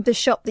can name the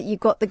shop that you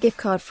got the gift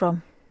card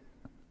from.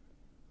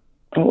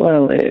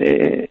 Well,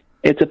 it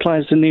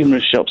applies to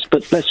numerous shops,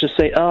 but let's just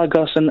say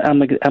Argos and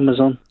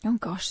Amazon. Oh,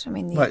 gosh, I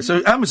mean... Right,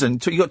 so Amazon,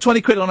 you got 20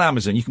 quid on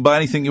Amazon, you can buy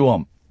anything you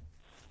want.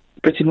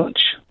 Pretty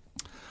much.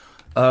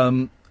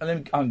 And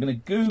then I'm going to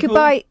Google... You could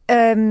buy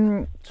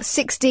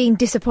 16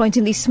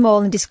 disappointingly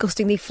small and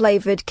disgustingly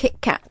flavoured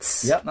Kit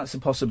Kats. Yep, that's a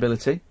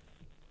possibility.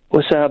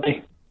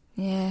 Wasabi.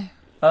 Yeah.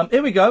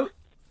 Here we go.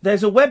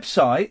 There's a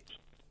website,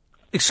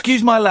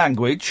 excuse my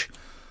language,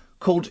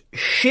 called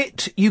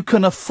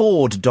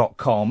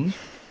shityoucanafford.com.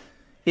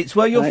 It's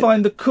where you'll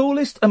find the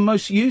coolest and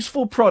most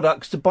useful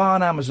products to buy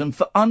on Amazon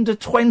for under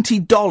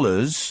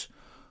 $20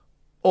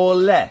 or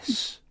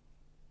less.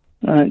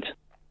 Right.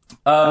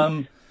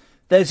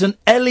 There's an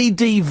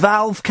LED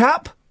valve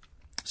cap.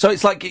 So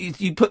it's like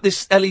you put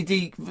this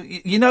LED,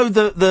 you know,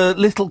 the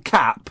little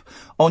cap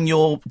on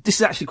your, this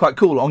is actually quite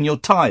cool, on your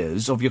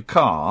tyres of your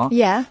car.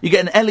 Yeah. You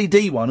get an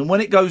LED one, and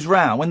when it goes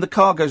round, when the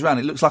car goes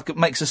round, it looks like it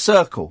makes a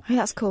circle. Hey,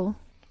 that's cool.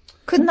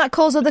 Couldn't that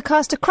cause other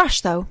cars to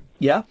crash, though?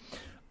 Yeah.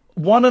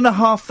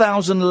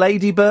 1,500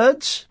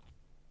 ladybirds.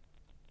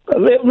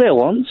 Real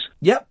ones?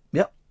 Yep.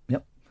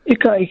 You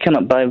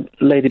cannot buy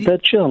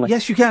ladybird, surely.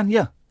 Yes, you can.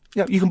 Yeah.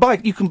 You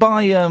can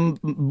buy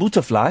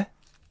butterfly.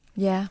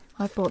 Yeah,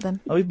 I bought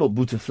them. Oh, we bought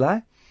butterfly.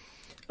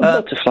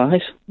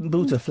 Butterflies.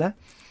 Butterfly.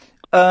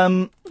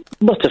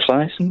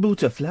 Butterflies.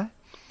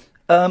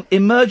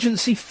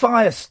 Emergency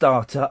fire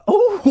starter.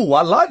 Oh,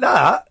 I like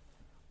that.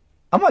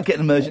 I might get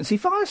an emergency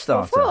fire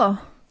starter. What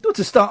for? Got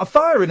to start a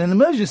fire in an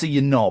emergency,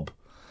 you knob.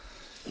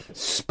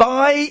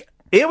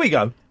 Here we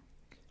go.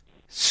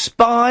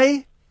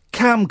 Spy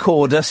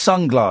camcorder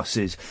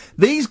sunglasses.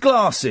 These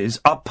glasses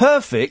are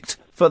perfect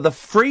for the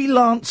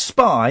freelance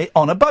spy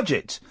on a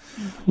budget.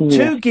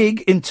 Yeah. 2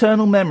 gig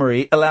internal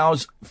memory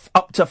allows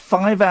up to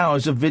 5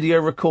 hours of video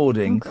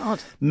recording. Oh,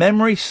 God.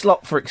 Memory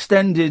slot for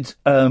extended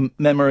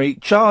memory,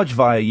 charge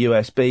via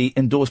USB,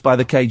 endorsed by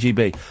the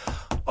KGB.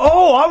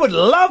 Oh, I would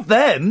love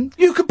them.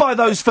 You could buy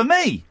those for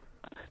me.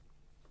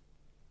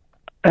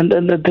 And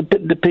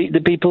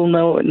the people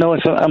know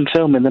if I'm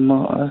filming them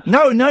or...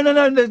 No,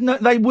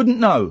 they wouldn't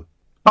know.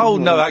 Oh,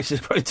 no, actually,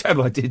 it's probably a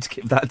terrible idea to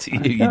give that to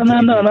you.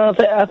 No,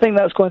 I think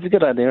that's quite a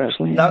good idea,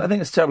 actually. No, I think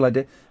it's a terrible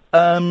idea.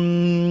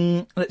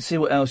 Let's see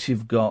what else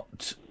you've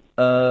got.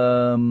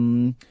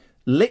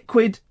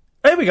 Liquid...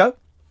 There we go.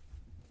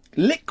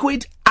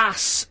 Liquid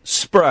ass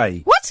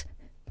spray. What?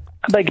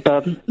 I beg your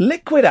pardon?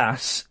 Liquid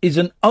ass is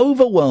an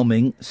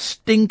overwhelming,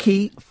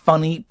 stinky,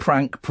 funny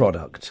prank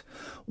product.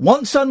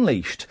 Once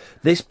unleashed,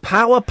 this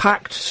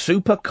power-packed,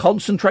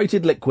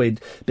 super-concentrated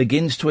liquid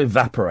begins to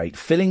evaporate,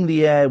 filling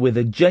the air with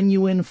a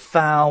genuine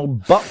foul,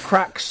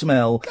 butt-crack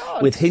smell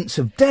with hints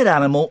of dead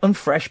animal and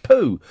fresh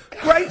poo.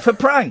 Great for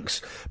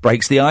pranks.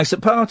 Breaks the ice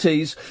at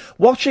parties.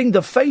 Watching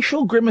the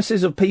facial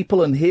grimaces of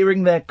people and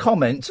hearing their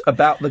comments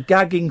about the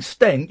gagging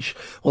stench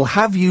will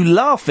have you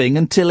laughing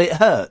until it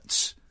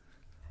hurts.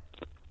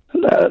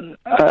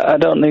 I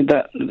don't need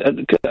that.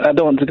 I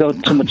don't want to go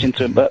too much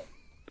into it, but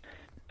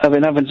I've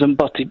been having some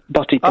body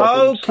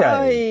problems.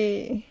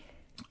 Okay.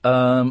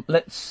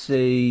 Let's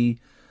see.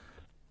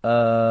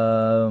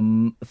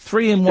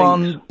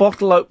 3-in-1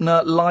 bottle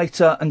opener,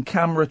 lighter, and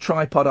camera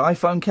tripod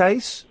iPhone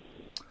case.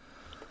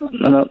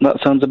 No, that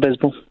sounds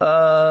abysmal.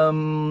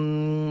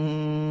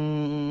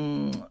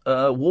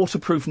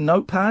 Waterproof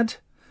notepad.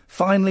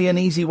 Finally, an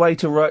easy way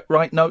to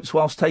write notes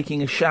whilst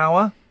taking a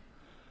shower.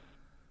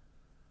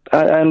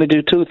 I only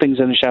do two things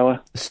in the shower.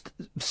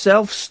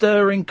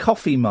 Self-stirring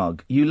coffee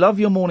mug. You love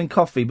your morning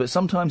coffee, but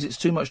sometimes it's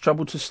too much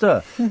trouble to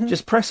stir.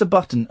 Just press a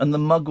button and the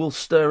mug will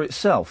stir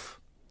itself.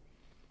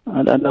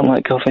 I don't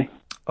like coffee.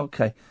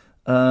 Okay.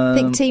 I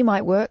think tea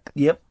might work.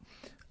 Yep.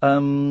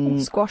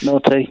 Squash. No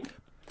tea.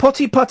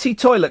 Potty putty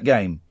toilet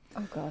game.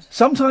 Oh, God.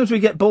 Sometimes we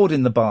get bored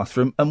in the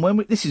bathroom, and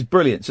this is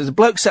brilliant. So there's a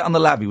bloke sat on the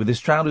lavvy with his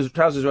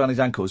trousers around his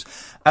ankles,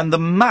 and the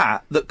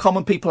mat that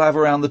common people have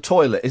around the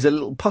toilet is a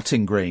little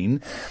putting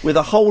green with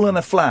a hole and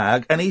a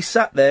flag, and he's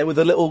sat there with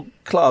a little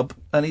club,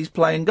 and he's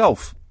playing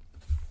golf.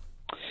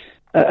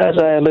 As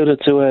I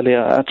alluded to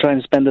earlier, I try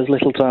and spend as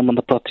little time on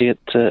the potty at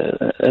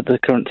the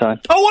current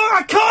time. Oh, well,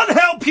 I can't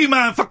help you,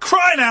 man, for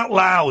crying out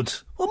loud.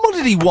 Well, what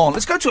did he want?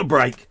 Let's go to a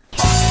break.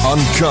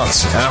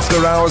 Uncut,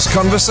 after-hours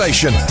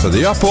conversation for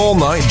the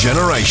up-all-night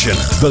generation.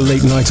 The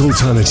Late Night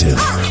Alternative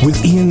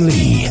with Iain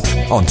Lee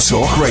on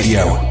Talk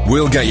Radio.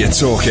 We'll get you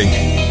talking.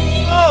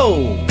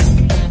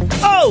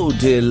 Oh,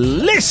 dear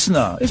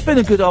listener. It's been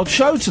a good old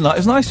show tonight.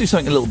 It's nice to do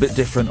something a little bit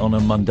different on a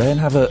Monday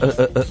and have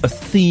a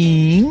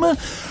theme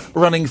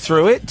running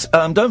through it.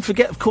 Don't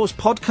forget, of course,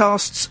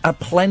 podcasts are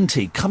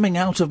plenty coming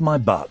out of my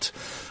butt.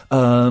 Bill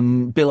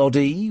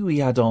Oddie we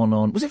had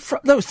on was it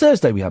no, it was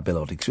Thursday we had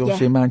Bill Oddie because we were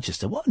obviously in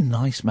Manchester. What a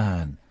nice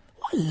man.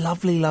 What a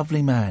lovely,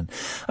 lovely man.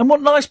 And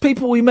what nice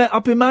people we met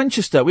up in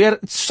Manchester. We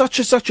had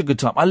such a good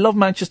time. I love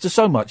Manchester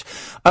so much.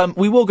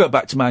 We will go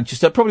back to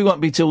Manchester. Probably won't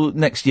be till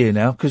next year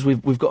now because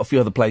we've got a few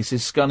other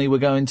places. Scunny we're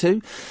going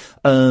to.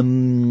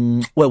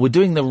 Well, we're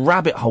doing the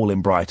Rabbit Hole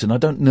in Brighton. I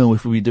don't know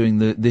if we'll be doing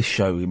this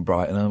show in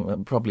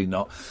Brighton. Probably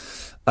not.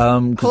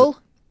 Hull?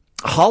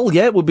 Hull,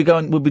 yeah. We'll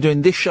be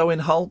doing this show in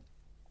Hull.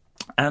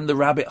 And the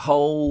Rabbit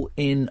Hole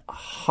in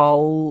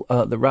Hull,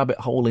 the Rabbit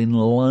Hole in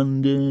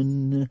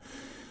London,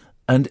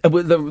 and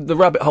the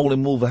Rabbit Hole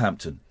in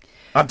Wolverhampton.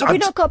 Have we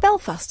not got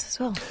Belfast as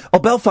well? Oh,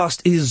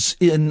 Belfast is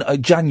in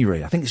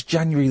January. I think it's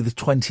January the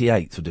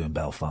 28th we're doing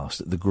Belfast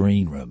at the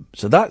Green Room.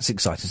 So that's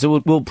exciting.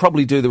 So we'll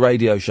probably do the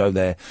radio show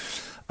there.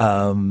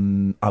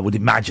 I would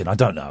imagine. I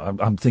don't know.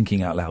 I'm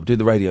thinking out loud. Do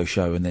the radio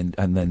show and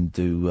then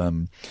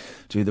do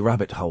the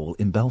Rabbit Hole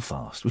in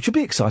Belfast, which would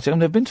be exciting. I've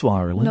never been to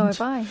Ireland. No,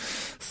 have I.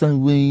 So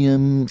we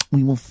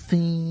will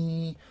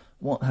see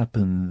what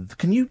happens.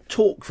 Can you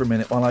talk for a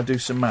minute while I do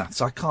some maths?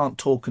 I can't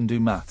talk and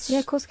do maths. Yeah,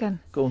 of course I can.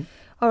 Go on.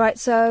 All right,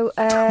 so...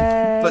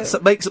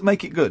 Let's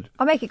make it good.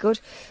 I'll make it good.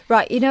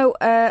 Right, all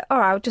right,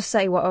 I'll just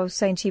say what I was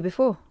saying to you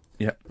before.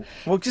 Yeah.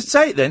 Well, just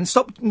say it then.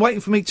 Stop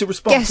waiting for me to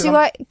respond. Guess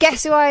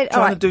who I...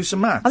 Trying to do some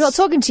maths. I'm not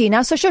talking to you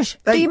now, so shush.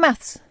 Hey. Do your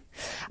maths.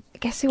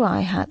 Guess who I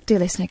had... Dear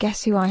listener,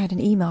 guess who I had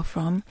an email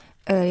from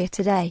earlier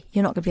today?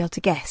 You're not going to be able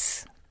to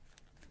guess.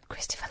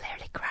 Christopher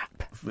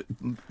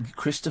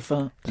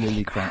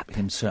Lillicrap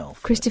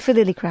himself. Christopher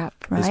Lillicrap,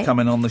 right? He's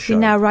coming on the show. He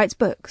now writes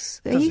books.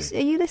 Are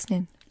you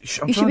listening? You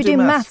should be doing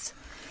maths.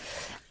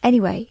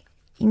 Anyway,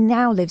 he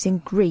now lives in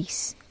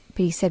Greece.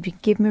 But he said we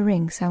could give him a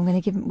ring, so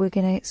we're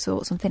going to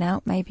sort something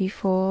out maybe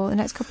for the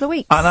next couple of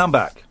weeks. And I'm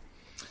back.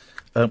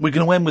 We're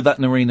going to end with that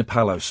Narina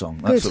Palo song.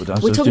 That's Good.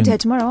 what We're talking to her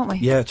tomorrow, aren't we?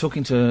 Yeah,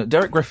 talking to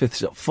Derek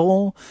Griffiths at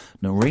 4,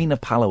 Narina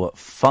Palo at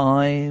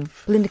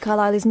 5. Linda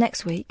Carlisle is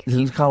next week.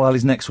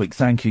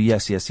 Thank you.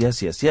 Yes. Yes,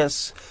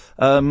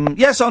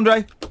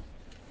 Andre.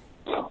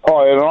 Hi,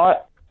 all right.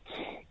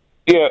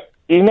 Yeah,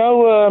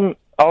 I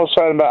was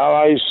saying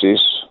about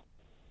Oasis.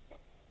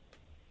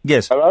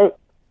 Yes. Hello?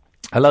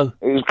 Hello.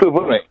 It was good,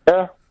 wasn't it?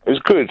 Yeah, it was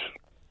good.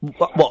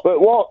 What?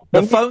 But what?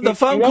 The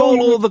phone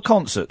call or the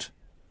concert?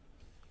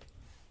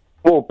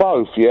 Well,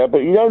 both, yeah.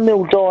 But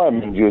Neil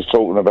Diamond you was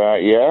talking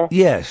about, yeah?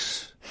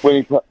 Yes.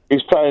 When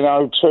he's playing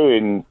O2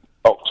 in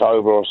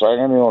October or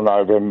something, or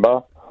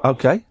November.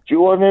 Okay. Do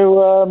you want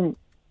to...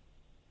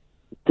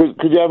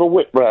 Could you have a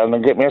whip round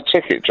and get me a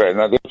ticket to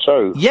it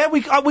too? Yeah,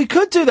 we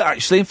could do that,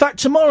 actually. In fact,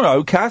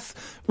 tomorrow,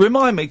 Kath,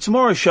 remind me,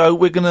 tomorrow's show,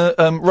 we're going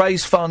to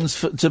raise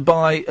funds to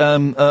buy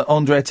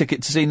Andre a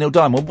ticket to see Neil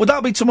Diamond. Would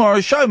that be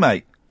tomorrow's show,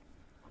 mate?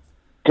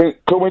 Can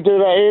we do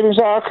that, Ian? Is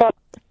that okay?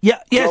 Yeah,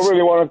 yes. I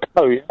really want to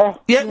go, yeah?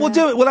 Yeah, we'll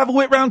do it. We'll have a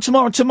whip round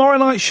tomorrow. Tomorrow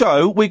night's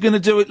show, we're going to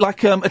do it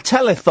like a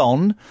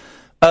telethon,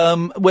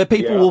 where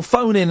people will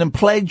phone in and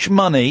pledge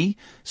money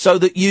so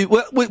that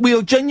we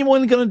are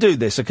genuinely going to do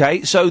this,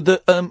 okay? So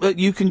that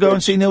you can go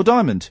and see Neil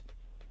Diamond.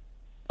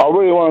 I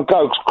really want to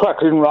go, 'cause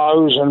Crackling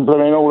Rose and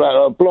all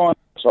that blind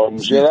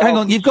songs, yeah? Hang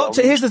on,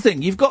 here's the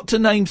thing. You've got to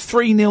name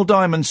 3 Neil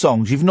Diamond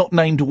songs. You've not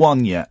named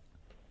one yet.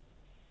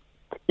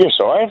 Yes,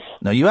 I have.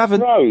 No, you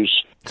haven't. Rose.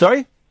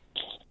 Sorry?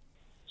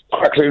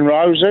 Crackling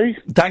Rosie.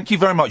 Thank you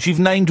very much. You've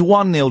named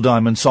 1 Neil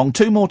Diamond song.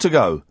 2 more to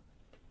go.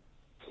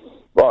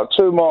 Right,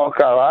 2 more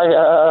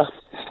go.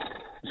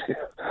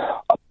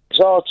 It's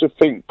hard to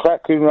think.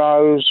 Crackling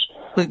Rose.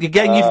 Look,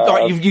 again,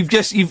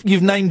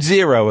 you've named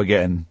 0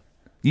 again.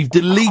 You've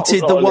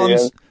deleted the one.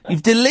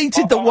 You've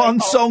deleted the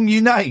one song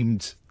you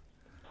named.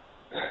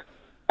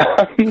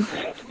 What's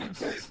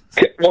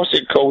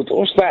it called?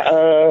 What's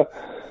that?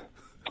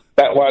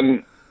 That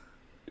one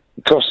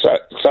costs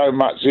so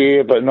much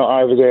here, but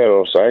not over there,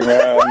 or something.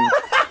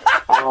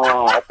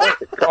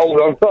 What's it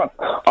called?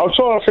 I'm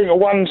trying to think of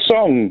one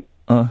song.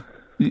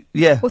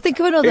 Yeah. Well, think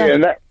of another.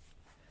 Yeah,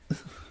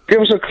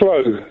 give us a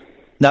clue.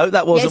 No,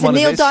 that wasn't one of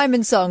his. It's a Neil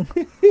Diamond song.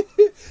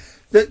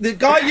 The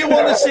guy you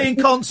want to see in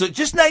concert,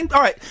 just name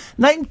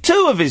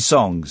 2 of his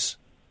songs.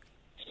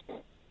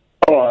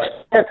 All right,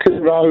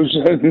 Second Rose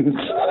and...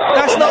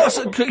 That's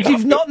not...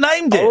 You've not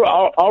named it.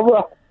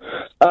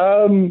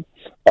 I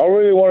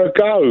really want to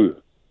go.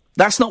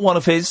 That's not one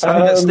of his. I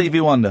think that's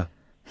Stevie Wonder.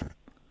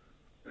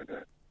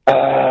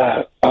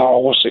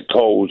 What's it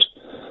called?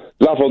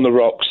 Love on the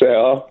Rocks,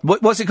 there.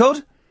 What's it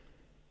called?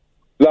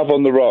 Love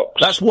on the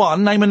Rocks. That's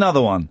one. Name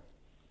another one.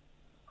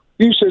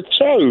 You said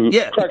 2.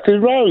 Yeah.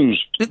 Crackling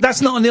Rose. That's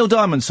not a Neil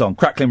Diamond song.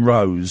 Crackling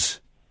Rose.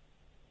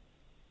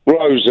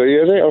 Rosie,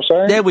 is it? I'm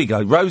saying. There we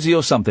go. Rosie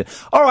or something.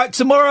 All right.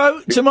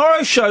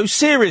 Tomorrow's show,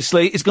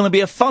 seriously, is going to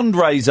be a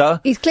fundraiser.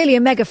 He's clearly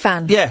a mega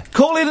fan. Yeah.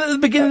 Call in at the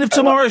beginning of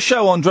tomorrow's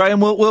show, Andre,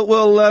 and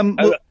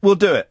we'll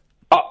do it.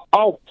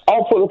 I'll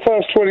put the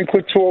first 20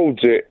 quid towards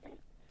it.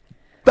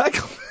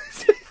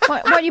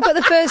 Why don't you put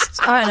the first,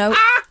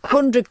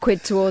 100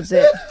 quid towards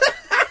it?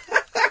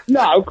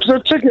 No, because the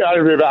ticket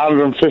only be about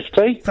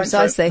 150.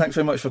 Precisely. Thanks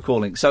very much for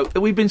calling. So,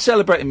 we've been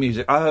celebrating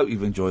music. I hope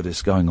you've enjoyed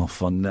us going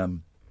off on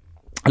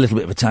a little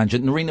bit of a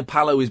tangent. Narina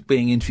Palo is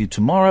being interviewed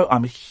tomorrow.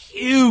 I'm a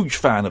huge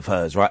fan of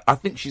hers, right? I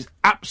think she's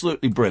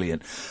absolutely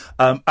brilliant.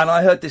 And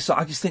I heard this song.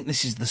 I just think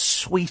this is the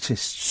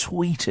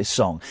sweetest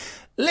song.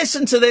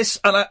 Listen to this,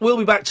 and we'll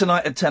be back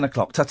tonight at 10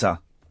 o'clock. Ta-ta.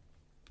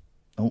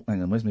 Oh,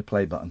 hang on. Where's my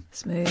play button?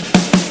 Smooth.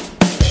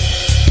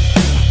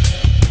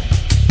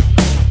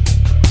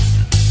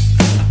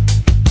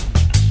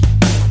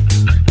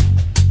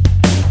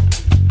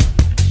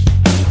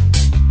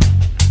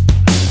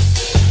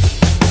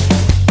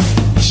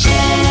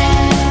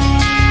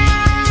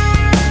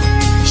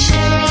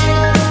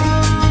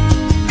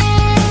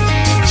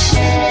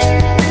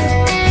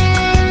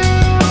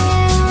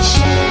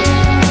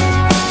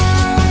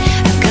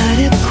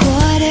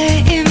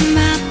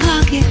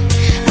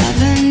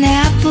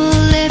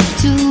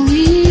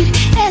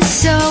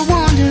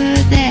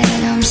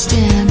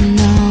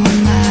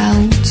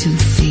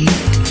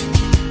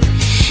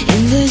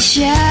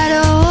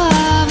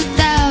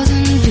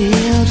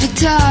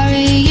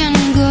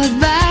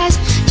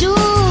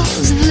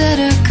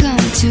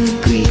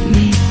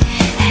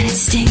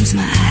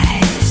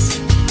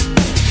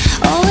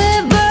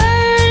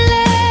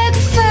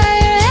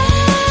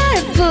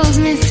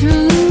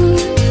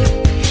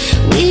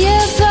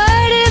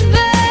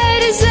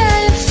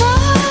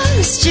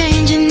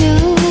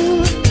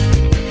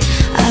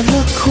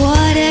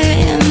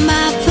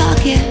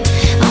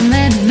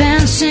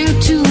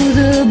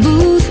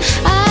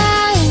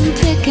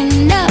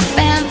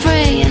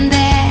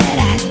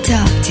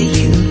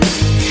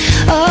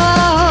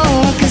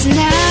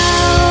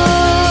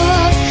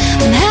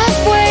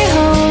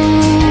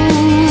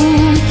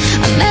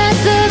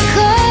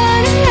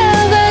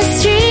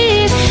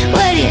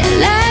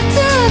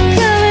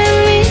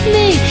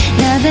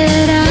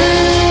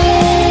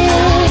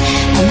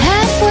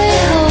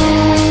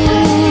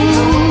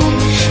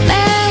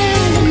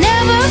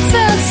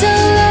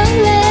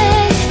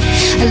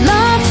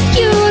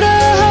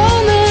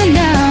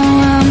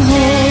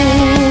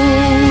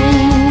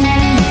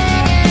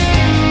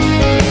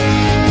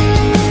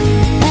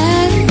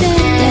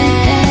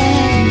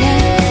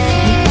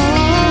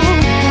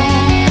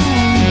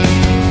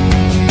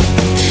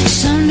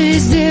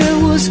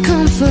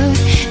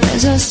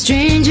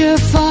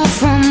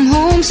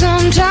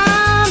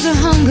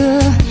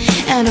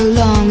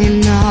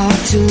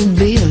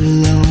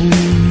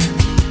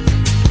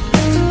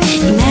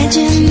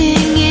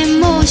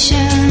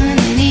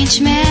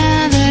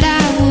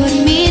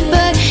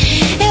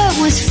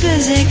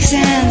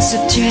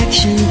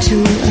 Subtraction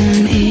to